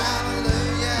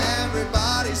 Hallelujah,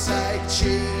 everybody say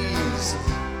cheese.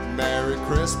 Merry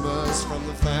Christmas from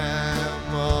the family.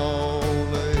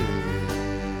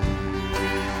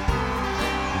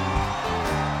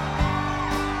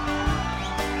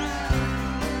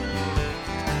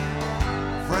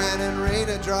 Fran and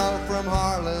Rita drove from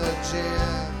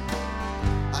Harlingen.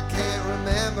 I can't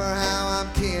remember how I'm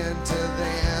kin to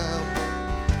them,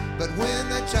 but when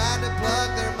they tried to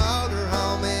plug their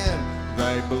motorhome in,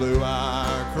 they blew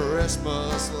our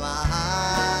Christmas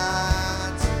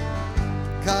lights.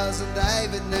 Cousin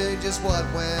David knew just what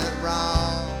went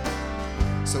wrong,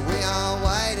 so we all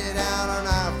waited out on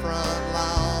our front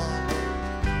lawn.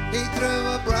 He threw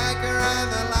a breaker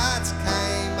and the lights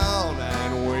came on,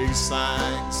 and we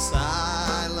sang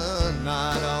Silent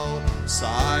Night, oh,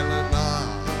 Silent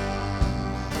Night.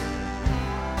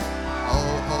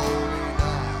 Oh, holy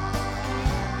night.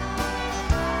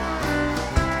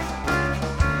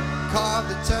 Carve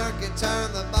the turkey, turn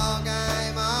the ball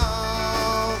game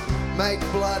on. Make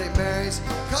Bloody Marys,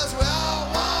 'cause we all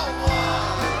want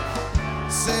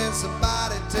one. Send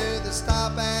somebody to the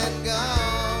stop and go.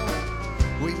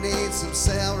 We need some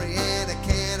celery and a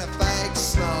can of fake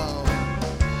snow.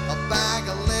 A bag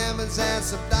of lemons and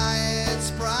some diet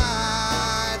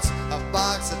Sprites. A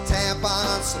box of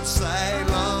tampons, some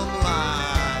Salem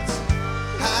Lights.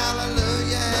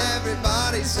 Hallelujah,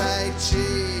 everybody say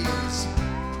cheese.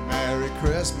 Merry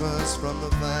Christmas from the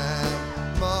family.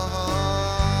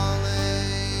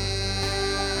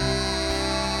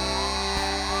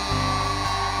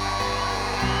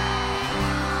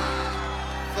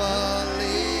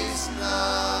 Feliz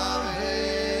Navidad.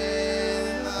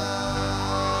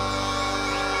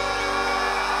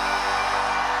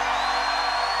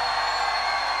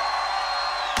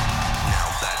 Now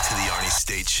back to the Arnie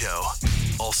State Show,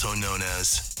 also known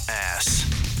as Ass.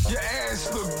 Your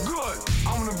ass look good.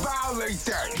 I'm gonna violate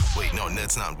that. Wait, no,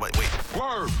 that's not. Wait.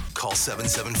 Word. Call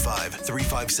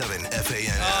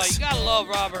 775-357-FANS. You gotta love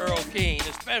Robert Earl Keen,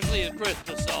 especially his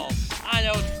Christmas song. I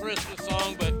know it's a Christmas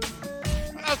song, but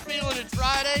I was feeling it's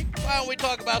Friday. Why don't we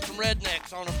talk about some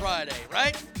rednecks on a Friday,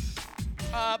 right?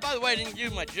 By the way, I didn't do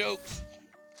my jokes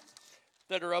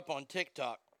that are up on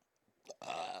TikTok.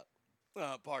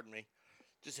 Pardon me.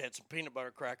 Just had some peanut butter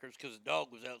crackers because the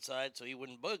dog was outside, so he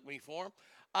wouldn't bug me for them.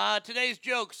 Today's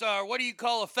jokes are, what do you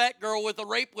call a fat girl with a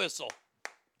rape whistle?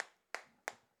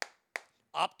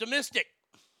 Optimistic.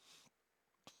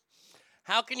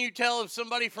 How can you tell if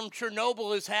somebody from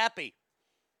Chernobyl is happy?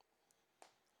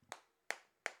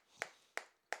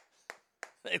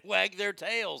 They wag their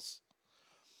tails.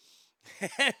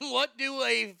 And what do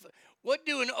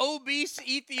an obese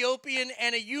Ethiopian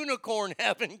and a unicorn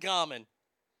have in common?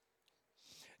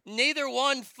 Neither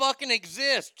one fucking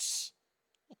exists.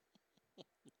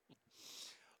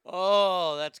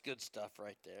 Oh, that's good stuff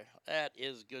right there. That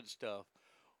is good stuff.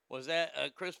 Was that a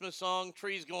Christmas song?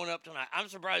 Tree's going up tonight. I'm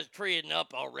surprised Tree isn't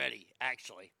up already,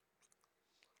 actually.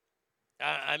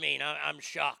 I'm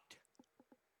shocked.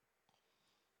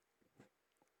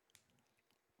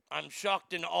 I'm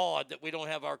shocked and awed that we don't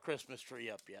have our Christmas tree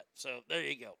up yet. So there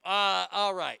you go.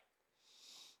 All right.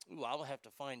 Ooh, I'll have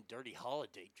to find dirty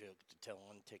holiday jokes to tell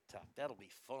on TikTok. That'll be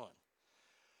fun.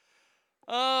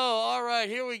 Oh, all right,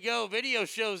 here we go. Video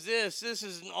shows this. This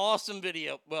is an awesome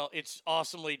video. Well, it's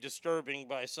awesomely disturbing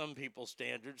by some people's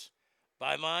standards.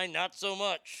 By mine, not so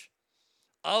much.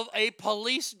 Of a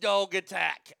police dog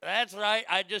attack. That's right.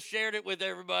 I just shared it with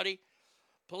everybody.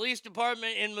 Police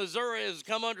department in Missouri has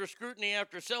come under scrutiny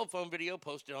after a cell phone video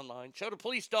posted online showed a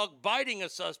police dog biting a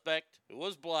suspect who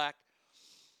was black.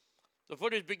 The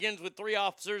footage begins with 3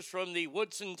 officers from the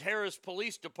Woodson Terrace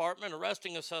Police Department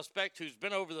arresting a suspect who's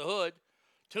been over the hood.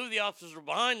 2 of the officers were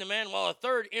behind the man while a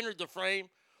third entered the frame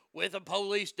with a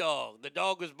police dog. The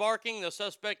dog was barking. The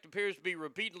suspect appears to be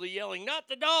repeatedly yelling, "Not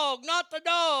the dog! Not the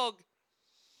dog!"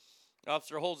 The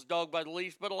officer holds the dog by the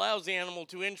leash but allows the animal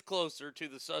to inch closer to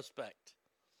the suspect.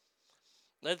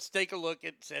 Let's take a look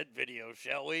at said video,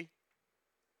 shall we?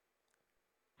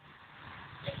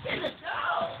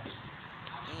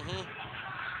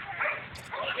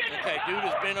 Okay, dude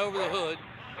has been over the hood.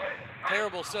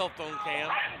 Terrible cell phone cam.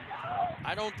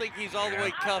 I don't think he's all the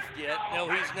way cuffed yet. No,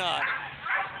 he's not.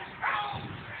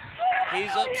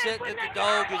 He's upset that the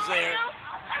dog is there.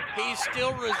 He's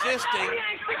still resisting.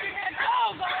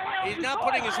 He's not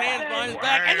putting his hands behind his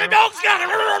back. And the dog's got him!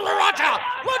 Racha!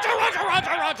 Racha, racha,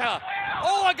 racha, racha!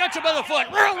 Oh, I got you by the foot!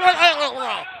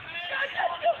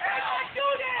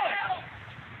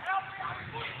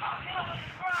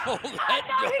 Oh, that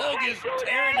dog is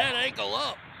tearing that ankle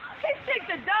up. He stick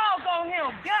the dog on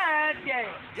him. God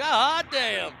damn. God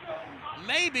damn.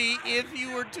 Maybe if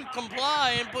you were to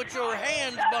comply and put your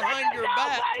hands behind your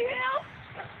back.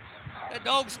 That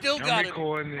dog still got him.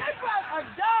 That's like a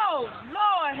dog.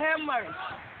 Lord have mercy.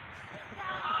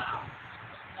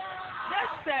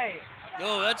 That's sad.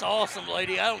 No, that's awesome,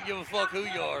 lady. I don't give a fuck who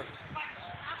you are.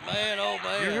 Man, oh,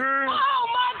 man. Oh,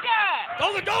 my God.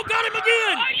 Oh, the dog got him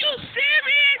again. Are you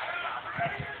serious?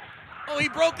 Oh, he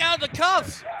broke out of the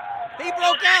cuffs. He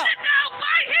broke out. The dog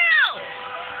bite him.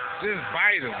 Just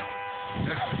bite him.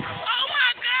 Oh,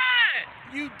 my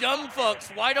God. You dumb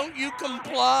fucks. Why don't you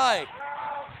comply?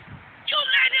 You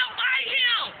let him bite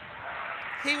him.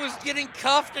 He was getting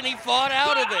cuffed and he fought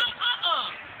out of it.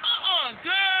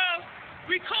 Girl.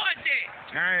 Record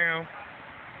that. Damn.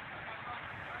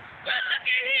 But look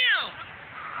at him.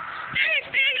 They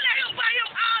still let him bite him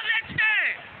all that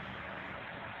time.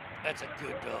 That's a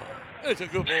good dog. That's a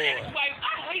good boy.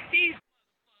 I hate these.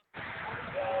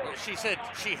 Well, she said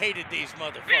she hated these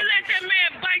motherfuckers. They let that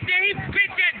man bite that. He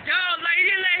bit that dog like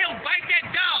he let him bite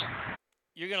that dog.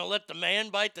 You're gonna let the man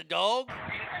bite the dog?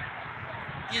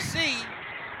 You see?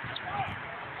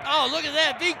 Oh, look at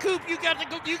that, V Coop. You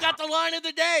got the line of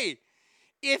the day.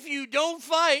 If you don't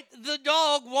fight, the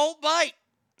dog won't bite.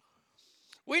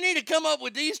 We need to come up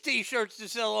with these T-shirts to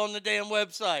sell on the damn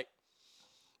website.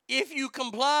 If you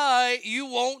comply, you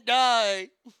won't die.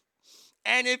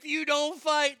 And if you don't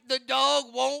fight, the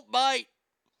dog won't bite.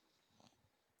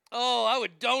 Oh, I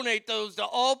would donate those to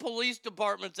all police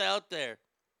departments out there.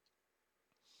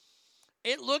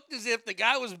 It looked as if the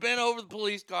guy was bent over the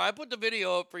police car. I put the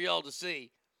video up for y'all to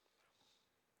see.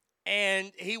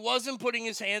 And he wasn't putting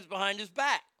his hands behind his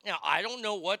back. Now, I don't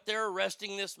know what they're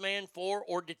arresting this man for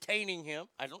or detaining him.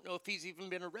 I don't know if he's even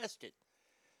been arrested.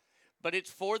 But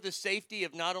it's for the safety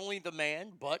of not only the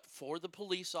man, but for the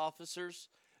police officers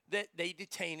that they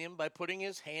detain him by putting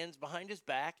his hands behind his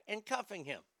back and cuffing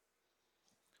him.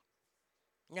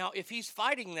 Now, if he's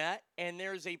fighting that and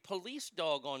there's a police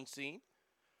dog on scene,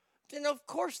 then of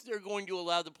course they're going to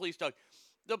allow the police dog.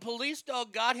 The police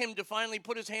dog got him to finally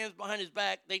put his hands behind his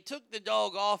back. They took the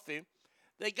dog off him.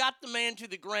 They got the man to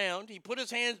the ground. He put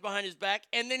his hands behind his back,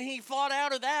 and then he fought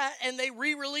out of that, and they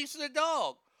re-released the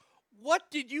dog.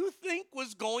 What did you think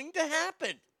was going to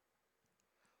happen?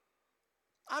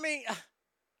 I mean,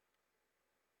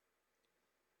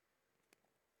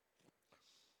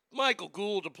 Michael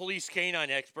Gould, a police canine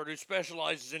expert who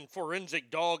specializes in forensic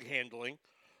dog handling.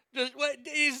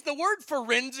 Is the word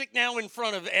forensic now in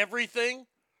front of everything?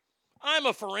 I'm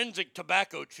a forensic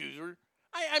tobacco chooser.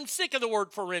 I'm sick of the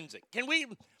word forensic.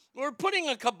 We're putting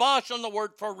a kibosh on the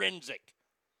word forensic.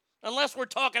 Unless we're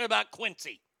talking about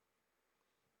Quincy.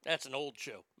 That's an old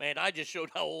show. Man, I just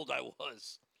showed how old I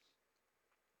was.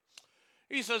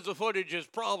 He says the footage is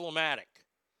problematic.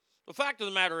 The fact of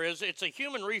the matter is, it's a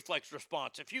human reflex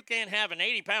response. If you can't have an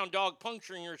 80-pound dog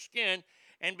puncturing your skin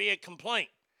and be a complaint,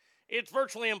 it's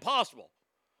virtually impossible.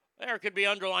 There could be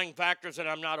underlying factors that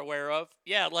I'm not aware of.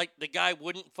 Yeah, like the guy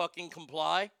wouldn't fucking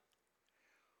comply.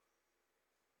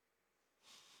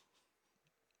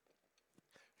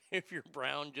 If you're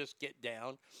brown, just get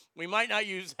down. We might not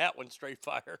use that one, Straight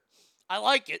Fire. I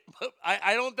like it, but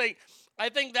I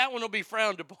think that one will be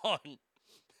frowned upon.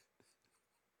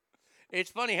 It's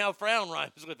funny how frown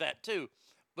rhymes with that too.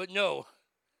 But no.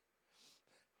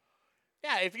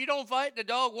 Yeah, if you don't fight, the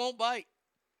dog won't bite.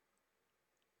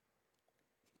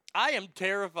 I am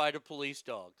terrified of police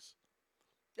dogs.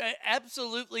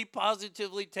 Absolutely,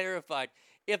 positively terrified.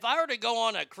 If I were to go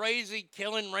on a crazy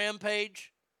killing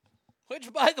rampage,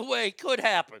 which, by the way, could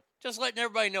happen, just letting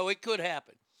everybody know it could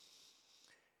happen.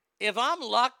 If I'm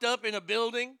locked up in a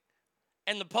building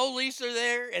and the police are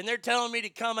there and they're telling me to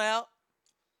come out,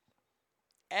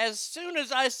 as soon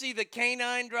as I see the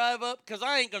canine drive up, because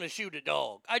I ain't going to shoot a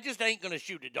dog. I just ain't going to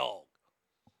shoot a dog.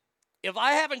 If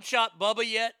I haven't shot Bubba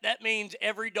yet, that means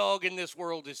every dog in this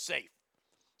world is safe,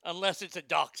 unless it's a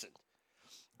dachshund.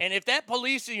 And if that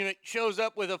police unit shows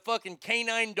up with a fucking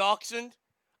canine dachshund,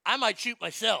 I might shoot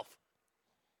myself.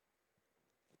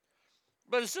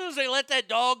 But as soon as they let that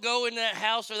dog go in that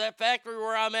house or that factory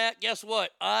where I'm at, guess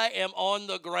what? I am on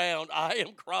the ground. I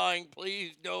am crying,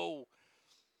 please, no.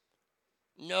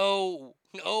 No,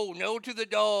 no, no to the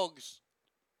dogs.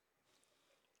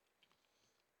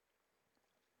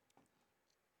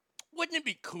 Wouldn't it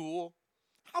be cool?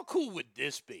 How cool would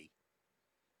this be?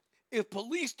 If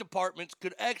police departments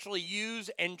could actually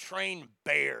use and train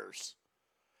bears.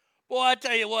 Boy, I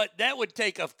tell you what, that would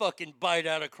take a fucking bite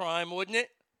out of crime, wouldn't it?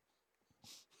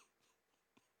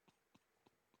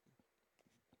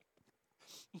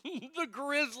 The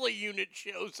grizzly unit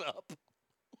shows up.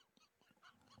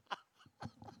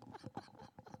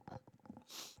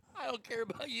 I don't care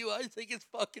about you. I think it's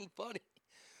fucking funny.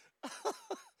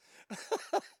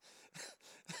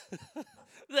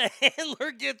 The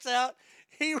handler gets out.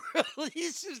 He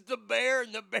releases the bear,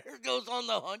 and the bear goes on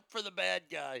the hunt for the bad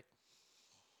guy.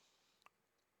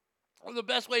 Well, the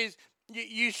best way is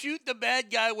you shoot the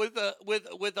bad guy with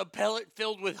a pellet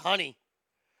filled with honey.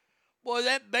 Boy,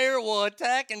 that bear will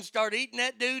attack and start eating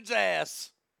that dude's ass.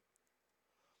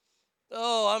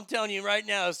 Oh, I'm telling you right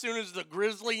now, as soon as the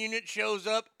grizzly unit shows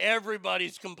up,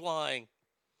 everybody's complying.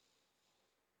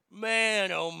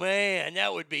 Man, oh man,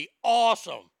 that would be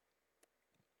awesome.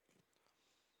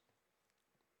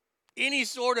 Any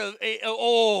sort of,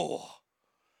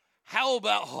 how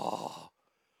about,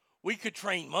 we could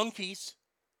train monkeys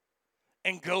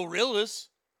and gorillas.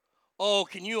 Oh,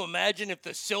 can you imagine if the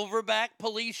silverback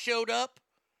police showed up?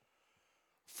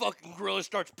 Fucking gorilla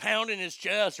starts pounding his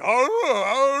chest. Arr,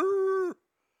 arr.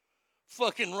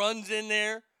 Fucking runs in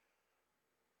there.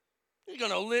 He's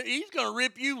gonna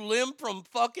rip you limb from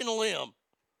fucking limb.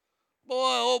 Boy,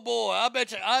 oh boy, I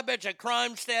bet you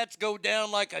crime stats go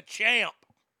down like a champ.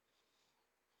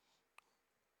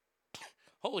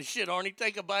 Holy shit, Arnie,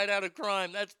 take a bite out of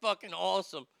crime. That's fucking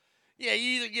awesome. Yeah,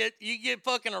 you get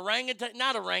fucking orangutan,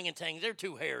 not orangutans, they're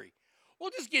too hairy.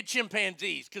 We'll just get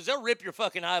chimpanzees, because they'll rip your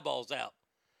fucking eyeballs out.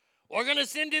 We're going to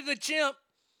send in the chimp.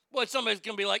 Boy, somebody's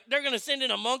going to be like, they're going to send in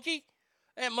a monkey?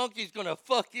 That monkey's going to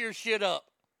fuck your shit up.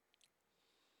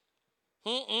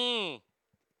 Nope,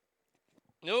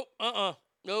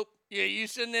 nope. Yeah, you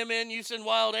send them in, you send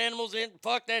wild animals in,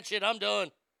 fuck that shit, I'm done.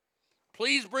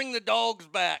 Please bring the dogs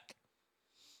back.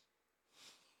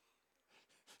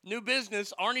 New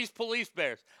business, Arnie's Police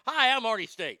Bears. Hi, I'm Arnie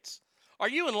States. Are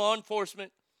you in law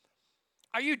enforcement?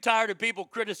 Are you tired of people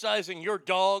criticizing your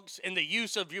dogs and the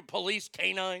use of your police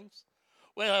canines?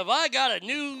 Well, have I got a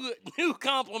new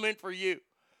compliment for you.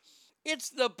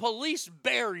 It's the Police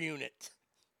Bear Unit.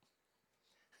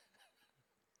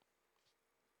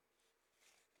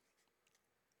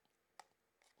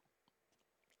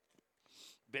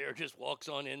 Bear just walks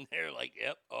on in there like,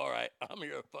 yep, all right, I'm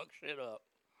here to fuck shit up.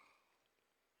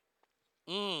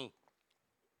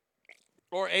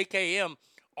 Or AKM,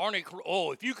 Arnie,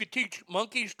 if you could teach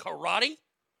monkeys karate,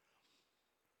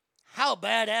 how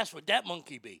badass would that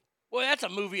monkey be? Well, that's a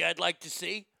movie I'd like to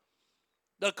see.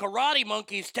 The karate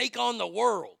monkeys take on the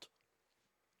world.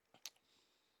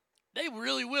 They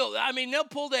really will. I mean, they'll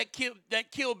pull that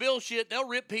Kill Bill shit. They'll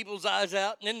rip people's eyes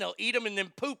out, and then they'll eat them and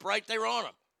then poop right there on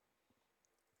them.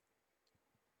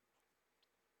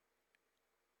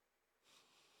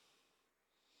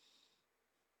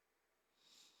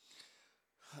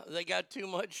 They got too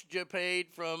much paid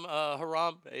from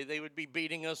Harambe. They would be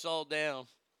beating us all down.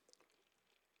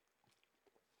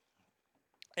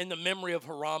 In the memory of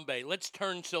Harambe, let's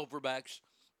turn silverbacks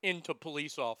into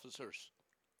police officers.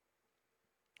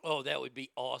 Oh, that would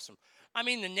be awesome. I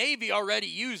mean, the Navy already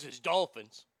uses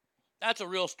dolphins. That's a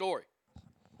real story.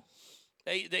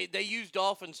 They use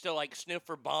dolphins to, like, sniff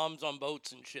for bombs on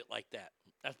boats and shit like that.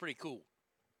 That's pretty cool.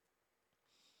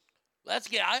 Let's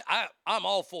get, I'm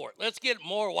all for it. Let's get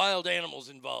more wild animals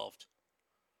involved.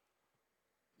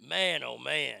 Man, oh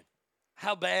man.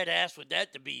 How badass would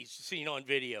that to be seen on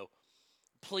video?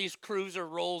 Police cruiser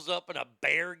rolls up and a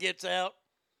bear gets out?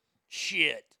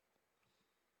 Shit.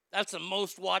 That's the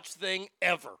most watched thing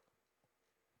ever.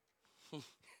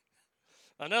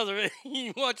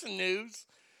 You watch the news?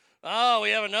 Oh, we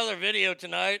have another video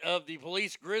tonight of the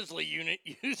police grizzly unit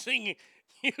using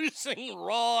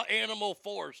raw animal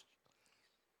force.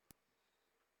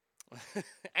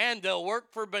 And they'll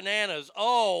work for bananas.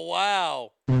 Oh,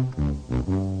 wow. Boy,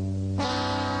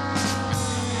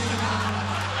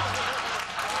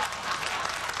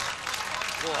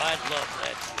 I'd love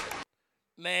that shit.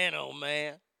 Man, oh,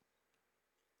 man.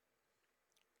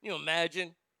 You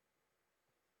imagine?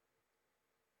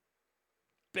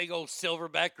 Big old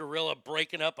silverback gorilla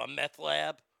breaking up a meth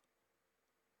lab.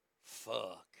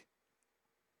 Fuck.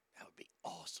 That would be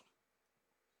awesome.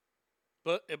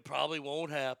 But it probably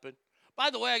won't happen. By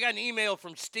the way, I got an email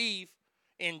from Steve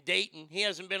in Dayton. He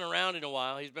hasn't been around in a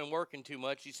while. He's been working too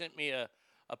much. He sent me a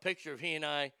picture of he and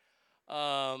I.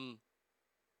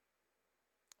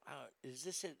 Is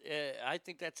this it? I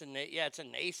think that's it's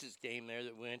an Aces game there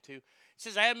that we went to. It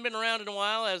says, I haven't been around in a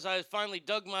while as I finally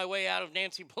dug my way out of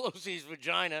Nancy Pelosi's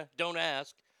vagina. Don't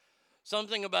ask.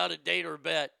 Something about a date or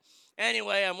bet.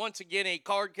 Anyway, I'm once again a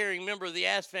card-carrying member of the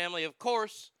Ass family, of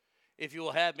course, if you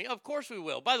will have me. Of course we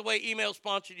will. By the way, email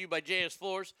sponsored you by JS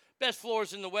Floors. Best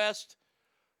floors in the West.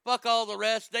 Fuck all the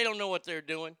rest. They don't know what they're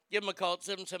doing. Give them a call at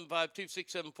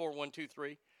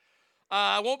 775-267-4123.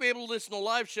 I won't be able to listen to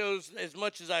live shows as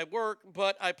much as I work,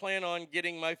 but I plan on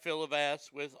getting my fill of ass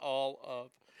with all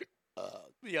of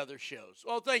the other shows.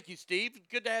 Well, thank you, Steve.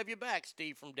 Good to have you back,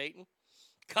 Steve from Dayton.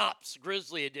 Cops,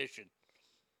 Grizzly Edition.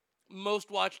 Most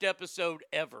watched episode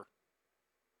ever.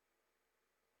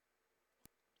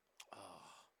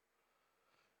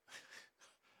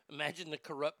 Imagine the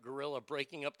corrupt gorilla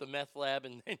breaking up the meth lab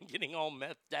and then getting all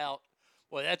methed out.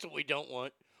 Well, that's what we don't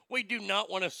want. We do not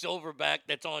want a silverback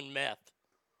that's on meth.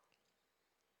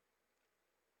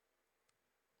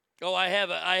 Oh, I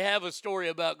have a story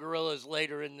about gorillas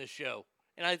later in the show.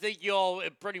 And I think you all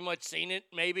have pretty much seen it,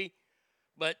 maybe.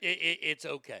 But it's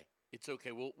okay. It's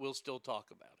okay. We'll still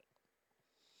talk about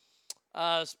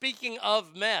it. Speaking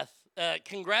of meth,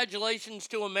 congratulations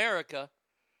to America.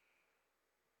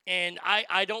 And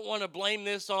I don't want to blame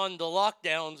this on the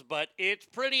lockdowns, but it's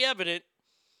pretty evident.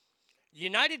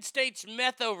 United States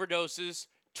meth overdoses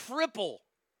triple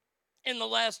in the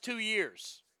last 2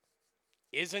 years.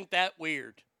 Isn't that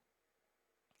weird?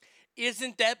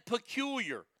 Isn't that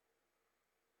peculiar?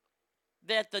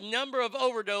 That the number of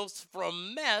overdoses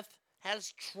from meth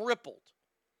has tripled.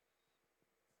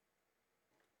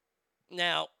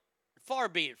 Now, far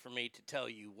be it for me to tell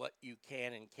you what you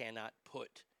can and cannot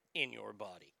put in your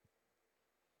body.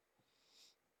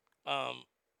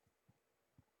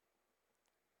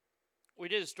 We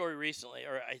did a story recently,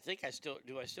 or I think I still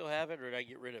have it, or did I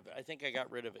get rid of it? I think I got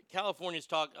rid of it. California's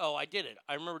I did it.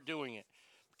 I remember doing it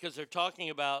because they're talking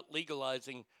about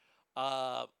legalizing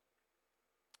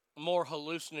more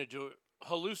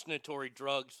hallucinatory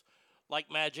drugs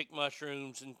like magic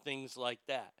mushrooms and things like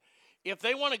that. If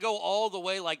they want to go all the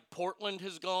way like Portland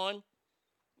has gone,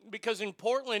 because in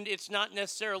Portland it's not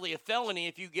necessarily a felony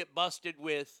if you get busted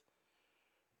with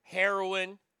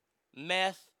heroin,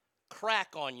 meth,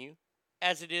 crack on you,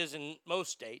 as it is in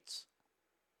most states.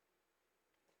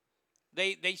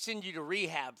 They send you to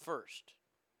rehab first.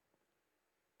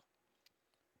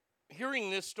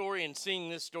 Hearing this story and seeing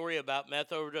this story about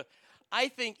meth overdose, I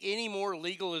think any more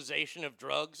legalization of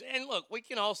drugs, and look, we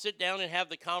can all sit down and have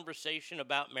the conversation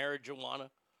about marijuana.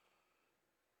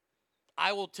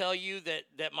 I will tell you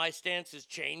that my stance has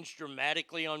changed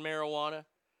dramatically on marijuana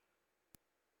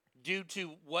due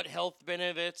to what health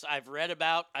benefits I've read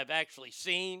about, I've actually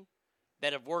seen,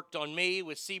 that have worked on me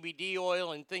with CBD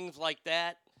oil and things like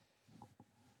that.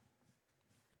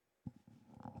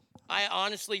 I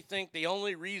honestly think the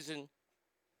only reason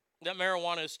that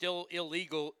marijuana is still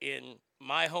illegal in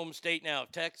my home state now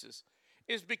of Texas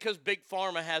is because Big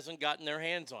Pharma hasn't gotten their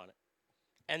hands on it.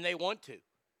 And they want to,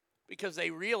 because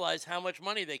they realize how much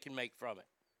money they can make from it.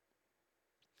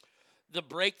 The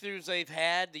breakthroughs they've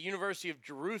had, the University of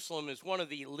Jerusalem is one of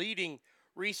the leading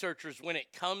researchers when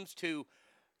it comes to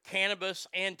cannabis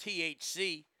and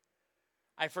THC.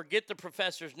 I forget the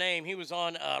professor's name. He was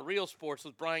on Real Sports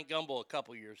with Brian Gumbel a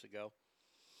couple years ago.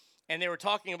 And they were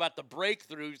talking about the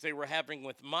breakthroughs they were having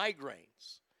with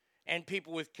migraines and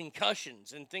people with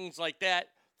concussions and things like that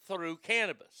through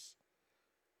cannabis.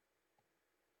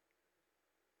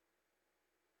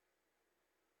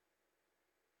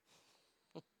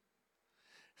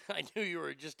 I knew you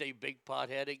were just a big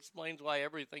pothead. It explains why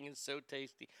everything is so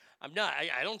tasty. I'm not.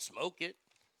 I don't smoke it.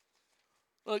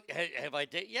 Look, have I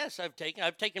taken? Yes, I've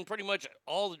taken pretty much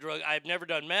all the drugs. I've never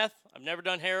done meth. I've never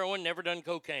done heroin. Never done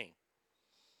cocaine.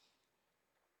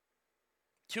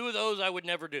 2 of those I would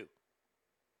never do.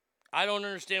 I don't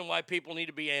understand why people need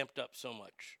to be amped up so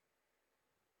much.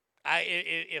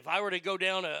 If I were to go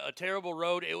down a terrible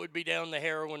road, it would be down the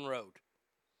heroin road.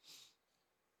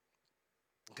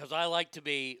 Because I like to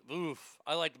be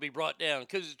brought down.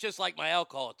 Because it's just like my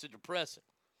alcohol. It's a depressant.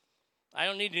 I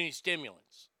don't need any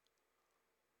stimulants.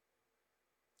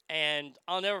 And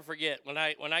I'll never forget, when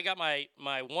I got my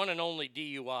one and only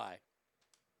DUI,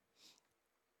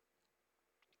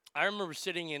 I remember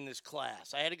sitting in this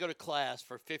class. I had to go to class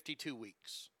for 52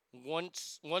 weeks.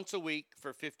 Once a week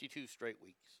for 52 straight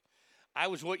weeks. I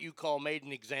was what you call made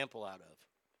an example out of.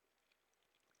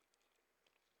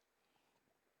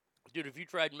 Dude, if you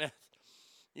tried meth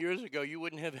years ago, you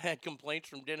wouldn't have had complaints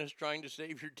from dentists trying to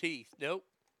save your teeth. Nope.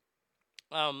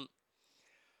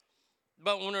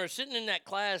 But when we were sitting in that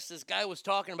class, this guy was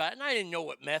talking about it, and I didn't know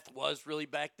what meth was really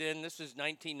back then. This is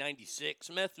 1996.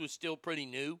 Meth was still pretty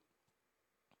new.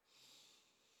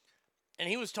 And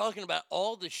he was talking about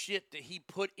all the shit that he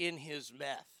put in his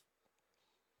meth.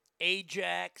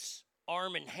 Ajax,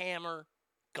 Arm & Hammer,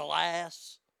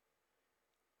 Glass.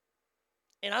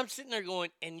 And I'm sitting there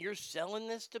going, and you're selling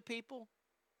this to people?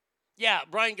 Yeah,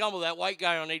 Brian Gumbel, that white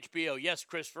guy on HBO. Yes,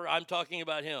 Christopher, I'm talking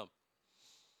about him.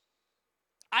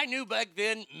 I knew back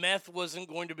then meth wasn't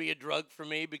going to be a drug for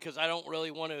me because I don't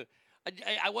really want to.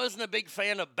 I wasn't a big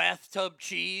fan of bathtub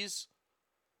cheese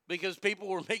because people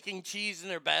were making cheese in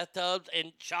their bathtubs,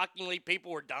 and shockingly,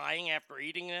 people were dying after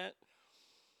eating that.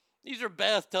 These are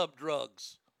bathtub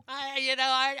drugs.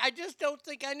 I just don't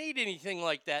think I need anything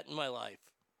like that in my life.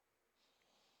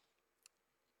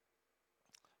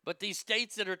 But these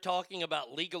states that are talking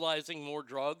about legalizing more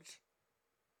drugs,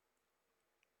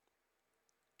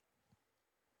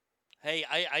 hey,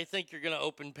 I think you're going to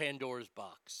open Pandora's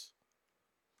box.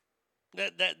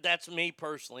 That's me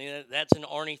personally. That's an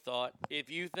Arnie thought.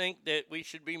 If you think that we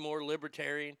should be more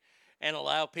libertarian and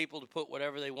allow people to put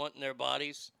whatever they want in their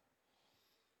bodies,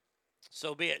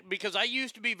 so be it. Because I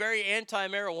used to be very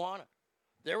anti-marijuana.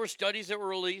 There were studies that were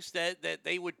released that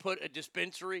they would put a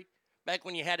dispensary, back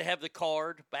when you had to have the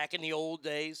card, back in the old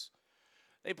days.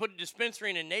 They put a dispensary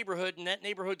in a neighborhood, and that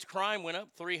neighborhood's crime went up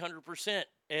 300%.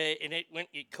 And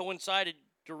it coincided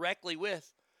directly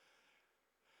with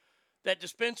that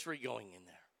dispensary going in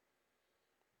there.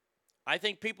 I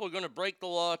think people are going to break the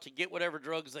law to get whatever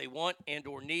drugs they want and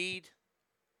or need,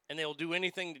 and they'll do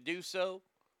anything to do so.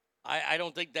 I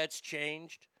don't think that's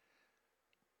changed.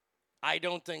 I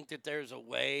don't think that there's a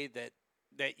way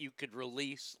that you could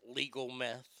release legal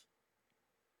meth,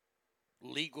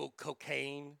 legal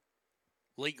cocaine,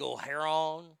 legal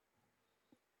heroin.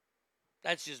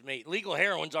 That's just me. Legal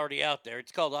heroin's already out there.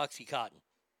 It's called Oxycontin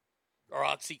or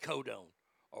oxycodone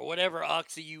or whatever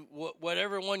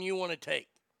whatever one you want to take.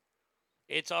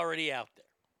 It's already out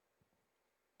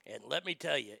there. And let me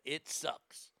tell you, it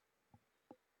sucks.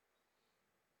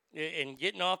 And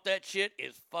getting off that shit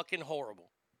is fucking horrible.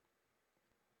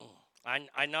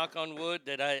 I knock on wood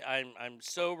that I'm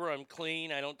sober, I'm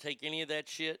clean, I don't take any of that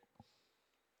shit.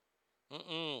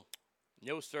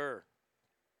 No, sir.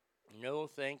 No,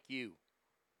 thank you.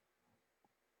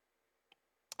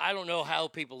 I don't know how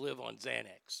people live on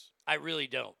Xanax. I really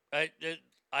don't.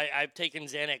 I've taken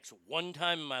Xanax one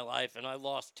time in my life, and I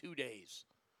lost 2 days.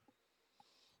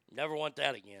 Never want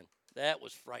that again. That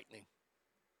was frightening.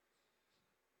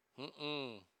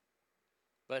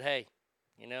 But hey,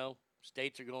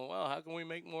 states are going, well, how can we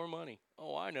make more money?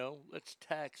 Oh, I know. Let's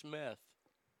tax meth.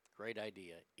 Great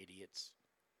idea, idiots.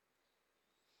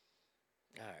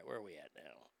 All right, where are we at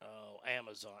now? Oh,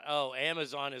 Amazon. Oh,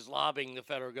 Amazon is lobbying the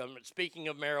federal government. Speaking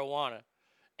of marijuana,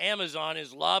 Amazon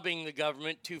is lobbying the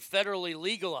government to federally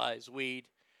legalize weed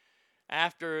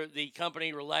after the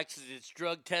company relaxes its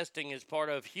drug testing as part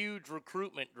of a huge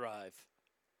recruitment drive.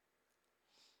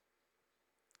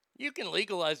 You can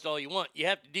legalize it all you want. You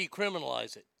have to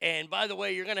decriminalize it. And by the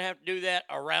way, you're going to have to do that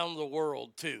around the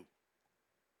world, too.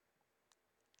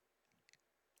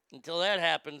 Until that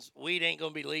happens, weed ain't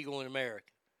going to be legal in America.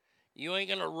 You ain't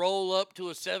going to roll up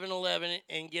to a 7-Eleven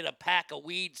and get a pack of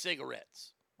weed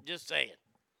cigarettes. Just saying.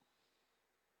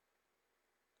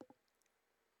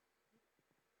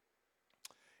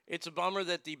 It's a bummer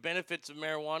that the benefits of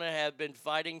marijuana have been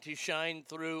fighting to shine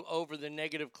through over the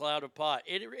negative cloud of pot.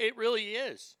 It really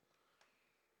is.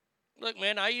 Look,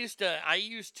 man, I used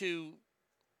to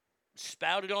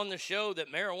spout it on the show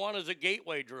that marijuana is a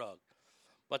gateway drug.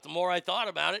 But the more I thought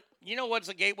about it, you know what's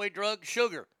a gateway drug?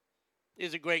 Sugar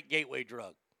is a great gateway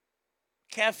drug.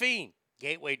 Caffeine,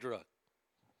 gateway drug.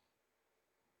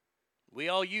 We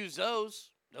all use those.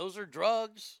 Those are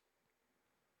drugs.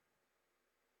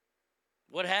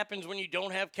 What happens when you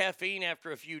don't have caffeine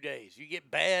after a few days? You get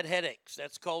bad headaches.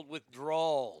 That's called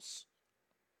withdrawals.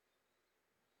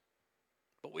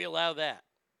 we allow that?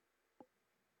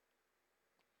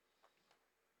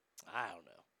 I don't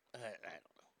know. I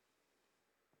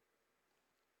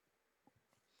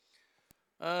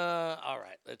don't know. All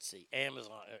right, let's see. Amazon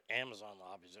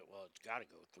lobbies it. Well, it's got to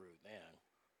go through then.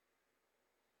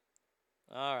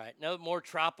 All right, no more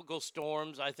tropical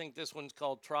storms. I think this one's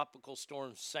called Tropical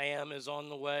Storm Sam is on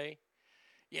the way.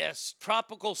 Yes,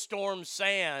 Tropical Storm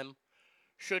Sam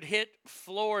should hit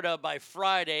Florida by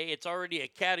Friday. It's already a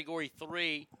Category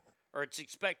 3, or it's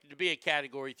expected to be a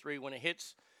Category 3 when it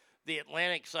hits the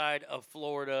Atlantic side of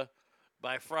Florida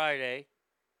by Friday.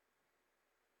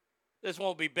 This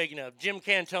won't be big enough. Jim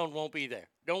Cantone won't be there.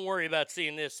 Don't worry about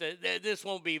seeing this. This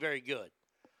won't be very good.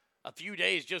 A few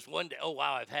days, just one day. Oh,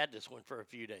 wow, I've had this one for a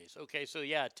few days. Okay, so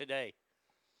yeah, today.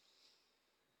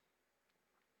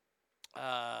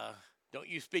 Don't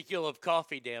you speak ill of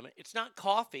coffee, damn it. It's not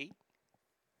coffee.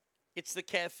 It's the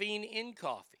caffeine in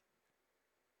coffee.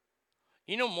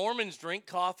 You know Mormons drink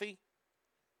coffee?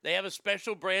 They have a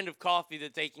special brand of coffee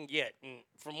that they can get, and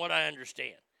from what I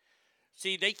understand.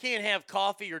 See, they can't have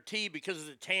coffee or tea because of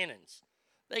the tannins.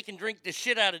 They can drink the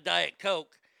shit out of Diet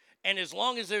Coke, and as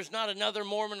long as there's not another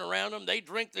Mormon around them, they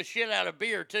drink the shit out of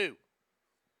beer, too.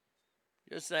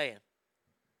 Just saying.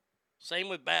 Same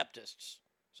with Baptists.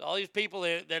 So all these people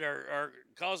that are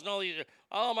causing all these,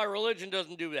 oh, my religion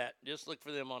doesn't do that. Just look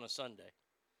for them on a Sunday.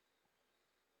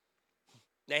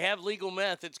 They have legal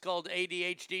meth. It's called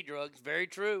ADHD drugs. Very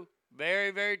true.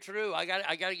 Very, very true. I got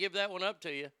to give that one up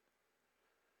to you.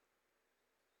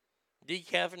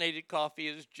 Decaffeinated coffee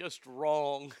is just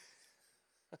wrong.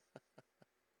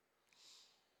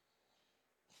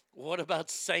 What about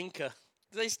Sanka?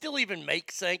 Do they still even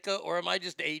make Sanka, or am I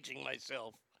just aging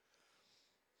myself?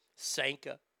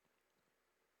 Sanka.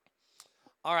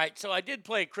 All right, so I did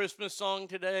play a Christmas song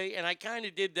today, and I kind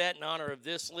of did that in honor of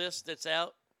this list that's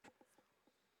out.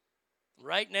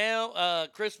 Right now,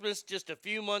 Christmas just a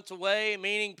few months away,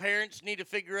 meaning parents need to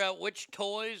figure out which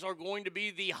toys are going to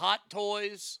be the hot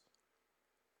toys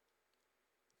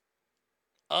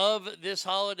of this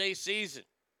holiday season.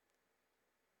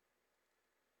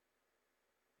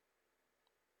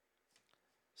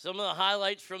 Some of the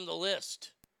highlights from the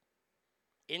list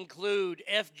include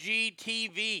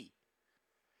FGTV,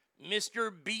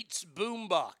 Mr. Beats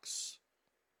Boombox,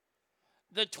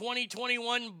 the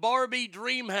 2021 Barbie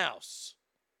Dreamhouse,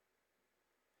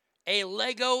 a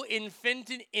Lego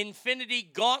Infinity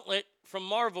Gauntlet from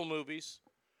Marvel movies,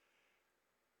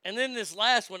 and then this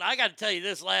last one. I got to tell you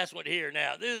this last one here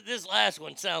now. This last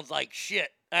one sounds like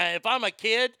shit. If I'm a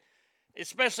kid,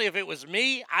 especially if it was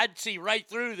me, I'd see right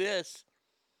through this.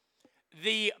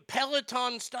 The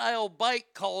Peloton-style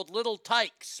bike called Little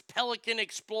Tykes, Pelican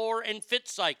Explore and Fit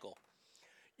Cycle.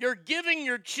 You're giving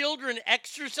your children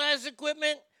exercise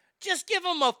equipment? Just give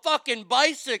them a fucking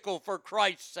bicycle, for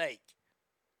Christ's sake.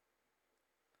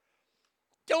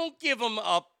 Don't give them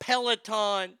a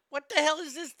Peloton. What the hell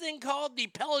is this thing called? The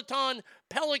Peloton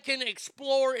Pelican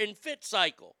Explore and Fit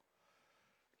Cycle.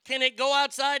 Can it go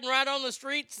outside and ride on the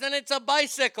streets? Then it's a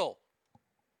bicycle.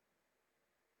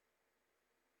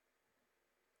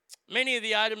 Many of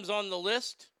the items on the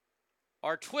list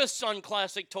are twists on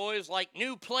classic toys like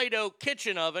new Play-Doh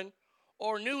kitchen oven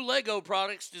or new Lego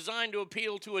products designed to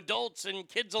appeal to adults and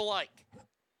kids alike.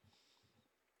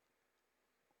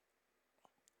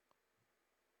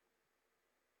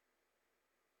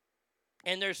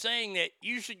 And they're saying that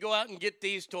you should go out and get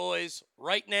these toys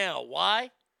right now.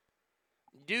 Why?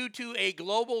 Due to a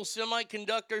global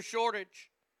semiconductor shortage.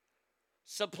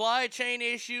 Supply chain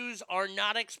issues are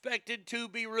not expected to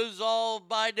be resolved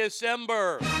by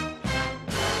December.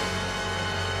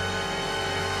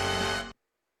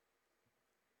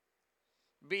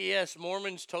 BS,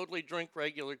 Mormons totally drink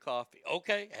regular coffee.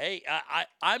 Okay, hey,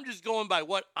 I'm just going by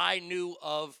what I knew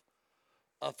of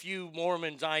a few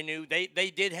Mormons I knew.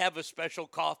 They did have a special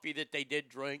coffee that they did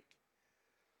drink.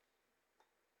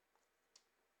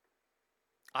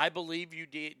 I believe you,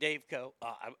 Dave Coe.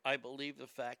 I believe the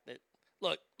fact that,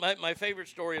 look, my favorite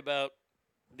story about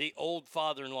the old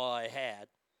father-in-law I had,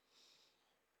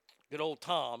 good old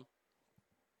Tom,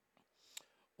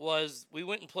 was we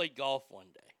went and played golf one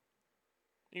day.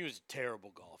 He was a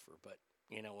terrible golfer, but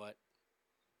you know what?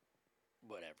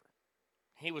 Whatever.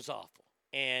 He was awful.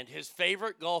 And his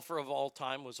favorite golfer of all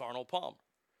time was Arnold Palmer.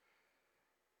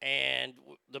 And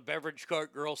the beverage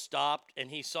cart girl stopped, and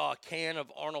he saw a can of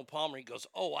Arnold Palmer. He goes,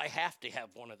 "Oh, I have to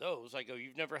have one of those." I go,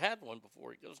 "You've never had one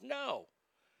before?" He goes, "No."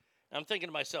 And I'm thinking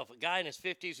to myself, a guy in his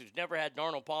 50s who's never had an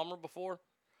Arnold Palmer before?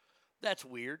 That's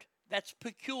weird. That's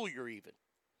peculiar even.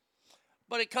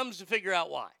 But it comes to figure out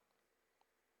why.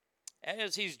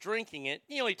 as he's drinking it,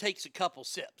 he only takes a couple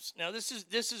sips. Now, this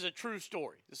is a true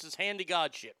story. This is hand to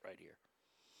God shit right here.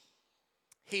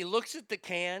 He looks at the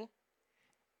can,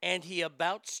 and he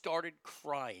about started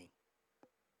crying.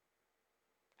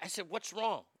 I said, "What's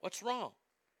wrong? What's wrong?"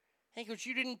 And he goes,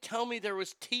 "You didn't tell me there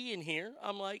was tea in here."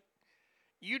 I'm like,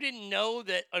 "You didn't know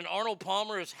that an Arnold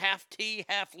Palmer is half tea,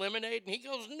 half lemonade?" And he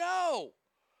goes, "No,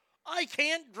 I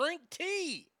can't drink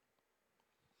tea."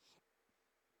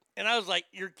 And I was like,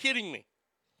 "You're kidding me."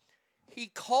 He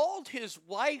called his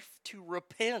wife to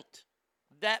repent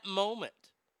that moment.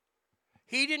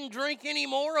 He didn't drink any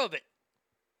more of it.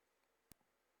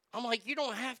 I'm like, you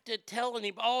don't have to tell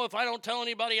anybody. Oh, if I don't tell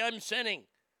anybody, I'm sinning.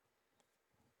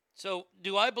 So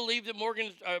do I believe that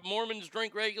Mormons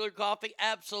drink regular coffee?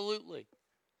 Absolutely.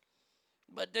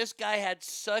 But this guy had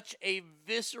such a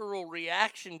visceral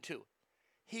reaction to it.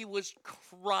 He was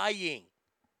crying.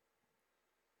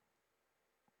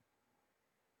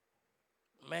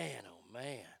 Man, oh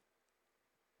man.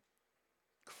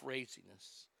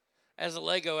 Craziness. As a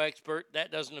Lego expert,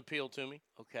 that doesn't appeal to me.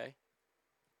 Okay.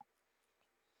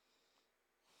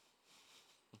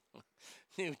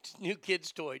 New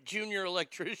kid's toy. Junior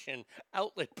electrician.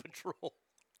 Outlet patrol.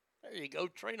 There you go.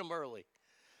 Train them early.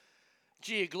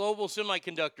 Gee, a global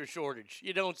semiconductor shortage.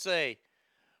 You don't say.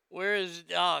 Where is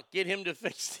Doc? Get him to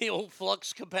fix the old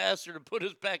flux capacitor to put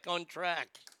us back on track.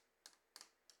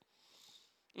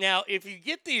 Now, if you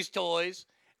get these toys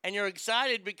and you're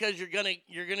excited because you're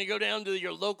gonna go down to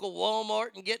your local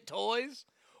Walmart and get toys,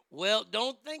 well,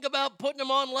 don't think about putting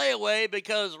them on layaway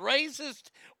because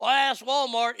racist ass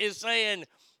Walmart is saying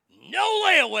no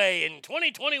layaway in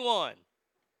 2021.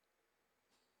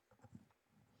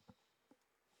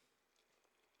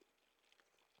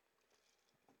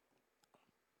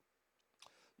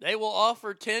 They will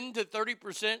offer 10 to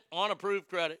 30% on approved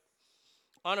credit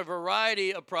on a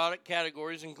variety of product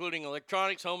categories, including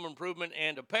electronics, home improvement,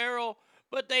 and apparel,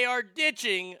 but they are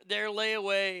ditching their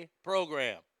layaway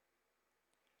program.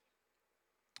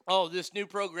 Oh, this new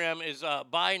program is a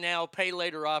buy now, pay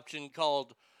later option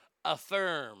called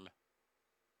Affirm.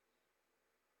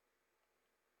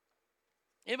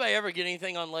 Anybody ever get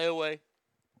anything on layaway?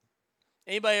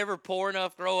 Anybody ever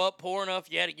grow up poor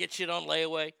enough, you had to get shit on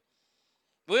layaway?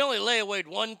 We only layawayed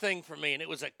one thing for me, and it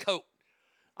was a coat.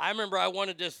 I remember I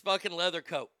wanted this fucking leather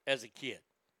coat as a kid,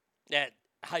 that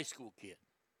high school kid.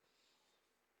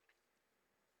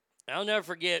 I'll never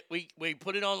forget, we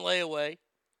put it on layaway.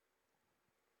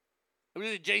 It was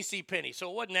a J.C. Penney,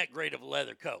 so it wasn't that great of a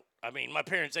leather coat. I mean, my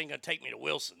parents ain't going to take me to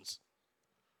Wilson's.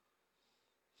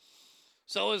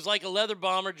 So it was like a leather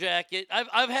bomber jacket.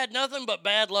 I've had nothing but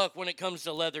bad luck when it comes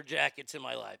to leather jackets in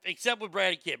my life, except with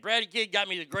Brady Kid. Brady Kid got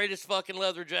me the greatest fucking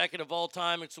leather jacket of all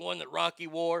time. It's the one that Rocky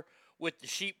wore with the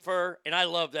sheep fur, and I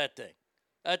love that thing.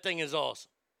 That thing is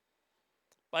awesome.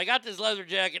 But I got this leather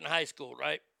jacket in high school,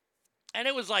 right? And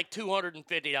it was like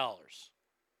 $250.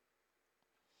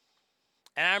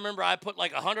 And I remember I put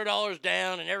like $100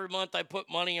 down, and every month I put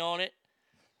money on it.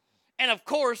 And of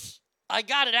course, I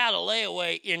got it out of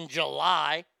layaway in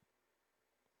July.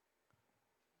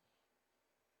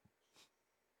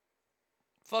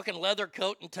 Fucking leather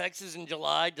coat in Texas in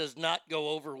July does not go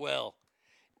over well.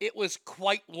 It was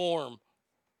quite warm.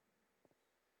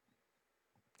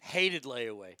 Hated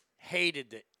layaway.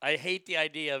 Hated it. I hate the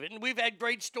idea of it. And we've had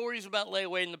great stories about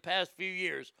layaway in the past few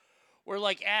years where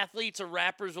like athletes or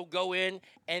rappers will go in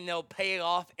and they'll pay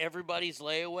off everybody's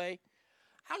layaway.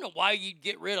 I don't know why you'd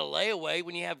get rid of layaway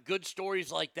when you have good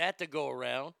stories like that to go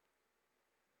around.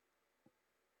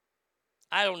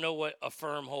 I don't know what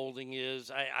Affirm holding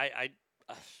is.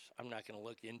 I'm not going to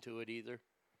look into it either.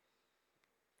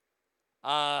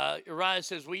 Uriah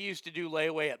says, we used to do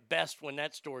layaway at Best when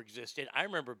that store existed. I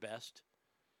remember Best.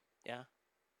 Yeah.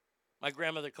 My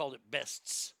grandmother called it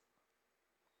Bests.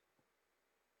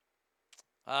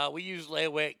 We used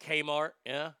layaway at Kmart.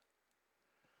 Yeah.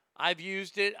 I've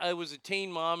used it. I was a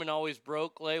teen mom and always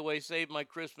broke. Layaway saved my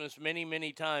Christmas many,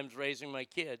 many times raising my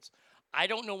kids. I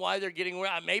don't know why they're getting away.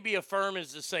 Maybe Affirm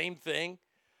is the same thing,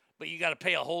 but you got to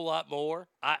pay a whole lot more.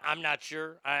 I'm not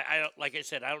sure. I don't, like I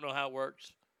said, I don't know how it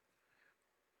works.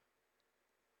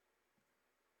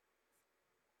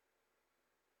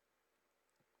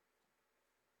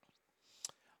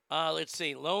 Let's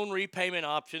see. Loan repayment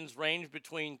options range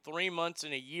between 3 months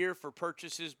and a year for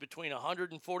purchases between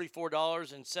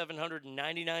 $144 and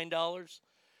 $799,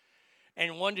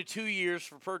 and 1 to 2 years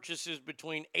for purchases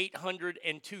between $800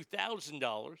 and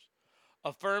 $2,000.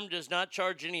 Affirm does not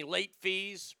charge any late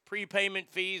fees,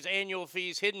 prepayment fees, annual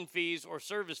fees, hidden fees, or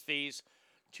service fees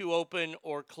to open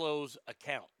or close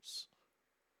accounts.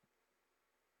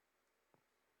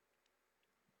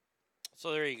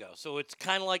 So there you go. So it's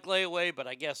kind of like layaway, but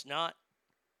I guess not.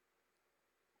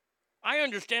 I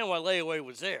understand why layaway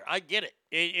was there. I get it.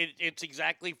 It's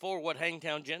exactly for what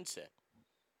Hangtown Jen said.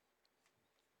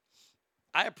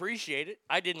 I appreciate it.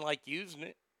 I didn't like using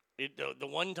it. The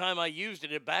one time I used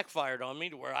it, it backfired on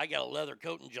me to where I got a leather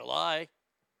coat in July.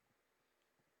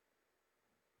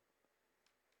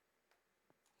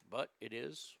 But it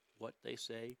is what they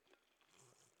say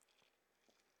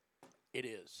it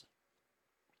is.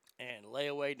 And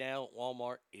layaway now at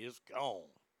Walmart is gone.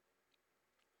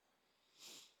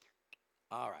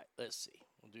 All right, let's see.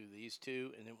 We'll do these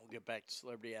two, and then we'll get back to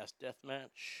Celebrity Ass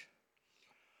Deathmatch.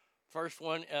 First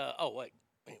one, wait,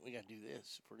 we got to do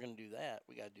this. If we're going to do that,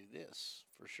 we got to do this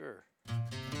for sure.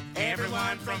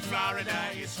 Everyone from Florida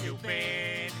is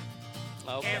stupid.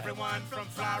 Okay. Everyone from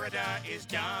Florida is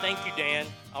dumb. Thank you, Dan.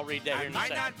 I'll read that here in a I might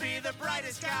second. not be the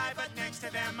brightest guy, but next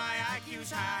to them my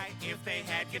IQ's high. If they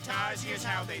had guitars, here's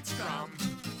how they'd strum.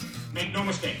 Make no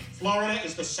mistake, Florida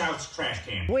is the South's trash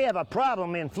can. We have a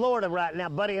problem in Florida right now,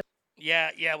 buddy.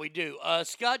 Yeah, we do.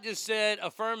 Scott just said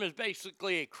Affirm is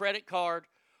basically a credit card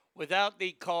without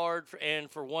the card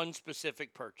for one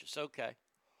specific purchase. Okay.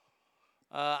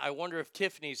 I wonder if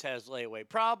Tiffany's has layaway.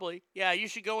 Probably. Yeah, you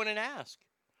should go in and ask.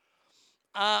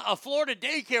 A Florida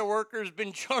daycare worker has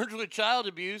been charged with child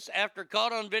abuse after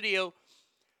caught on video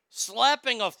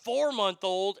slapping a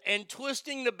 4-month-old and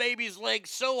twisting the baby's leg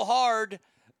so hard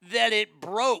that it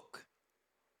broke.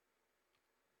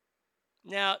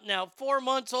 Now, 4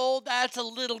 months old, that's a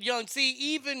little young. See,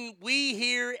 even we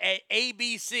here at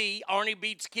ABC, Arnie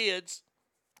Beats Kids,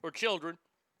 or children,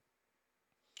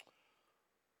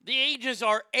 the ages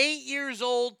are 8 years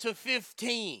old to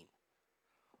 15.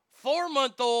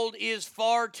 4-month-old is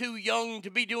far too young to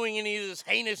be doing any of this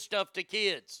heinous stuff to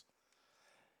kids.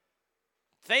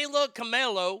 Thayla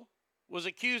Camelo was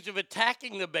accused of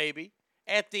attacking the baby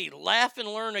at the Laugh and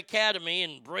Learn Academy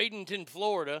in Bradenton,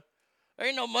 Florida. There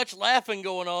ain't no much laughing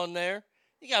going on there.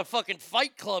 You got a fucking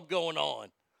fight club going on.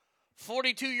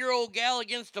 42-year-old gal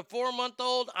against a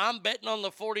 4-month-old, I'm betting on the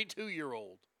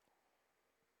 42-year-old.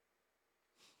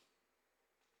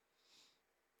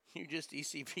 You just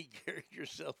ECB carried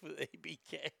yourself with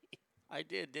ABK. I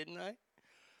did, didn't I?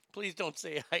 Please don't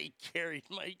say I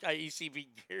ECB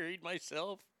carried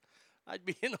myself. I'd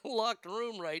be in a locked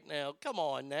room right now. Come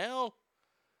on now.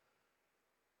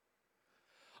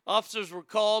 Officers were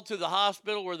called to the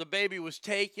hospital where the baby was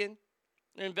taken.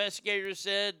 Investigators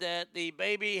said that the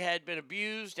baby had been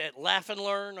abused at Laugh and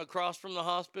Learn across from the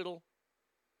hospital.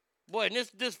 Boy, and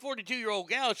this 42-year-old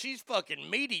gal, she's fucking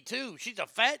meaty too. She's a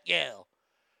fat gal.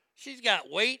 She's got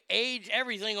weight, age,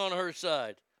 everything on her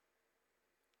side.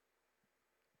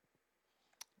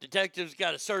 Detectives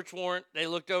got a search warrant. They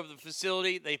looked over the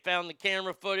facility. They found the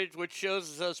camera footage, which shows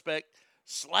the suspect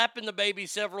slapping the baby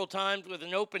several times with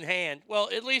an open hand. Well,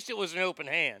 at least it was an open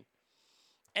hand.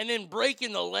 And then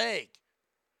breaking the leg.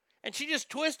 And she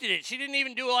just twisted it. She didn't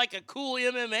even do like a cool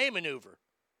MMA maneuver.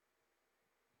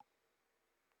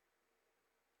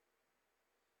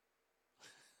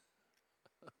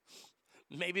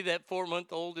 Maybe that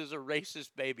 4-month-old is a racist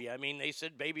baby. I mean, they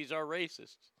said babies are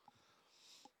racist.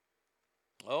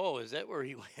 Oh, is that where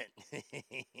he went?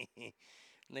 And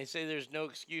they say there's no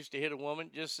excuse to hit a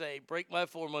woman. Just say, break my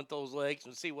 4-month-old's legs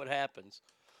and see what happens.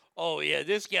 Oh, yeah,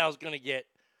 this gal's going to get...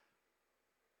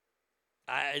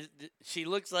 she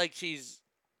looks like she's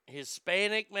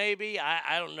Hispanic, maybe.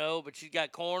 I don't know, but she's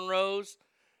got cornrows.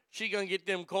 She's going to get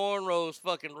them cornrows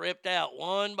fucking ripped out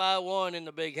one by one in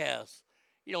the big house.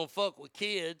 You don't fuck with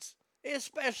kids,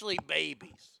 especially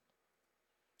babies.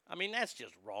 I mean, that's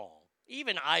just wrong.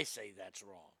 Even I say that's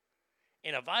wrong.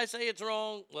 And if I say it's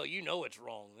wrong, well, you know it's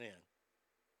wrong then.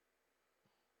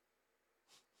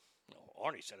 No,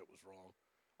 Arnie said it was wrong.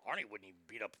 Arnie wouldn't even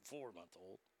beat up a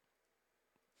 4-month-old.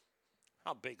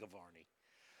 How big of Arnie?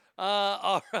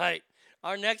 All right.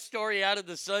 Our next story out of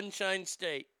the Sunshine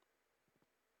State.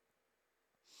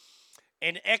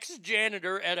 An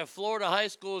ex-janitor at a Florida high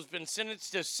school has been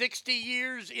sentenced to 60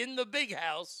 years in the big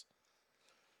house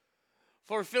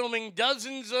for filming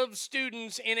dozens of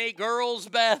students in a girl's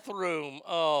bathroom.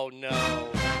 Oh, no.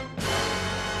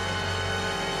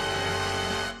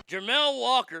 Jermel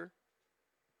Walker,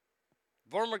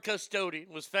 former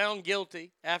custodian, was found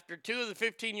guilty after 2 of the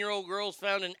 15-year-old girls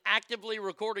found an actively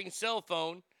recording cell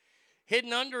phone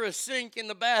hidden under a sink in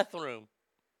the bathroom.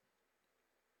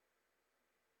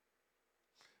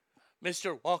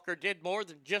 Mr. Walker did more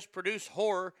than just produce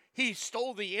horror. He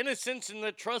stole the innocence and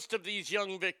the trust of these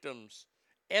young victims.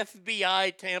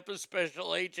 FBI Tampa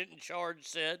special agent in charge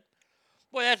said,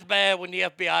 boy, that's bad when the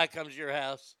FBI comes to your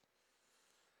house.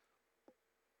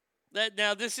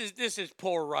 Now this is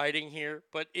poor writing here,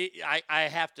 but I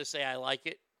have to say I like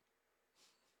it.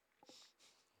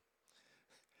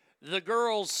 The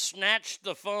girls snatched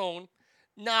the phone.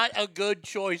 Not a good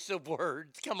choice of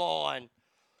words. Come on.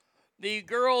 The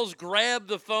girls grabbed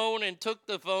the phone and took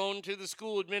the phone to the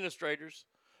school administrators,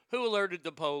 who alerted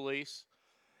the police.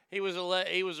 He was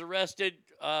arrested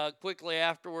quickly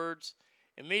afterwards,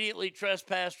 immediately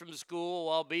trespassed from the school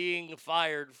while being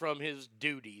fired from his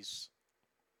duties.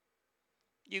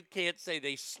 You can't say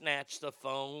they snatched the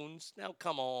phones. Now,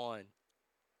 come on.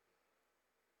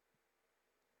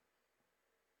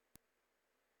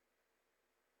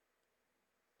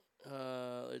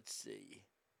 Let's see.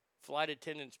 Flight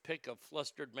attendants pick a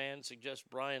flustered man, suggests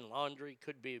Brian Laundrie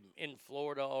could be in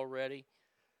Florida already.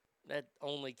 That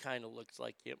only kind of looks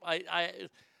like him. I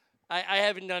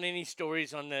haven't done any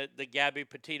stories on the Gabby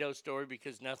Petito story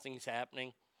because nothing's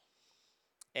happening.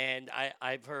 And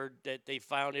I've heard that they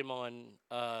found him on,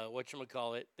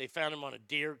 they found him on a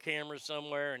deer camera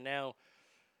somewhere, and now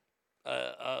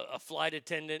a flight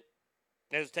attendant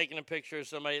has taken a picture of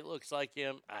somebody that looks like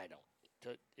him.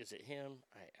 Is it him?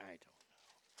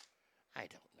 I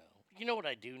don't know. You know what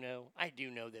I do know? I do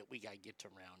know that we got to get to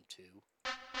round 2.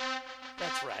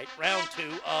 That's right, round 2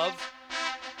 of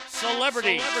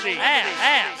Celebrity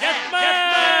Deathmatch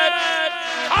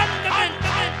Condiment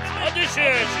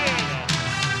Edition.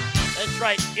 That's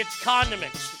right, it's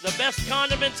condiments, the best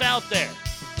condiments out there.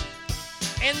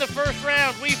 In the first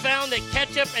round, we found that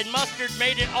ketchup and mustard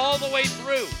made it all the way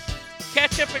through.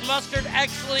 Ketchup and mustard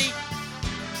actually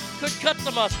could cut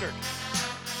the mustard,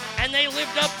 and they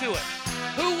lived up to it.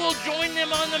 Who will join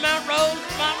them on the Mount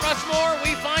Rushmore?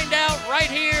 We find out right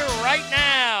here, right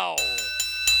now.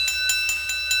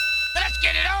 Let's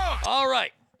get it on. All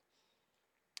right.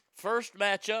 First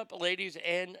matchup, ladies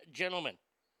and gentlemen.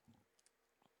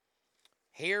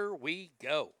 Here we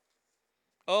go.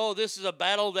 Oh, this is a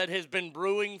battle that has been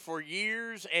brewing for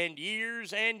years and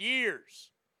years and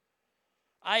years.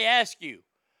 I ask you,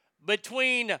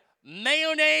 between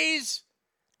mayonnaise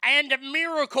and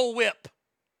Miracle Whip.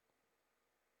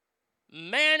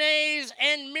 Mayonnaise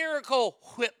and Miracle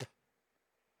Whip.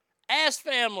 Ask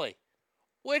family,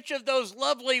 which of those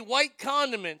lovely white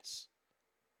condiments,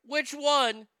 which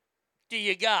one do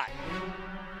you got?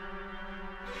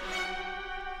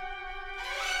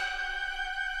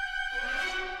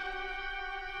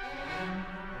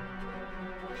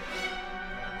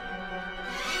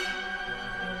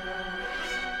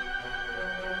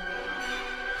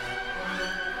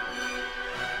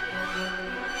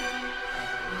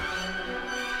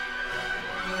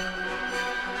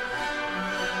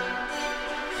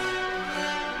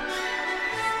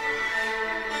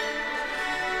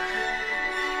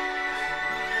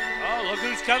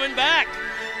 Coming back.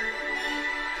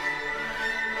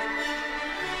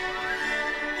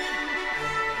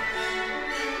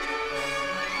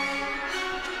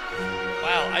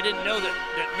 Wow, I didn't know that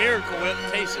Miracle Whip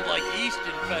tasted like yeast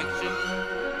infection.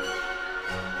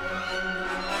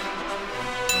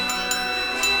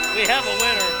 We have a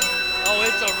winner. Oh,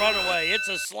 it's a runaway. It's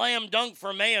a slam dunk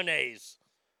for mayonnaise.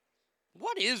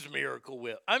 What is Miracle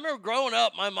Whip? I remember growing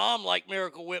up, my mom liked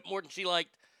Miracle Whip more than she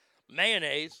liked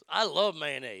mayonnaise. I love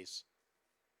mayonnaise.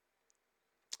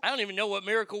 I don't even know what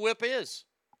Miracle Whip is.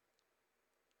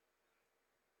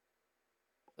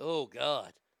 Oh,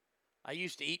 God. I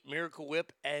used to eat Miracle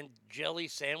Whip and jelly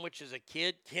sandwich as a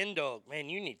kid. Ken Dog, man,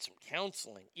 you need some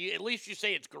counseling. At least you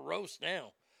say it's gross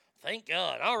now. Thank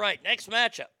God. All right, next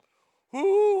matchup.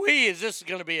 Whoo-wee, is this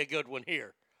going to be a good one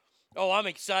here? Oh, I'm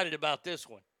excited about this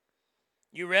one.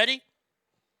 You ready?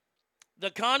 The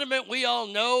condiment we all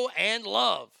know and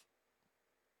love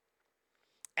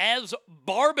as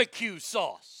barbecue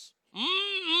sauce.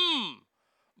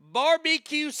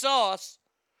 Barbecue sauce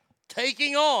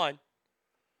taking on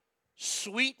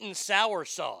sweet and sour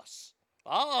sauce.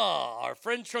 Our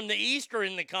friends from the East are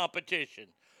in the competition.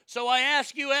 So I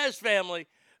ask you as family,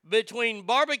 between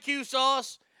barbecue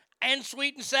sauce and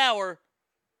sweet and sour,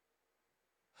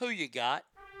 who you got?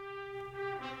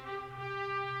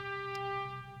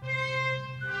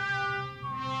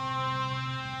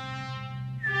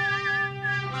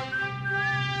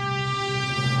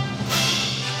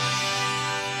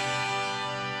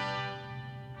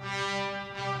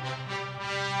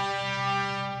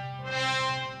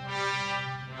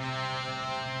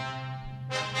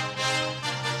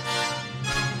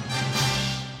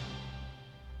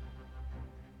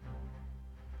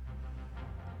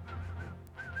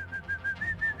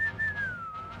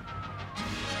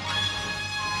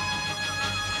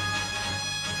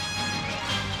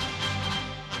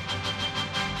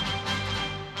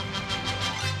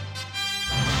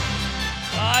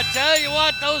 I tell you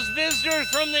what, those visitors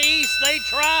from the east, they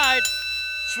tried.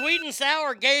 Sweet and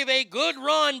sour gave a good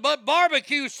run, but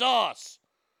barbecue sauce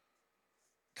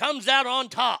comes out on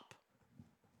top.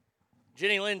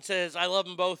 Jenny Lynn says, I love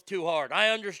them both too hard. I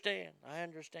understand.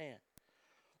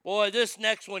 Boy, this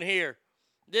next one here,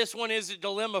 this one is a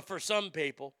dilemma for some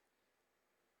people.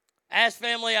 As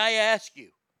family, I ask you,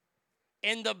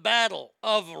 in the battle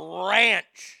of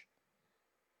ranch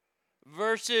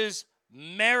versus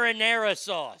marinara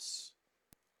sauce,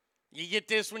 you get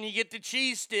this when you get the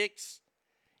cheese sticks.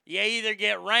 You either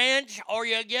get ranch or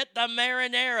you get the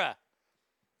marinara.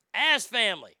 As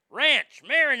family, ranch,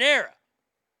 marinara.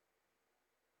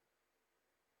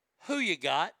 Who you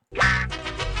got?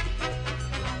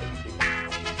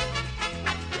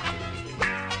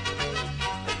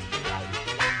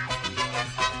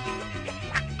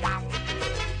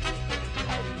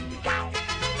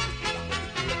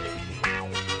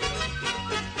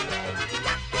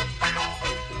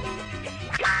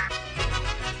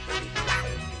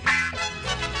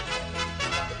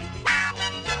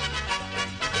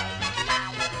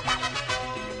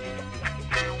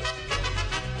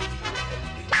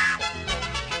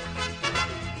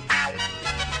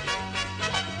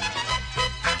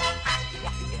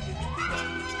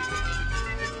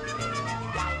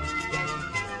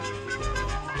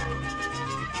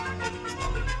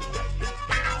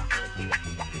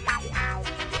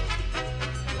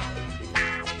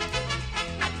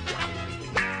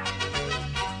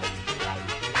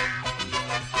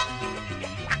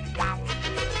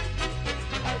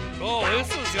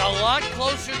 A lot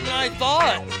closer than I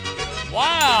thought.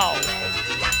 Wow.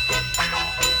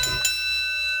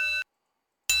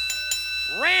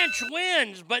 Ranch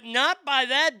wins, but not by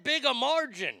that big a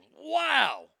margin.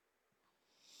 Wow.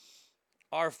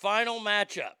 Our final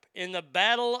matchup in the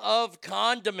battle of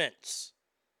condiments.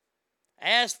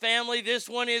 As family, this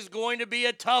one is going to be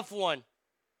a tough one.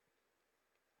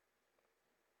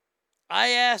 I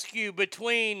ask you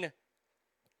between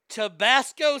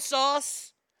Tabasco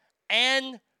sauce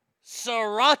and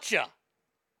sriracha.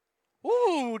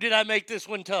 Ooh, did I make this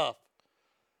one tough?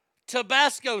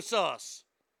 Tabasco sauce,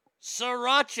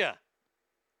 sriracha.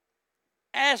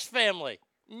 Ass family.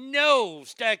 No,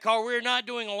 Stack Car, we're not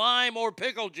doing lime or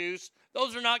pickle juice.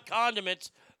 Those are not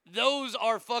condiments. Those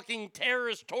are fucking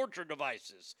terrorist torture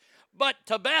devices. But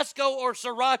Tabasco or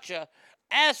sriracha,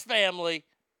 ass family,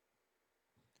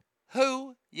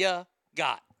 who ya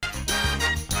got?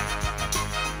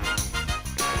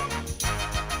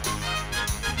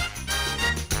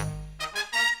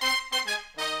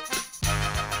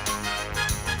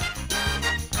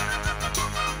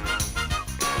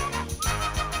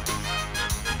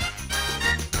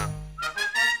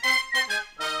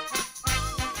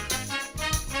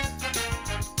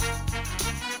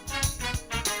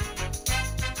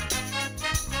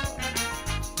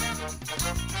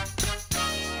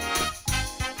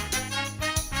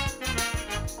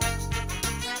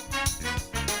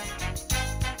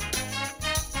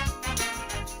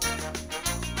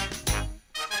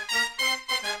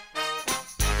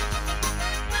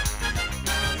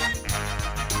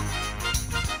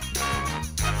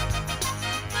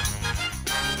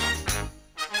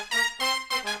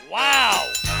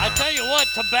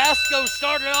 Tabasco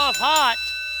started off hot.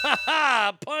 Ha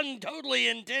ha, pun totally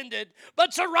intended.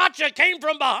 But sriracha came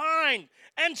from behind,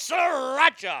 and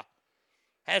sriracha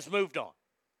has moved on.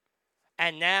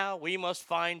 And now we must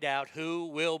find out who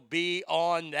will be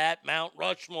on that Mount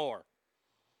Rushmore.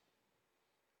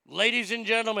 Ladies and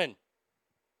gentlemen,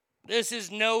 this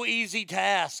is no easy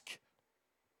task.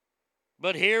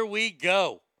 But here we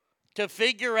go. To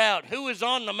figure out who is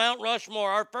on the Mount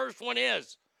Rushmore, our first one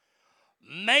is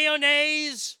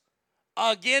mayonnaise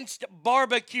against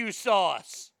barbecue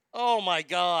sauce. Oh my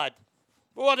God.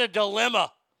 What a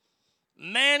dilemma.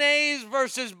 Mayonnaise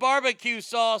versus barbecue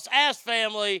sauce. Ask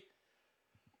family,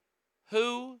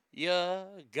 who ya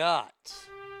got?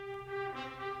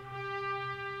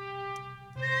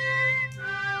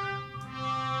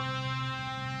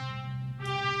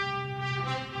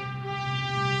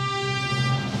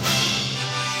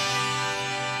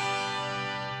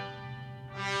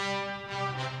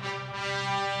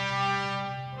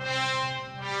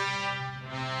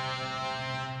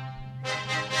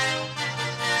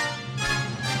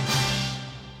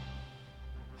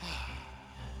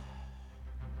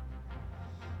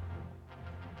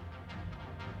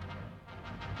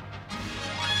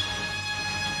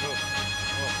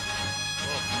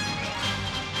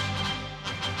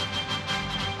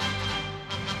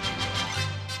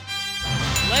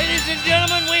 Ladies and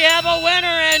gentlemen, we have a winner,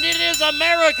 and it is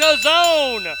America's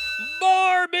own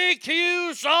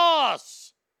barbecue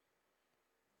sauce.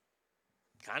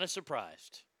 kind of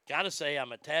surprised. Gotta say,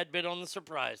 I'm a tad bit on the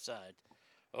surprise side.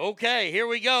 Okay, here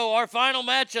we go. Our final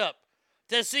matchup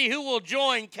to see who will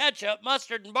join ketchup,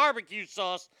 mustard, and barbecue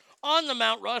sauce on the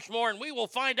Mount Rushmore, and we will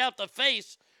find out the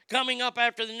face coming up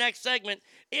after the next segment.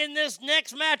 In this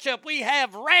next matchup, we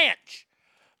have Ranch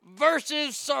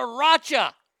versus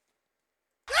Sriracha.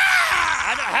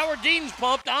 Howard Dean's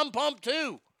pumped. I'm pumped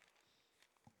too.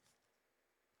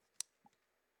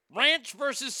 Ranch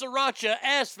versus Sriracha.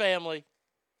 Ass family,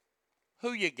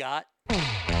 who you got?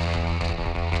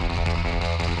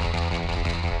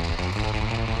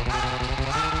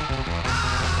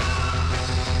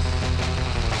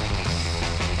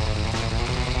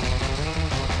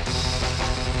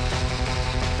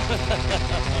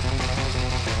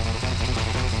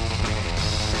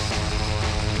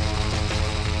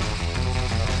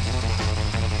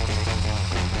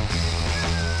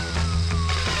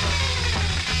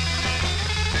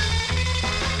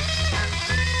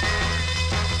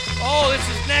 Oh, this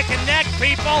is neck and neck,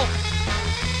 people.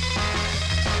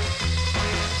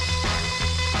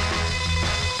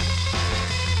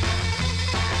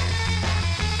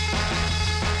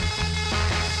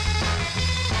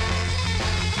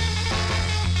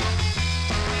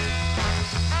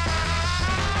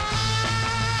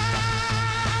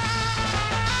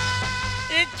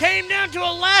 It came down to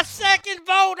a last-second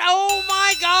vote. Oh,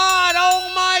 my God.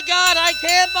 Oh, my God. I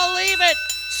can't believe it.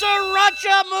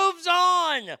 Sriracha moves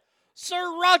on.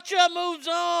 Sriracha moves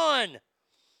on.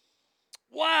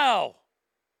 Wow.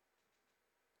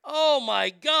 Oh, my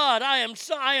God. I'm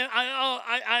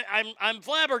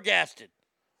flabbergasted.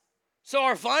 So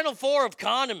our final four of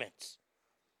condiments: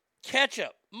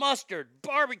 ketchup, mustard,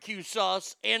 barbecue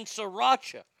sauce, and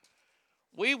Sriracha.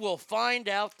 We will find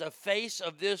out the face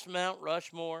of this Mount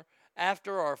Rushmore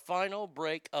after our final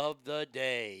break of the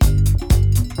day.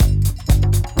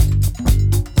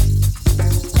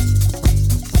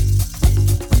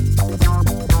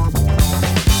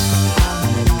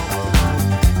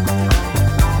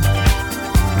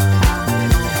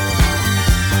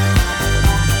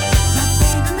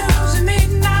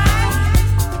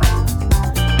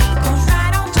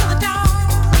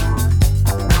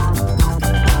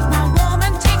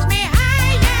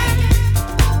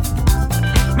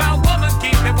 My woman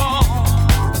keeps me warm.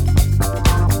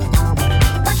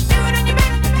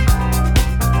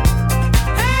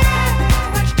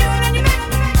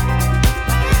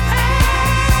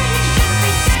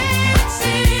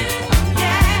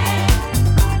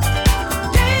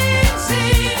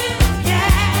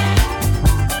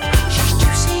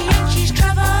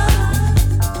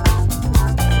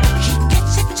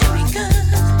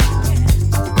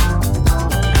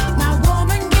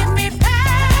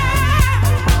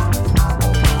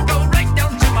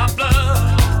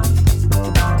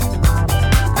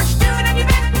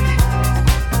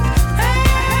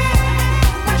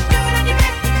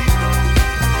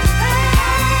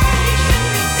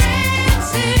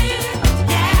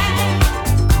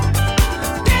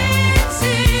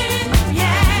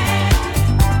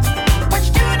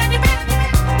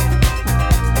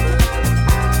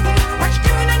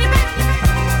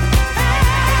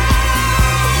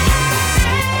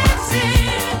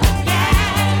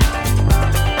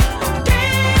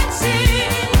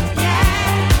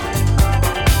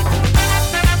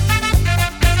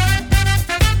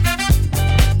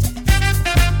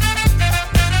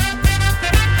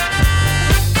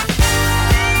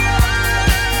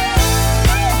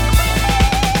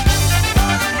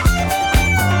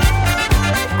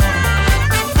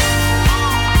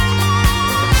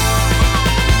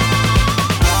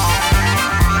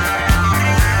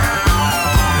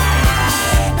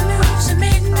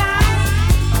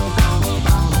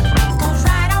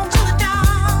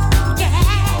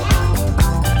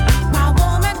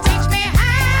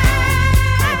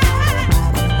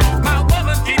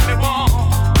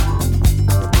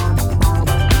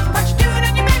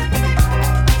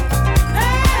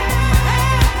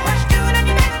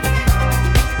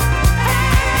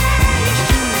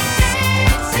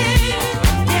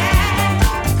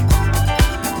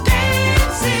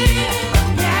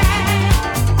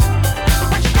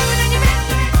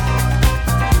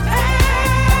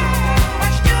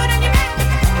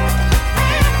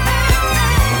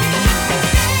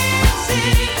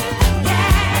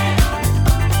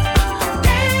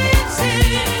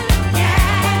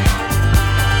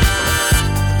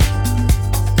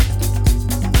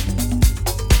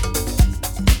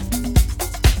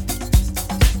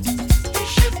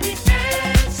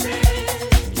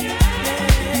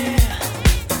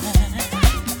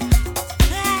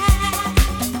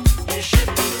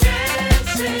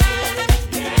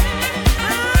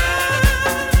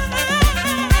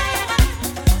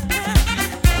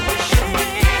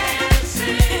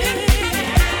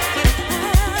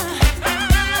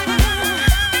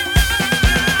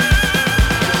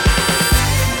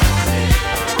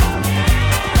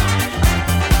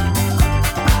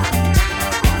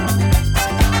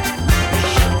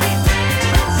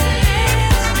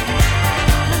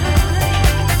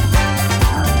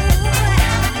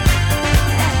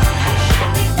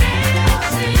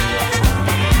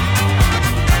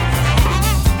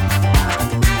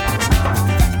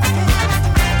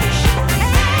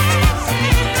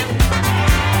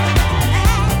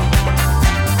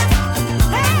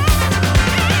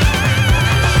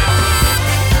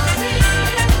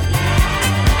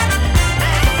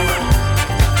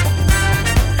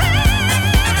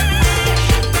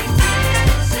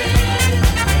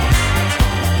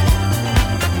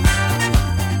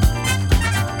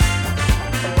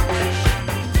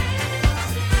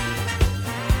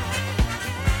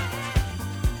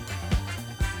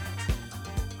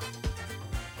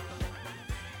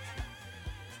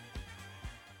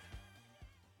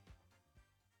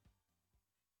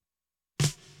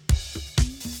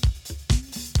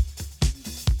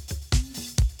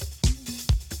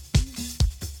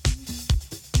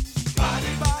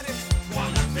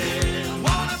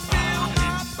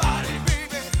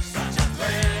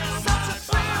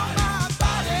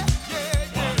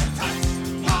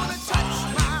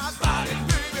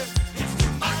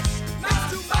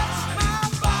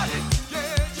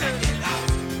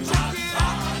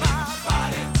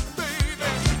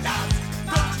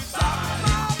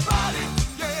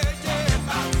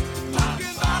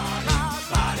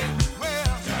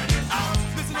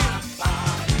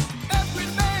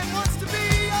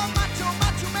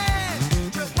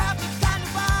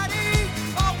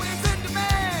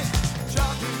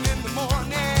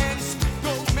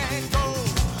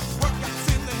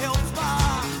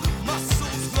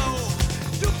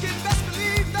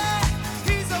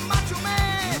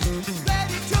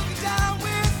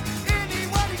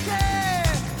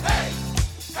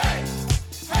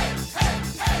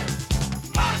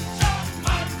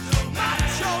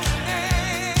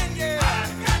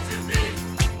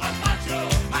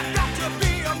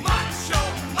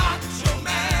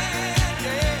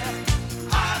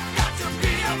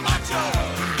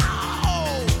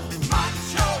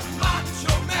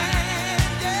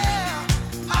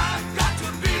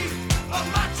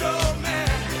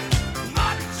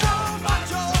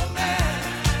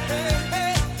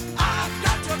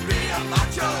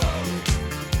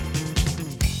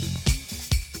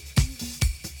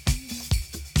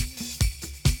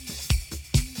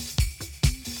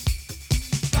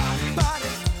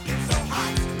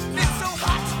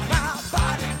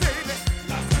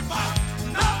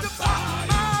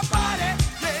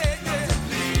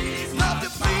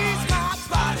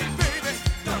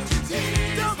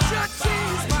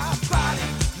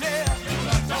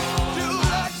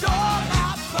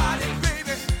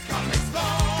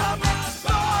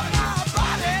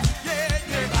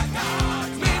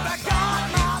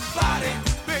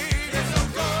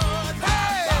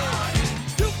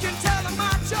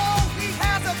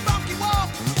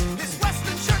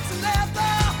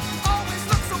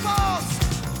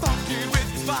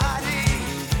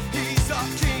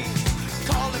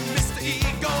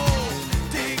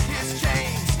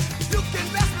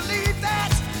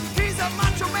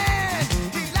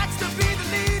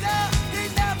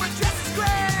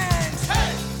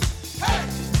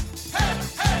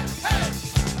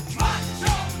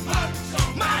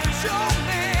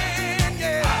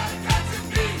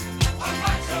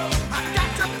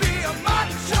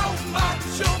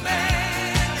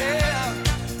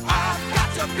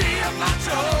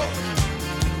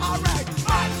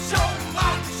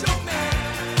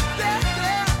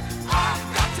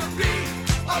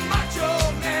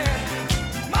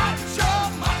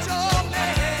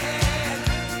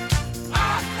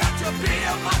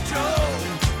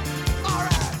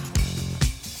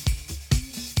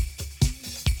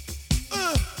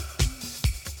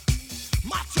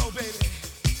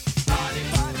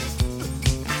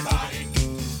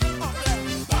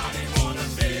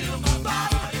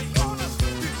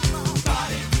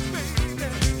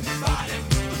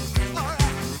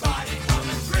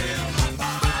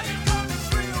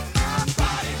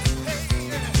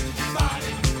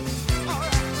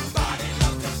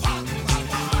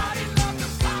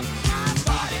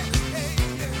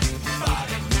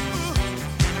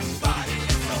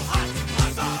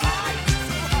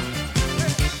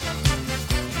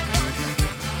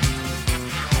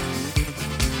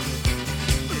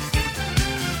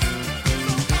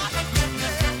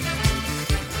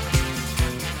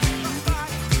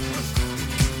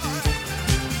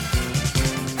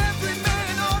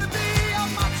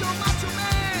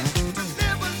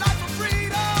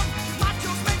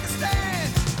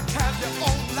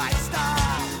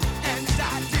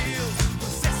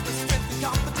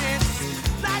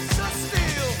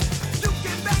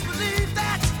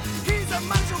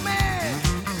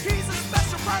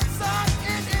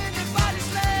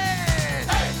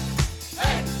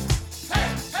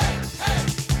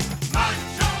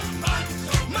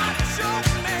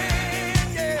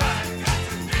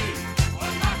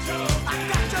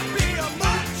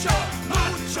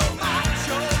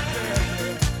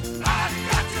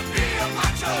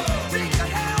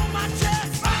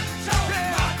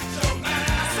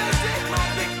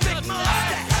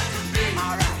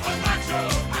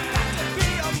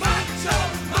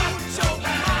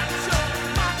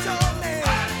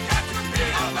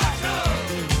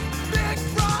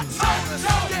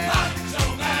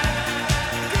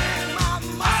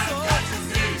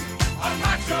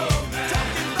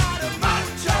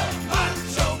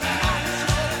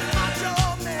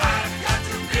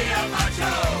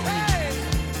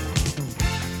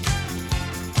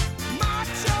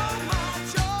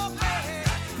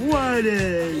 What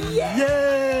is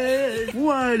yes?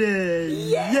 What is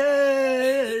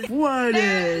yes? What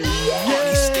is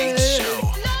Arnie State yes? Show.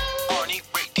 Arnie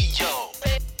Radio.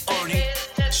 Arnie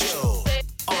Show.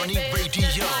 Arnie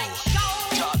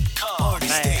Radio.com.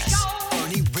 Arnie States.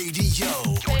 Arnie Radio.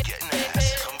 You're getting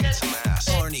ass. Come get some ass.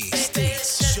 Arnie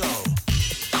States Show.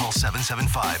 Call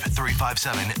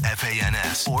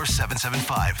 775-357-FANS or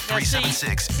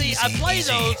 775-376. See, I play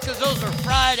those because those are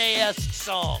Friday-esque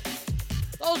songs.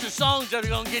 Those are songs that are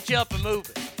going to get you up and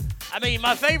moving. I mean,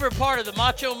 my favorite part of the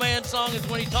Macho Man song is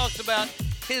when he talks about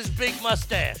his big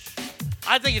mustache.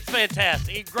 I think it's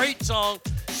fantastic. Great song.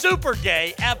 Super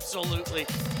gay, absolutely.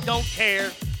 Don't care.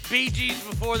 Bee Gees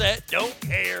before that, don't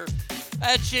care.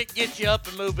 That shit gets you up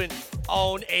and moving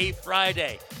on a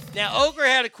Friday. Now, Ogre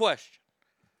had a question.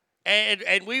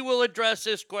 And we will address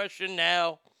this question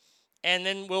now, and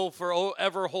then we'll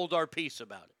forever hold our peace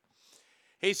about it.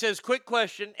 He says, quick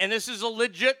question, and this is a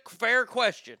legit, fair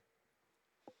question.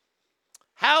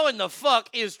 How in the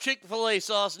fuck is Chick-fil-A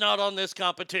sauce not on this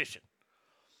competition?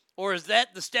 Or is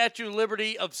that the Statue of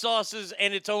Liberty of sauces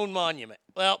and its own monument?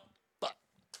 Well,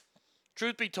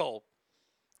 truth be told,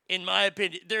 in my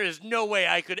opinion, there is no way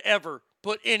I could ever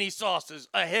put any sauces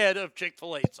ahead of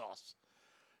Chick-fil-A sauce.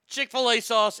 Chick-fil-A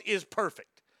sauce is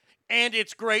perfect, and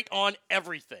it's great on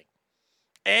everything.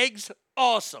 Eggs,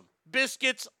 awesome.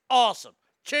 Biscuits, awesome.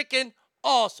 Chicken,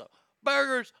 awesome.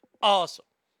 Burgers, awesome.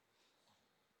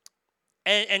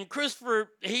 And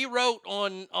Christopher, he wrote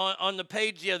on the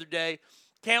page the other day,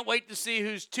 can't wait to see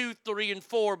who's 2, 3, and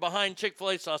 4 behind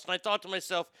Chick-fil-A sauce. And I thought to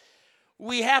myself,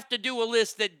 we have to do a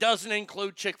list that doesn't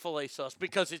include Chick-fil-A sauce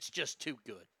because it's just too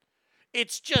good.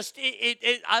 It's just,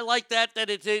 I like that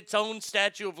it's its own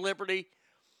Statue of Liberty.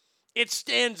 It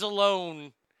stands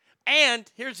alone.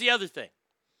 And here's the other thing.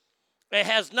 It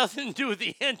has nothing to do with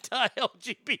the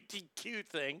anti-LGBTQ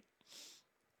thing.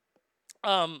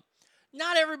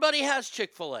 Not everybody has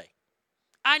Chick-fil-A.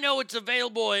 I know it's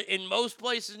available in most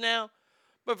places now,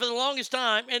 but for the longest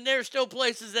time, and there's still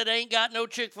places that ain't got no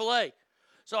Chick-fil-A.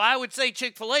 So I would say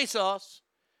Chick-fil-A sauce,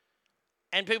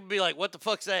 and people be like, what the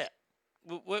fuck's that?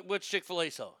 What's Chick-fil-A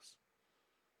sauce?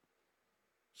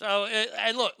 So,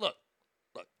 and look.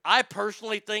 I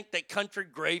personally think that country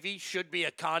gravy should be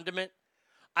a condiment.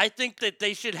 I think that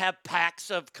they should have packs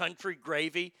of country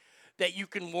gravy that you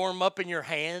can warm up in your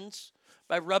hands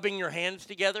by rubbing your hands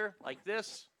together like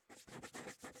this.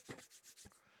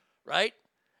 Right?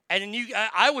 And then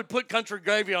I would put country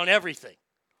gravy on everything.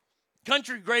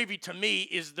 Country gravy to me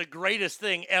is the greatest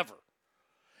thing ever.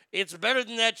 It's better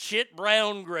than that shit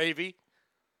brown gravy.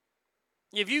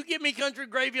 If you give me country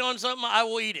gravy on something, I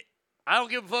will eat it. I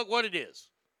don't give a fuck what it is.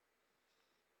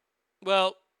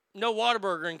 Well, no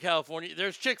Whataburger in California.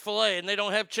 There's Chick-fil-A, and they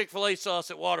don't have Chick-fil-A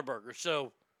sauce at Whataburger.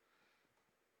 So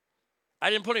I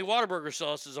didn't put any Whataburger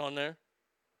sauces on there.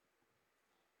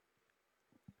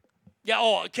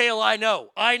 Yeah, Kale, I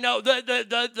know.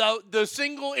 The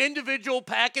single individual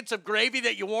packets of gravy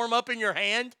that you warm up in your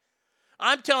hand,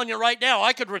 I'm telling you right now,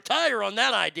 I could retire on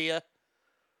that idea.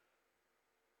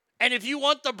 And if you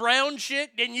want the brown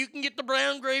shit, then you can get the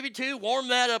brown gravy too. Warm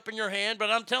that up in your hand. But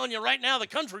I'm telling you right now, the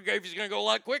country gravy is going to go a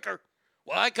lot quicker.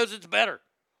 Why? Because it's better.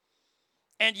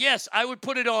 And yes, I would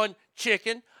put it on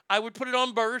chicken. I would put it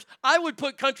on burgers. I would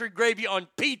put country gravy on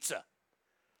pizza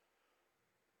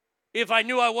if I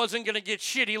knew I wasn't going to get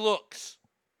shitty looks.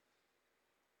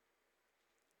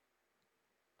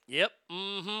 Yep.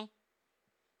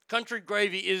 Country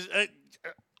gravy is... if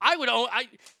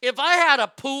I had a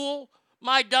pool...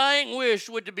 My dying wish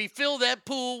would to be fill that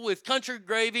pool with country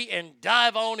gravy and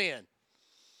dive on in.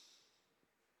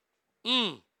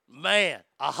 Man,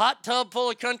 a hot tub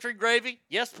full of country gravy?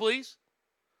 Yes, please.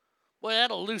 Boy,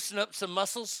 that'll loosen up some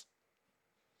muscles.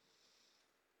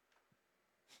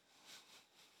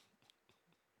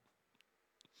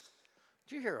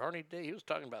 Did you hear Arnie today? He was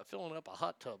talking about filling up a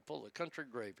hot tub full of country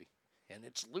gravy, and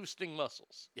it's loosening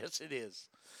muscles. Yes, it is.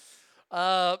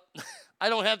 I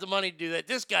don't have the money to do that.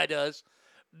 This guy does.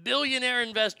 Billionaire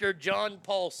investor John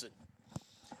Paulson.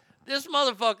 This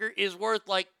motherfucker is worth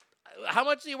like, how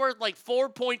much is he worth? Like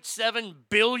 $4.7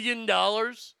 billion.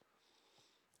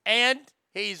 And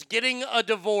he's getting a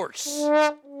divorce.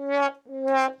 Now,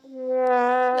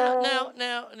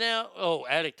 oh,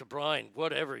 Addict O'Brien,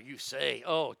 whatever you say.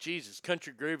 Oh, Jesus,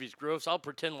 country gravy's gross. I'll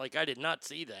pretend like I did not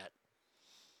see that.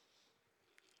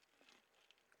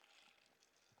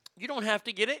 You don't have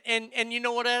to get it. And you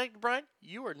know what, Addict O'Brien?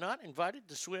 You are not invited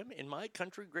to swim in my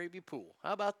country gravy pool.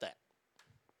 How about that?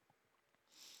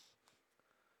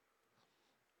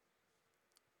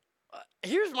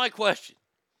 Here's my question.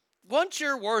 Once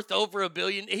you're worth over $1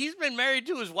 billion, he's been married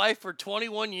to his wife for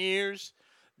 21 years.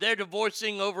 They're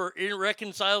divorcing over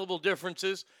irreconcilable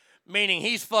differences, meaning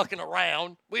he's fucking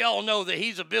around. We all know that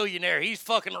he's a billionaire. He's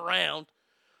fucking around.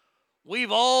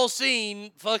 We've all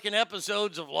seen fucking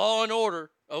episodes of Law and Order.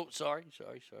 Oh, sorry.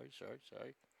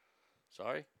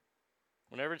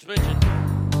 Whenever it's mentioned.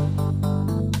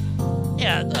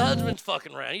 Yeah, the husband's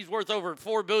fucking around. He's worth over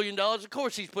 $4 billion. Of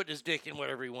course he's putting his dick in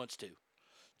whatever he wants to.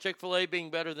 Chick-fil-A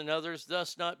being better than others,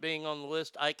 thus not being on the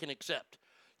list, I can accept.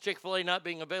 Chick-fil-A not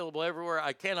being available everywhere,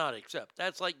 I cannot accept.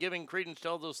 That's like giving credence to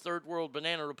all those third world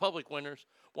Banana Republic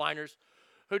whiners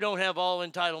who don't have all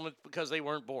entitlements because they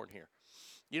weren't born here.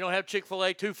 You don't have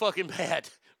Chick-fil-A, too fucking bad.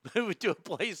 Move it to a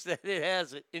place that it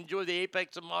has it. Enjoy the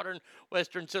apex of modern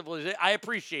Western civilization. I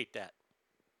appreciate that.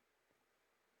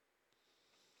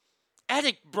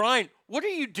 Addict Brian, what are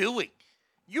you doing?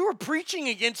 You are preaching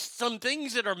against some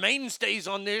things that are mainstays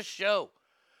on this show.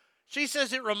 She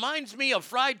says it reminds me of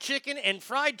fried chicken, and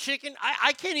fried chicken,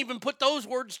 I can't even put those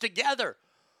words together.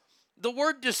 The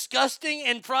word disgusting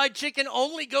and fried chicken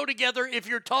only go together if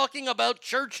you're talking about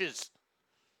churches.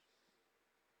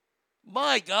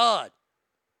 My God.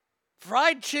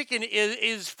 Fried chicken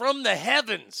is from the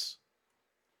heavens.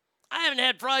 I haven't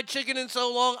had fried chicken in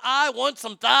so long, I want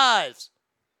some thighs.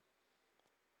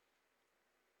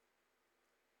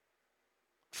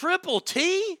 Triple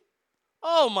T?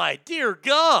 Oh, my dear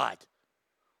God.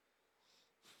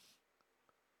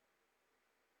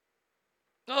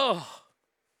 Oh,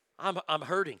 I'm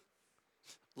hurting.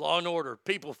 Law and Order,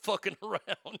 people fucking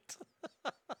around.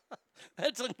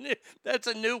 That's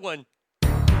a new one.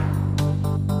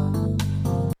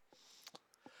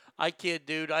 I kid,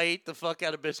 dude. I eat the fuck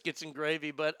out of biscuits and gravy,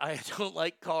 but I don't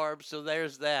like carbs, so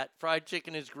there's that. Fried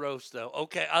chicken is gross, though.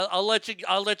 Okay, I'll let you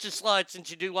slide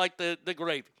since you do like the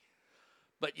gravy.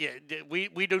 But yeah,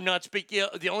 we do not speak ill.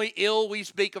 The only ill we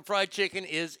speak of fried chicken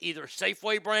is either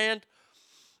Safeway brand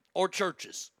or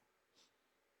churches.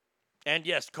 And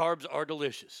yes, carbs are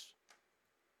delicious.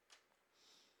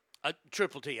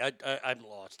 Triple T, I'm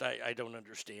lost. I don't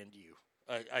understand you.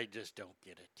 I just don't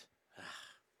get it.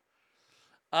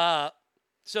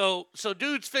 So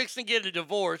dude's fixing to get a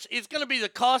divorce. It's going to be the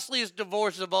costliest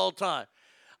divorce of all time.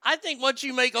 I think once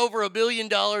you make over $1 billion,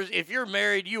 if you're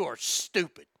married, you are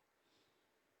stupid.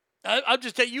 I'll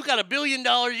just tell you, you got $1 billion,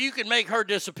 you can make her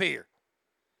disappear.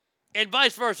 And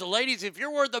vice versa. Ladies, if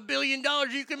you're worth $1 billion,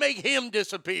 you can make him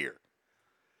disappear.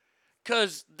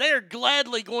 Because they're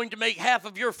gladly going to make half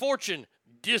of your fortune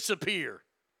disappear.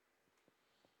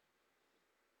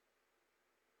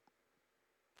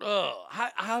 Oh,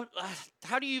 how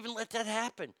do you even let that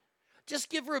happen? Just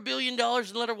give her $1 billion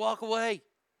and let her walk away.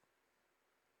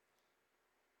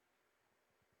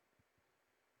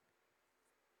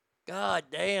 God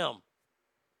damn.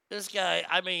 This guy,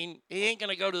 I mean, he ain't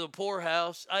going to go to the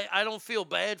poorhouse. I don't feel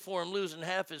bad for him losing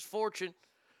half his fortune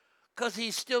because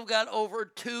he's still got over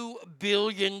 $2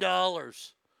 billion.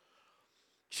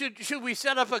 Should we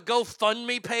set up a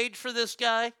GoFundMe page for this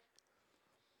guy?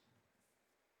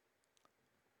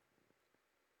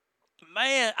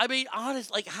 Man, I mean,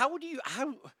 honest, like, how are you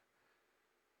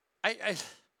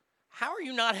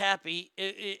not happy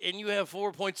and you have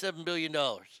 $4.7 billion?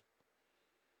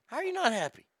 How are you not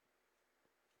happy?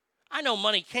 I know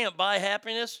money can't buy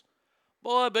happiness,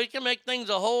 boy, but it can make things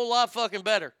a whole lot fucking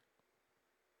better.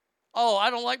 Oh, I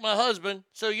don't like my husband,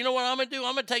 so you know what I'm going to do?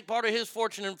 I'm going to take part of his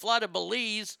fortune and fly to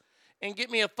Belize and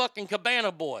get me a fucking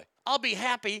cabana boy. I'll be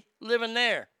happy living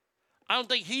there. I don't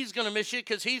think he's going to miss you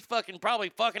because he's probably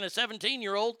fucking a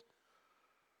 17-year-old.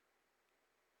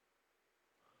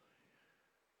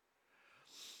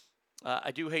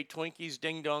 I do hate Twinkies,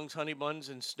 Ding Dongs, Honey Buns,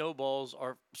 and Snowballs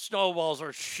are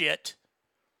shit.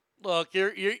 Look,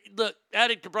 look,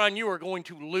 Addict Brian, you are going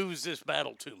to lose this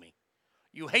battle to me.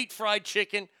 You hate fried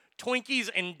chicken,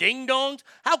 Twinkies, and Ding Dongs?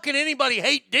 How can anybody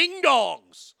hate Ding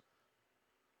Dongs?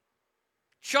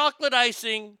 Chocolate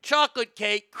icing, chocolate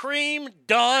cake, cream,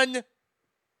 done.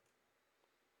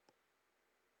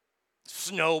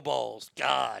 Snowballs,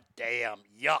 god damn,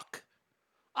 yuck.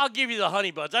 I'll give you the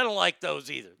Honey Buns. I don't like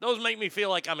those either. Those make me feel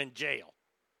like I'm in jail.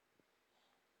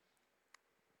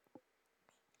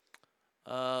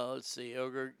 Let's see.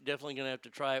 Ogre, definitely going to have to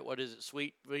try it. What is it?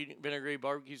 Sweet vinegary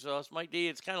barbecue sauce. Mike D,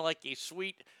 it's kind of like a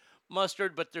sweet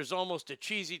mustard, but there's almost a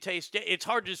cheesy taste. It's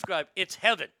hard to describe. It's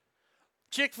heaven.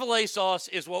 Chick-fil-A sauce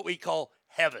is what we call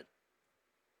heaven.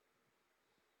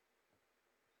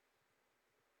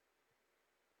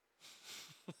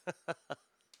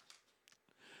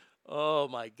 Oh,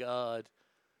 my God.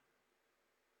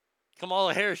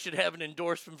 Kamala Harris should have an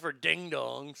endorsement for Ding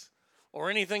Dongs or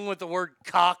anything with the word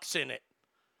cocks in it.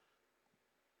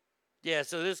 Yeah,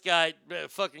 so this guy,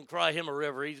 fucking cry him a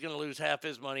river. He's going to lose half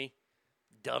his money.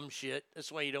 dumb shit.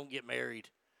 That's why you don't get married.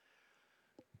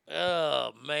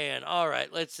 Oh, man. All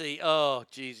right, let's see. Oh,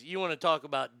 geez. You want to talk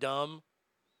about dumb?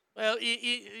 Well,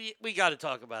 we got to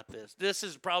talk about this. This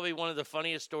is probably one of the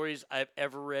funniest stories I've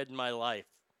ever read in my life.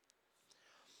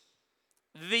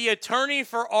 The attorney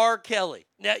for R. Kelly.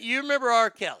 Now, you remember R.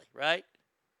 Kelly, right?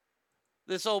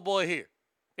 This old boy here.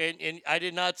 And I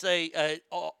did not say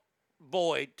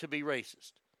boy to be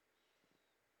racist.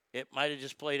 It might have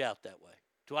just played out that way.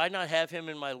 Do I not have him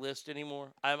in my list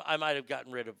anymore? I might have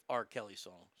gotten rid of R. Kelly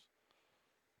songs.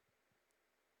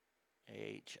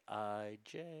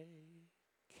 H-I-J-K.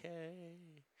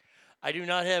 I do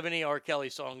not have any R. Kelly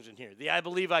songs in here. The I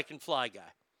Believe I Can Fly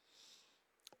guy.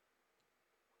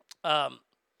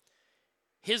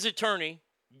 His attorney,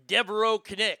 Deborah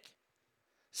Knick,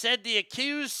 said the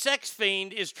accused sex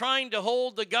fiend is trying to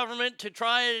hold the government to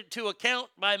try to account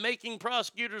by making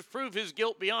prosecutors prove his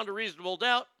guilt beyond a reasonable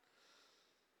doubt,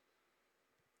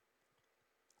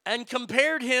 and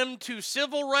compared him to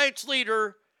civil rights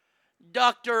leader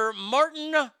Dr.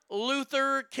 Martin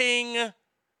Luther King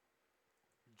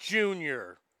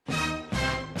Jr.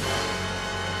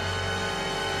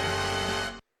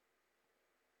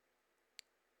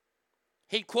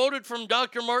 He quoted from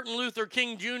Dr. Martin Luther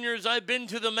King Jr.'s "I've been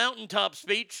to the mountaintop"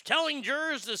 speech, telling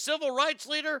jurors the civil rights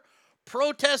leader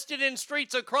protested in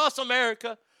streets across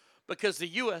America because the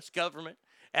U.S. government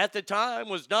at the time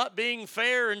was not being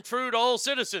fair and true to all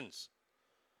citizens.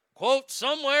 Quote,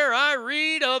 "Somewhere I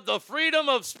read of the freedom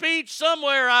of speech,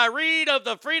 somewhere I read of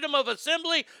the freedom of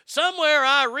assembly, somewhere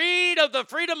I read of the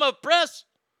freedom of press.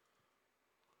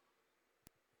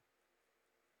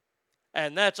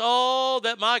 And that's all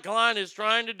that my client is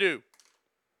trying to do."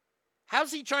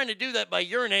 How's he trying to do that by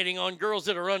urinating on girls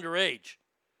that are underage?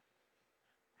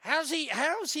 How's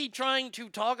he trying to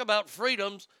talk about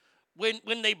freedoms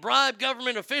when they bribe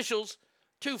government officials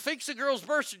to fix a girl's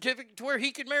birth certificate to where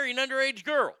he could marry an underage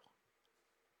girl?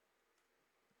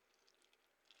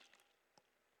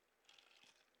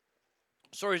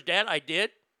 Sorry, Dad, I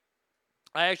did.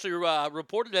 I actually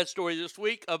reported that story this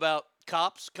week about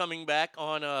cops coming back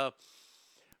on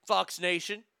Fox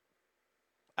Nation.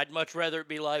 I'd much rather it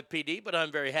be Live PD, but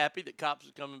I'm very happy that cops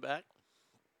are coming back.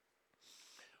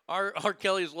 R.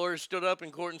 Kelly's lawyer stood up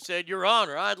in court and said, "Your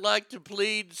Honor, I'd like to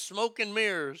plead smoke and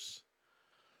mirrors.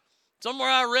 Somewhere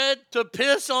I read to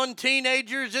piss on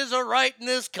teenagers is a right in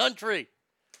this country."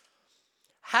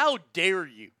 How dare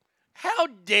you? How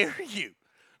dare you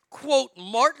quote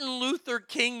Martin Luther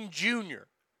King Jr.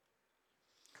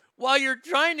 while you're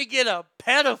trying to get a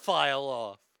pedophile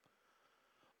off?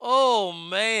 Oh,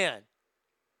 man.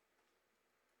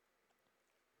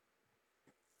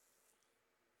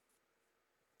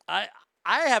 I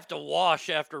have to wash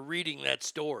after reading that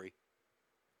story.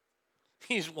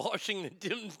 He's washing the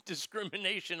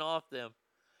discrimination off them.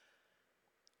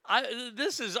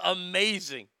 This is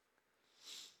amazing.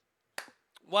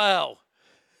 Wow.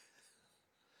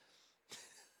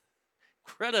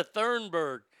 Greta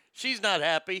Thunberg, she's not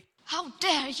happy. How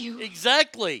dare you?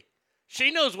 Exactly.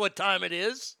 She knows what time it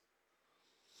is.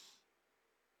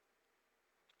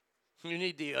 You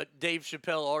need the Dave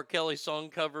Chappelle R. Kelly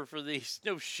song cover for these.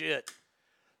 No shit.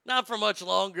 Not for much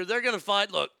longer. They're going to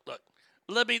find, look.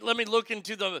 Let me look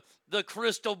into the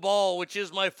crystal ball, which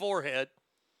is my forehead.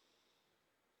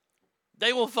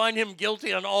 They will find him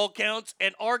guilty on all counts,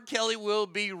 and R. Kelly will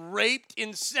be raped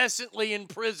incessantly in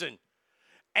prison,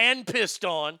 and pissed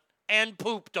on, and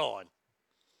pooped on.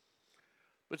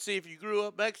 But see, if you grew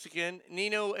up Mexican,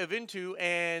 Nino Eventu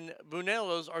and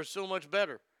Buñuelos are so much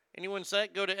better. Anyone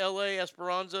sick, go to L.A.,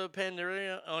 Esperanza,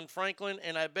 Pandaria on Franklin,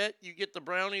 and I bet you get the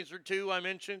brownies or two I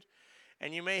mentioned,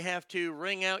 and you may have to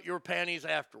wring out your panties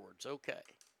afterwards. Okay.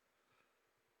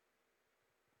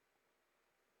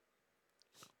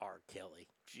 R. Kelly.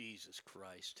 Jesus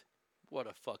Christ. What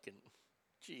a fucking...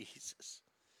 Jesus.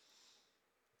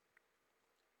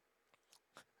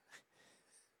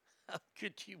 How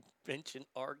could you mention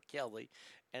R. Kelly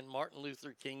and Martin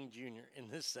Luther King Jr. in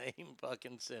the same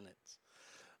fucking sentence?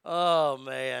 Oh,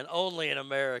 man. Only in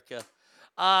America.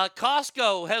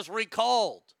 Costco has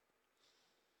recalled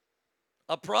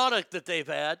a product that they've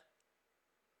had.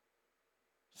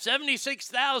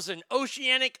 76,000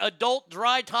 Oceanic adult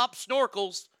dry top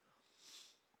snorkels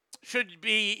should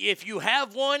be, if you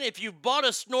have one, if you bought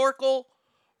a snorkel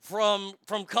from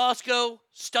Costco,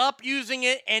 stop using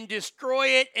it and destroy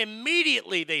it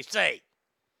immediately, they say.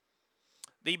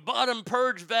 The bottom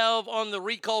purge valve on the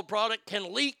recalled product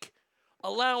can leak,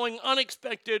 allowing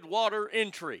unexpected water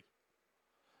entry.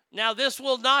 Now, this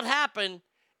will not happen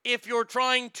if you're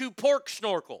trying to pork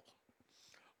snorkel.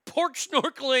 Pork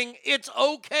snorkeling, it's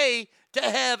okay to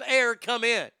have air come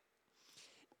in.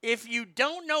 If you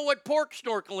don't know what pork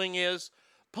snorkeling is,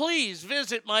 please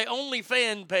visit my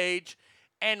OnlyFans page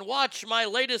and watch my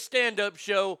latest stand-up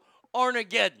show,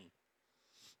 Armageddon.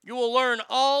 You will learn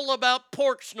all about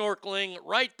pork snorkeling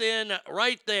right then,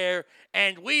 right there,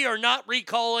 and we are not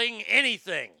recalling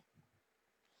anything.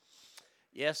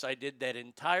 Yes, I did that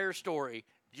entire story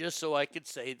just so I could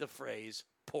say the phrase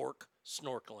pork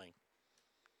snorkeling.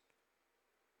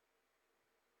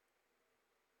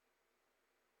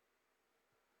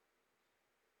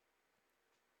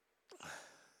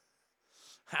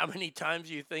 How many times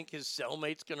do you think his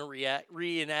cellmate's going to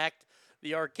reenact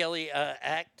the R. Kelly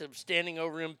act of standing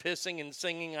over him, pissing and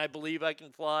singing, I Believe I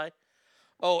Can Fly?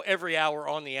 Oh, every hour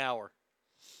on the hour.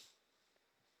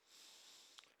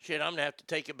 Shit, I'm going to have to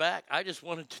take it back. I just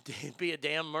wanted to be a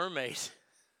damn mermaid.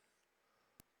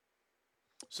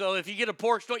 So if you get a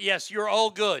pork snorkel, yes, you're all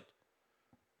good.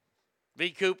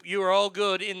 V-Coop, you are all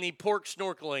good in the pork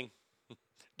snorkeling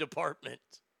department.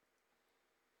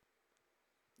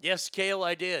 Yes, Kale,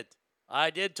 I did. I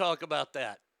did talk about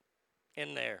that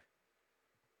in there.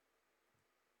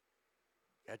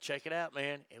 Gotta check it out,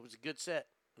 man. It was a good set.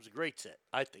 It was a great set.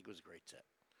 I think it was a great set.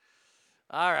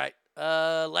 All right.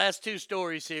 Last two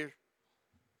stories here.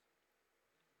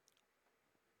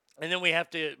 And then we have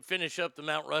to finish up the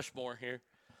Mount Rushmore here.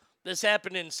 This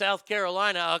happened in South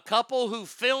Carolina. A couple who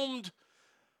filmed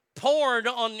porn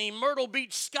on the Myrtle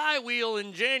Beach Skywheel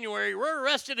in January were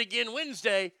arrested again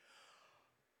Wednesday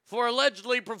for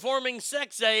allegedly performing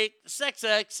sex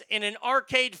acts in an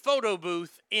arcade photo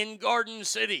booth in Garden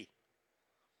City.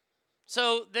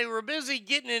 So they were busy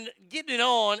getting it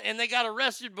on, and they got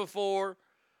arrested before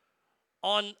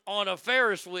on a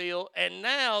Ferris wheel, and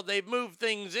now they've moved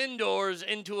things indoors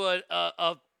into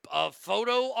a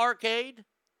photo arcade.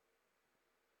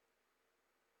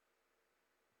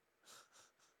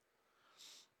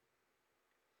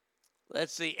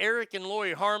 Let's see. Eric and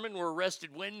Lori Harmon were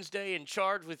arrested Wednesday and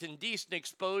charged with indecent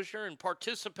exposure and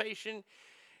participation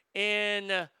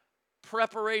in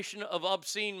preparation of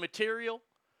obscene material.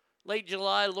 Late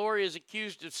July, Lori is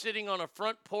accused of sitting on a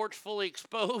front porch fully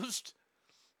exposed.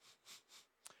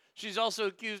 She's also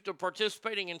accused of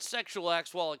participating in sexual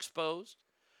acts while exposed.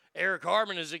 Eric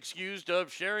Harmon is accused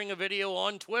of sharing a video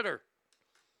on Twitter.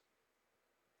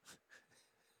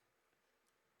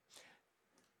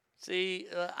 See,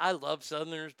 I love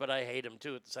Southerners, but I hate them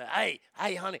too at the same time.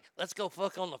 Hey, honey, let's go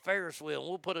fuck on the Ferris wheel and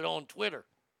we'll put it on Twitter.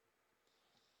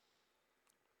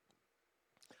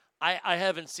 I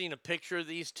haven't seen a picture of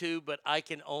these two, but I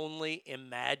can only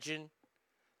imagine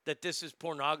that this is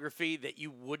pornography that you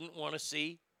wouldn't want to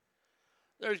see.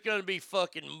 There's going to be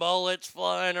fucking mullets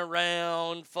flying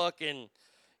around, fucking,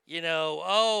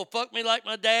 oh, fuck me like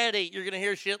my daddy. You're going to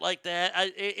hear shit like that.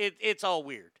 It's all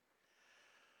weird.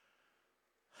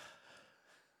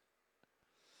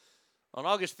 On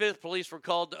August 5th, police were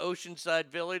called to Oceanside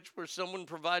Village, where someone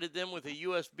provided them with a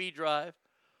USB drive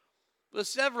with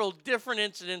several different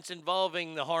incidents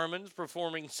involving the Harmons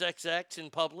performing sex acts in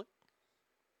public.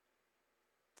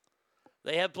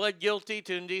 They have pled guilty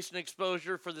to indecent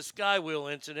exposure for the Skywheel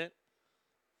incident.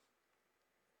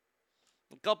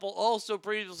 The couple also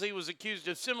previously was accused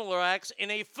of similar acts in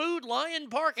a Food Lion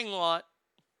parking lot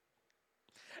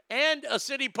and a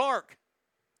city park.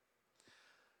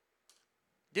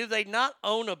 Do they not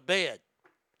own a bed?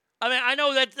 I mean, I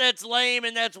know that's lame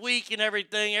and that's weak and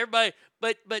everything. Everybody,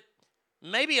 but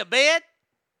maybe a bed?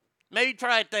 Maybe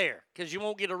try it there, because you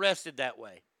won't get arrested that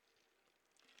way.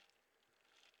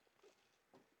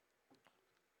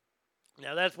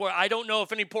 Now, that's where I don't know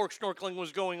if any pork snorkeling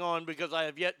was going on, because I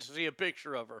have yet to see a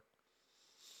picture of her.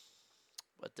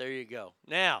 But there you go.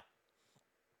 Now,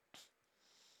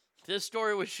 this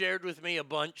story was shared with me a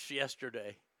bunch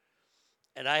yesterday.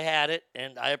 And I had it,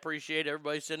 and I appreciate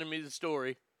everybody sending me the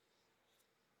story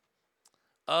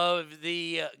of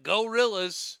the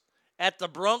gorillas at the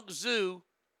Bronx Zoo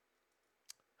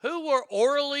who were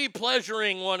orally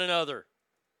pleasuring one another.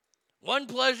 One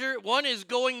is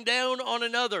going down on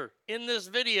another in this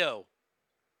video.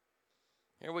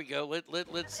 Here we go.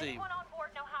 Let's see. Anyone on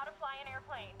board know how to fly an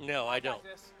airplane? No, I don't.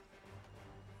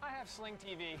 I have Sling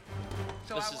TV.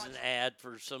 This is an ad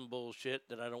for some bullshit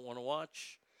that I don't want to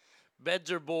watch.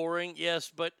 Beds are boring, yes,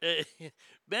 but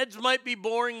beds might be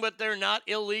boring, but they're not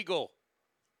illegal.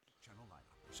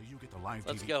 So you get the live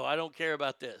Let's TV. go. I don't care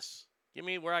about this. Give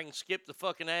me where I can skip the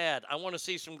fucking ad. I want to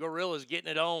see some gorillas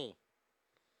getting it on.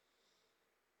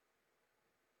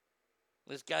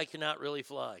 This guy cannot really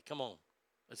fly. Come on.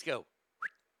 Let's go.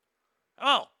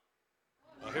 Oh,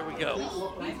 here we go.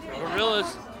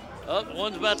 Gorillas. Oh,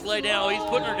 one's about to lay down. Oh, he's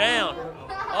putting her down.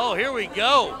 Oh, here we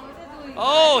go.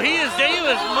 Oh, he was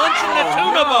munching the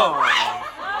tuna bone.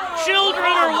 children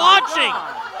are watching.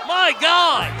 My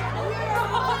God.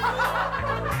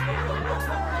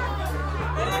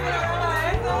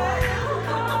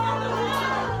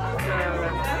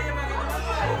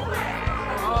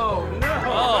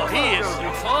 Oh, he is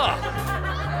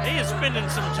He is spending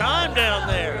some time down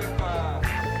there.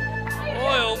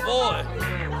 Boy, oh boy.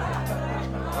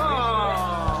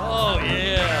 Oh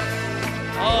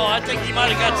yeah. Oh, I think he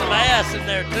might have got some ass in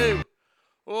there too.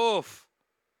 Oof.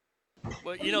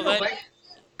 But you know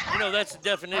that's the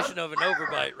definition of an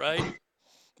overbite, right?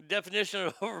 The definition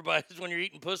of overbite is when you're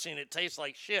eating pussy and it tastes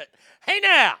like shit. Hey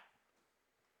now.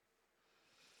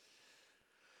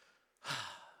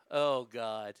 Oh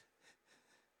God.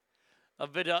 A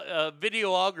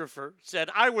videographer said,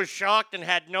 I was shocked and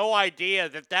had no idea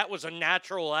that was a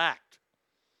natural act.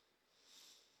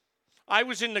 I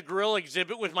was in the grill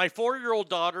exhibit with my 4-year-old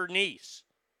daughter and niece.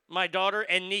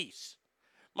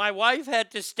 My wife had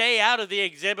to stay out of the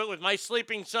exhibit with my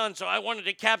sleeping son, so I wanted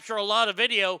to capture a lot of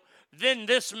video. Then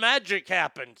this magic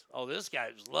happened. Oh, this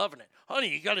guy was loving it. Honey,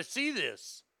 you got to see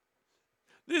this.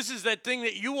 This is that thing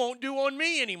that you won't do on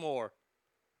me anymore.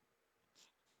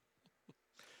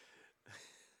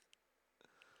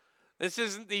 This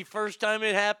isn't the first time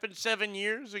it happened. 7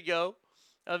 years ago,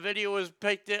 a video was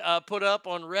put up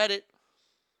on Reddit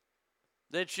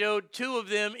that showed 2 of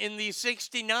them in the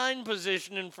 69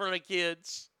 position in front of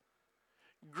kids.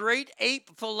 Great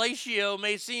ape fellatio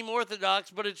may seem orthodox,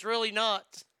 but it's really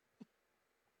not.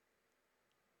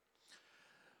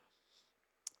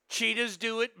 Cheetahs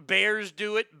do it, bears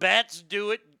do it, bats do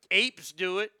it, apes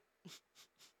do it.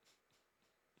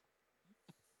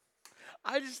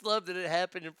 I just love that it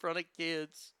happened in front of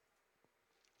kids.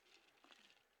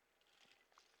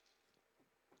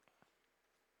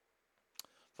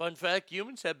 Fun fact,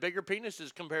 humans have bigger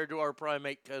penises compared to our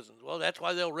primate cousins. Well, that's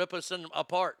why they'll rip us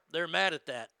apart. They're mad at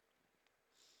that.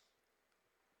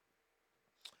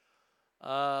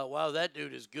 Wow, that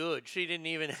dude is good. She didn't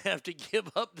even have to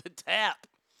give up the tap.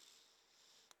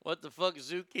 What the fuck?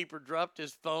 Zookeeper dropped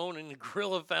his phone and the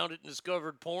gorilla found it and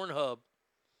discovered Pornhub.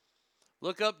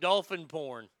 Look up dolphin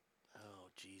porn. Oh,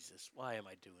 Jesus. Why am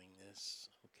I doing this?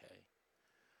 Okay.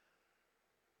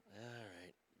 All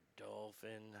right.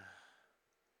 Dolphin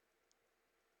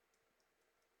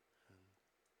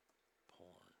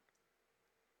porn.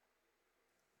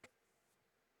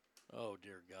 Oh,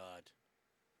 dear God.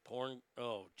 Porn.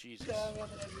 Oh, Jesus.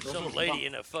 Some lady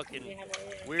in a fucking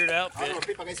weird outfit.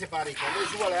 That's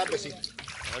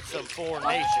some foreign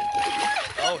nation.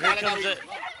 Oh, here comes it.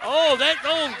 Oh,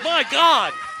 my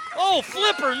God. Oh,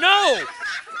 Flipper, no.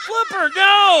 Flipper,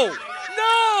 no.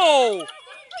 No.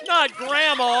 Not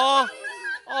Grandma.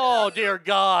 Oh, dear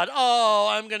God. Oh,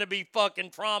 I'm going to be fucking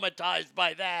traumatized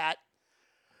by that.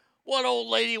 What old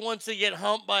lady wants to get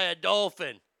humped by a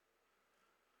dolphin?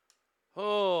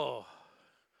 Oh.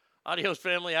 Adios,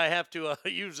 family. I have to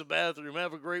use the bathroom.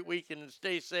 Have a great weekend and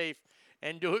stay safe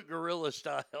and do it gorilla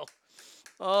style.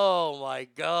 Oh, my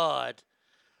God.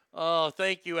 Oh,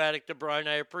 thank you, Addict O'Brien.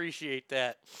 I appreciate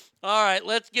that. All right,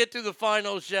 let's get to the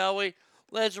finals, shall we?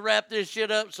 Let's wrap this shit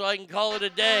up so I can call it a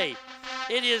day.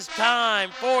 It is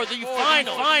time for the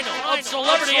final of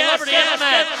Celebrity Ask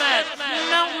Deathmatch.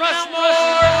 Mount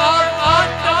Rushmore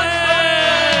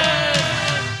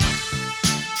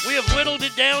of We have whittled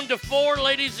it down to 4,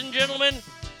 ladies and gentlemen.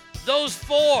 Those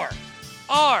 4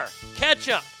 are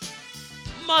ketchup,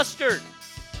 mustard,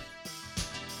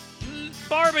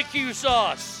 barbecue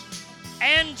sauce,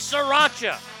 and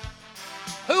sriracha.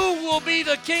 Who will be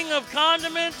the king of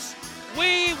condiments?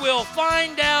 We will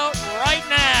find out right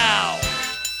now.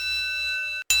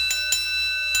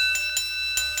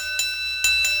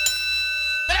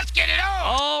 Let's get it on.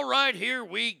 All right, here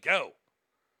we go.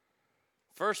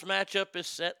 First matchup is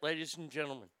set, ladies and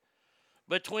gentlemen,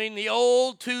 between the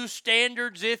old 2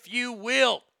 standards, if you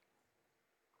will.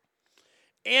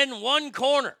 In one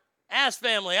corner, Ass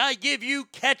Family, I give you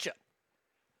ketchup.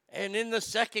 And in the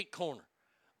second corner,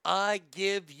 I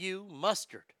give you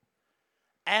mustard.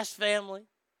 Ass Family,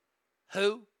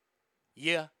 who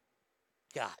you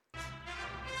got?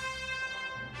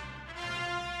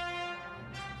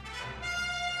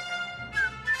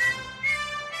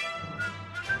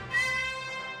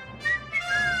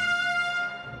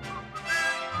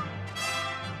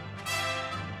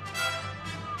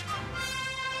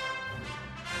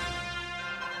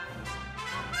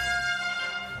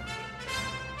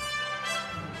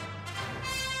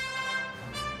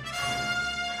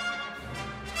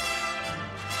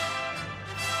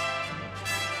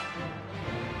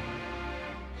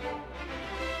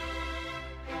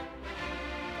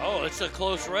 Oh, it's a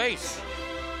close race.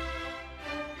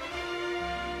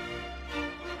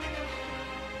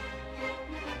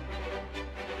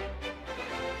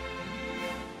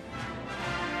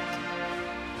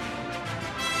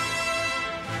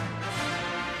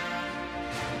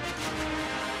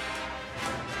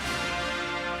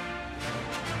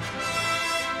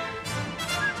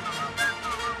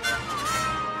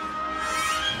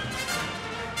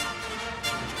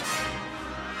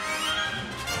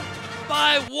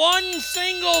 By one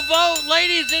single vote,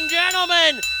 ladies and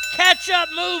gentlemen, Ketchup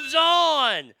moves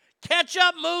on.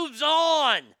 Ketchup moves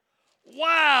on.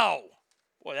 Wow.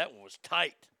 Boy, that one was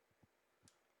tight.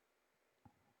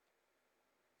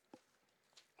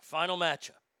 Final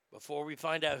matchup before we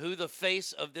find out who the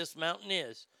face of this mountain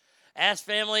is. Ask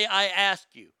family, I ask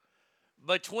you,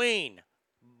 between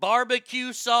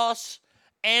barbecue sauce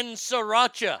and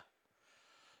sriracha.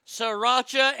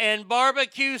 Sriracha and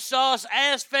barbecue sauce.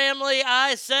 Ask family,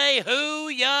 I say, who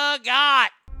ya got?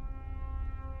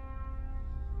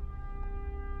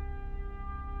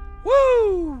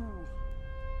 Woo!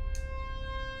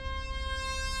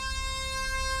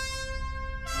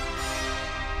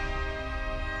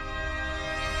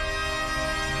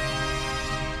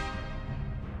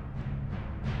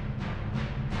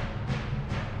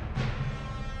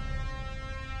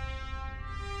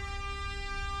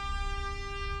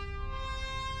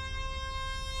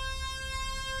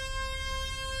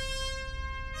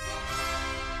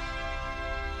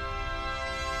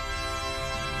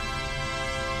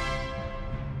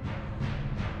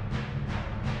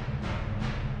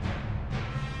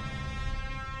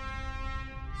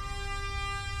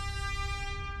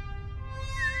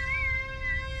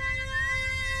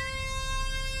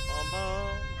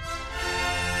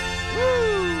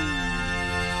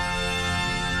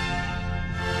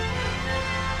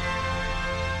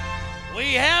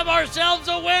 We have ourselves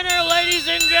a winner, ladies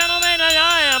and gentlemen, and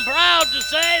I am proud to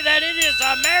say that it is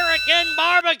American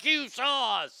barbecue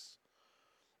sauce.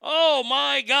 Oh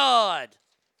my God.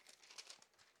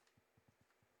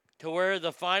 To where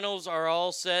the finals are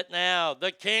all set now.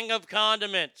 The king of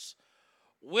condiments.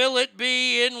 Will it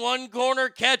be in one corner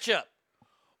ketchup?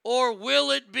 Or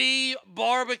will it be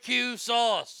barbecue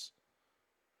sauce?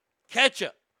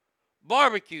 Ketchup,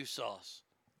 barbecue sauce.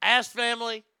 Ask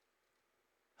family,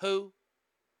 who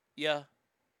ya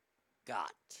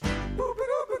got?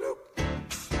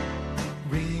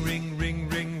 Ring, ring, ring,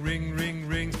 ring, ring, ring,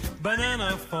 ring,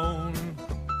 banana phone.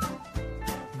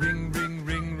 Ring, ring,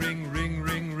 ring, ring, ring,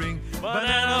 ring, ring,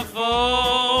 banana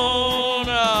phone.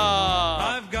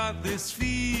 I've got this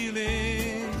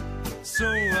feeling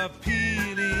so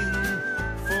appealing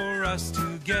for us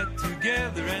to get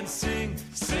together and sing,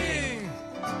 sing.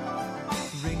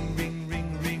 Ring, ring,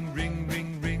 ring, ring, ring,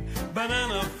 ring, ring,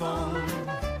 banana phone.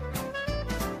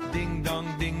 Ding dong,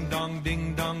 ding dong,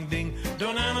 ding dong, ding,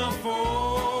 banana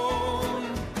phone.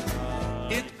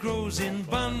 It grows in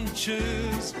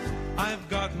bunches. I've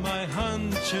got my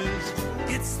hunches.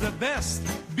 It's the best,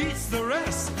 beats the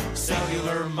rest.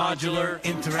 Cellular, modular,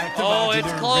 interactive. Oh, modular,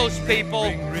 it's close, ring, people.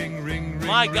 Ring, ring, ring, ring,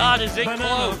 My ring, God, is it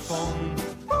banana close? Phone.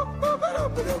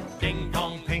 Ding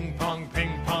dong, ping pong,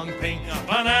 ping pong, ping.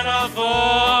 Banana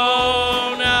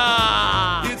phone.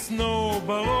 It's no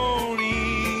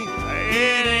baloney.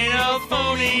 It ain't a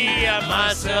phony.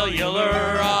 My cellular,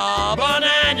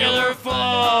 bananular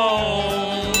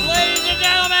phone. Ladies and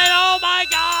gentlemen, oh my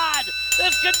God,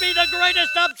 this could be the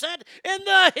greatest upset in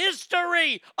the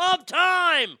history of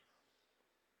time.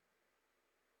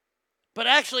 But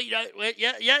actually, yeah,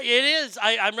 it is.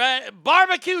 I'm right.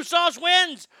 Barbecue sauce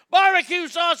wins. Barbecue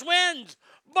sauce wins.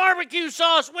 Barbecue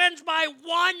sauce wins by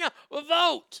one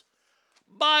vote.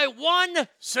 By one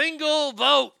single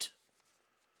vote.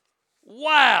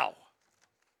 Wow.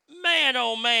 Man,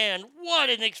 oh man, what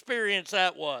an experience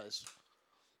that was.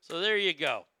 So there you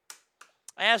go.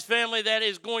 Ask family, that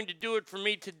is going to do it for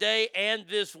me today and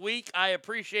this week. I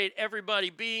appreciate everybody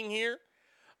being here.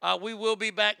 We will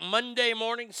be back Monday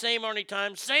morning, same Arnie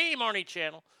time, same Arnie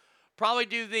channel. Probably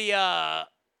do the,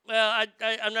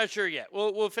 I'm not sure yet.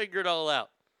 We'll figure it all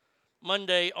out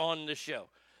Monday on the show.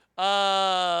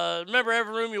 Remember,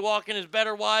 every room you walk in is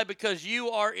better. Why? Because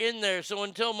you are in there. So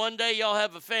until Monday, y'all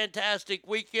have a fantastic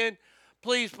weekend.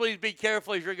 Please, please be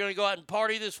careful if you're going to go out and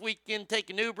party this weekend. Take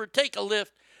an Uber, take a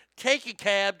Lyft, take a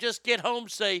cab. Just get home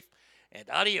safe. And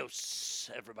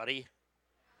adios, everybody.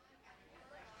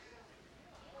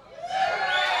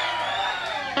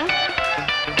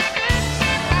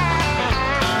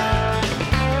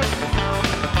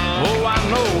 Oh, I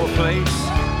know a place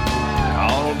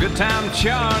called Good Time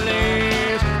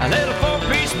Charlie's, a little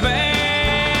four-piece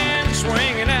band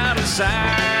swinging out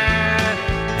inside,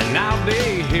 and I'll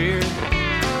be here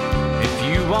if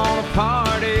you want to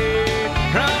party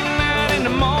from 9 in the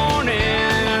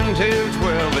morning till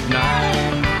 12 at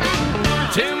night.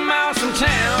 2 miles from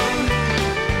town,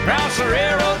 cross the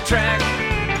railroad track,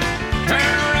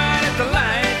 turn right at the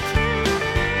light,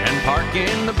 and park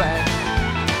in the back.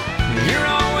 You're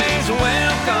always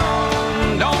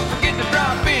welcome, don't forget to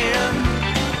drop in.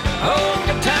 Oh,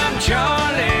 Good Time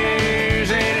Charlie's,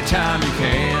 anytime you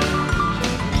can.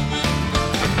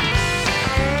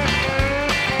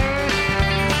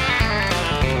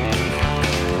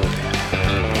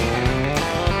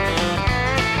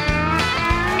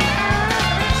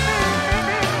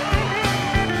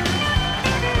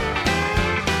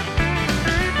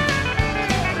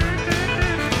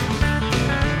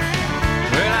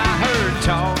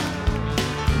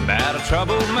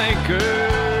 troublemaker.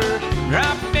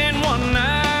 Dropped in one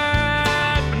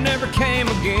night, but never came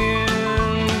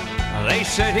again. They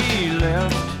said he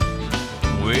left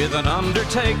with an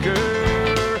undertaker.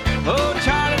 Oh,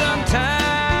 Charlie done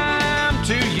time,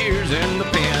 2 years in the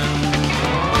pen.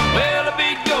 Well, the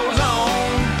beat goes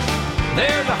on,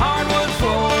 there's a hardwood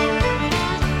floor,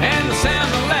 and the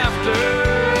sound of laughter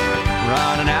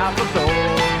running out the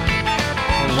door.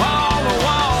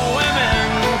 Wall-to-wall women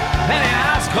and the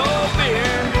ice-cold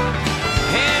beer.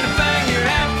 Anything you're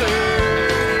after,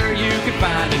 you can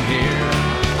find in here.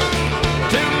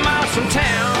 2 miles from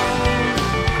town,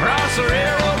 cross the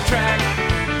railroad track,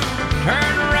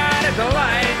 turn right at the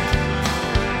light,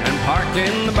 and parked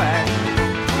in the back.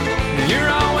 You're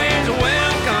always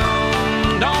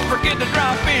welcome, don't forget to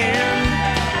drop in.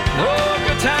 Oh,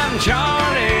 good time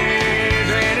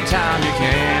Charlie's, anytime you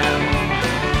can.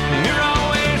 You're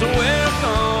always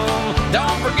welcome,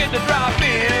 don't forget to drop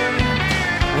in.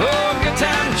 Oh, good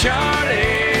time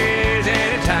Charlie's,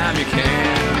 anytime you can.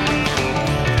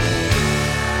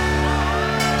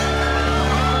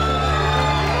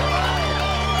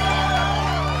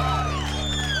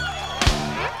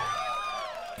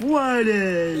 What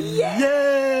a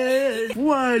yes!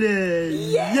 What a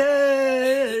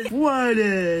yes! What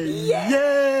a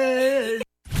yes!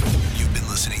 You've been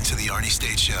listening to The Arnie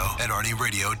State Show at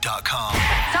ArnieRadio.com.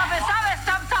 Stop it, stop it,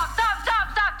 stop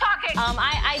talking.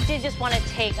 I did just want to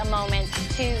take a moment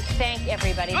to thank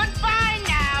everybody. Goodbye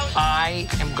now. I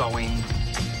am going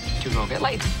to go get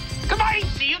laid. Goodbye.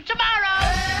 See you tomorrow.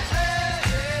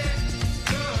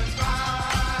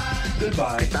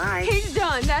 Goodbye. Bye. He's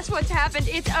done. That's what's happened.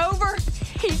 It's over.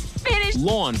 He's finished.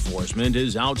 Law enforcement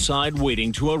is outside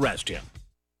waiting to arrest him.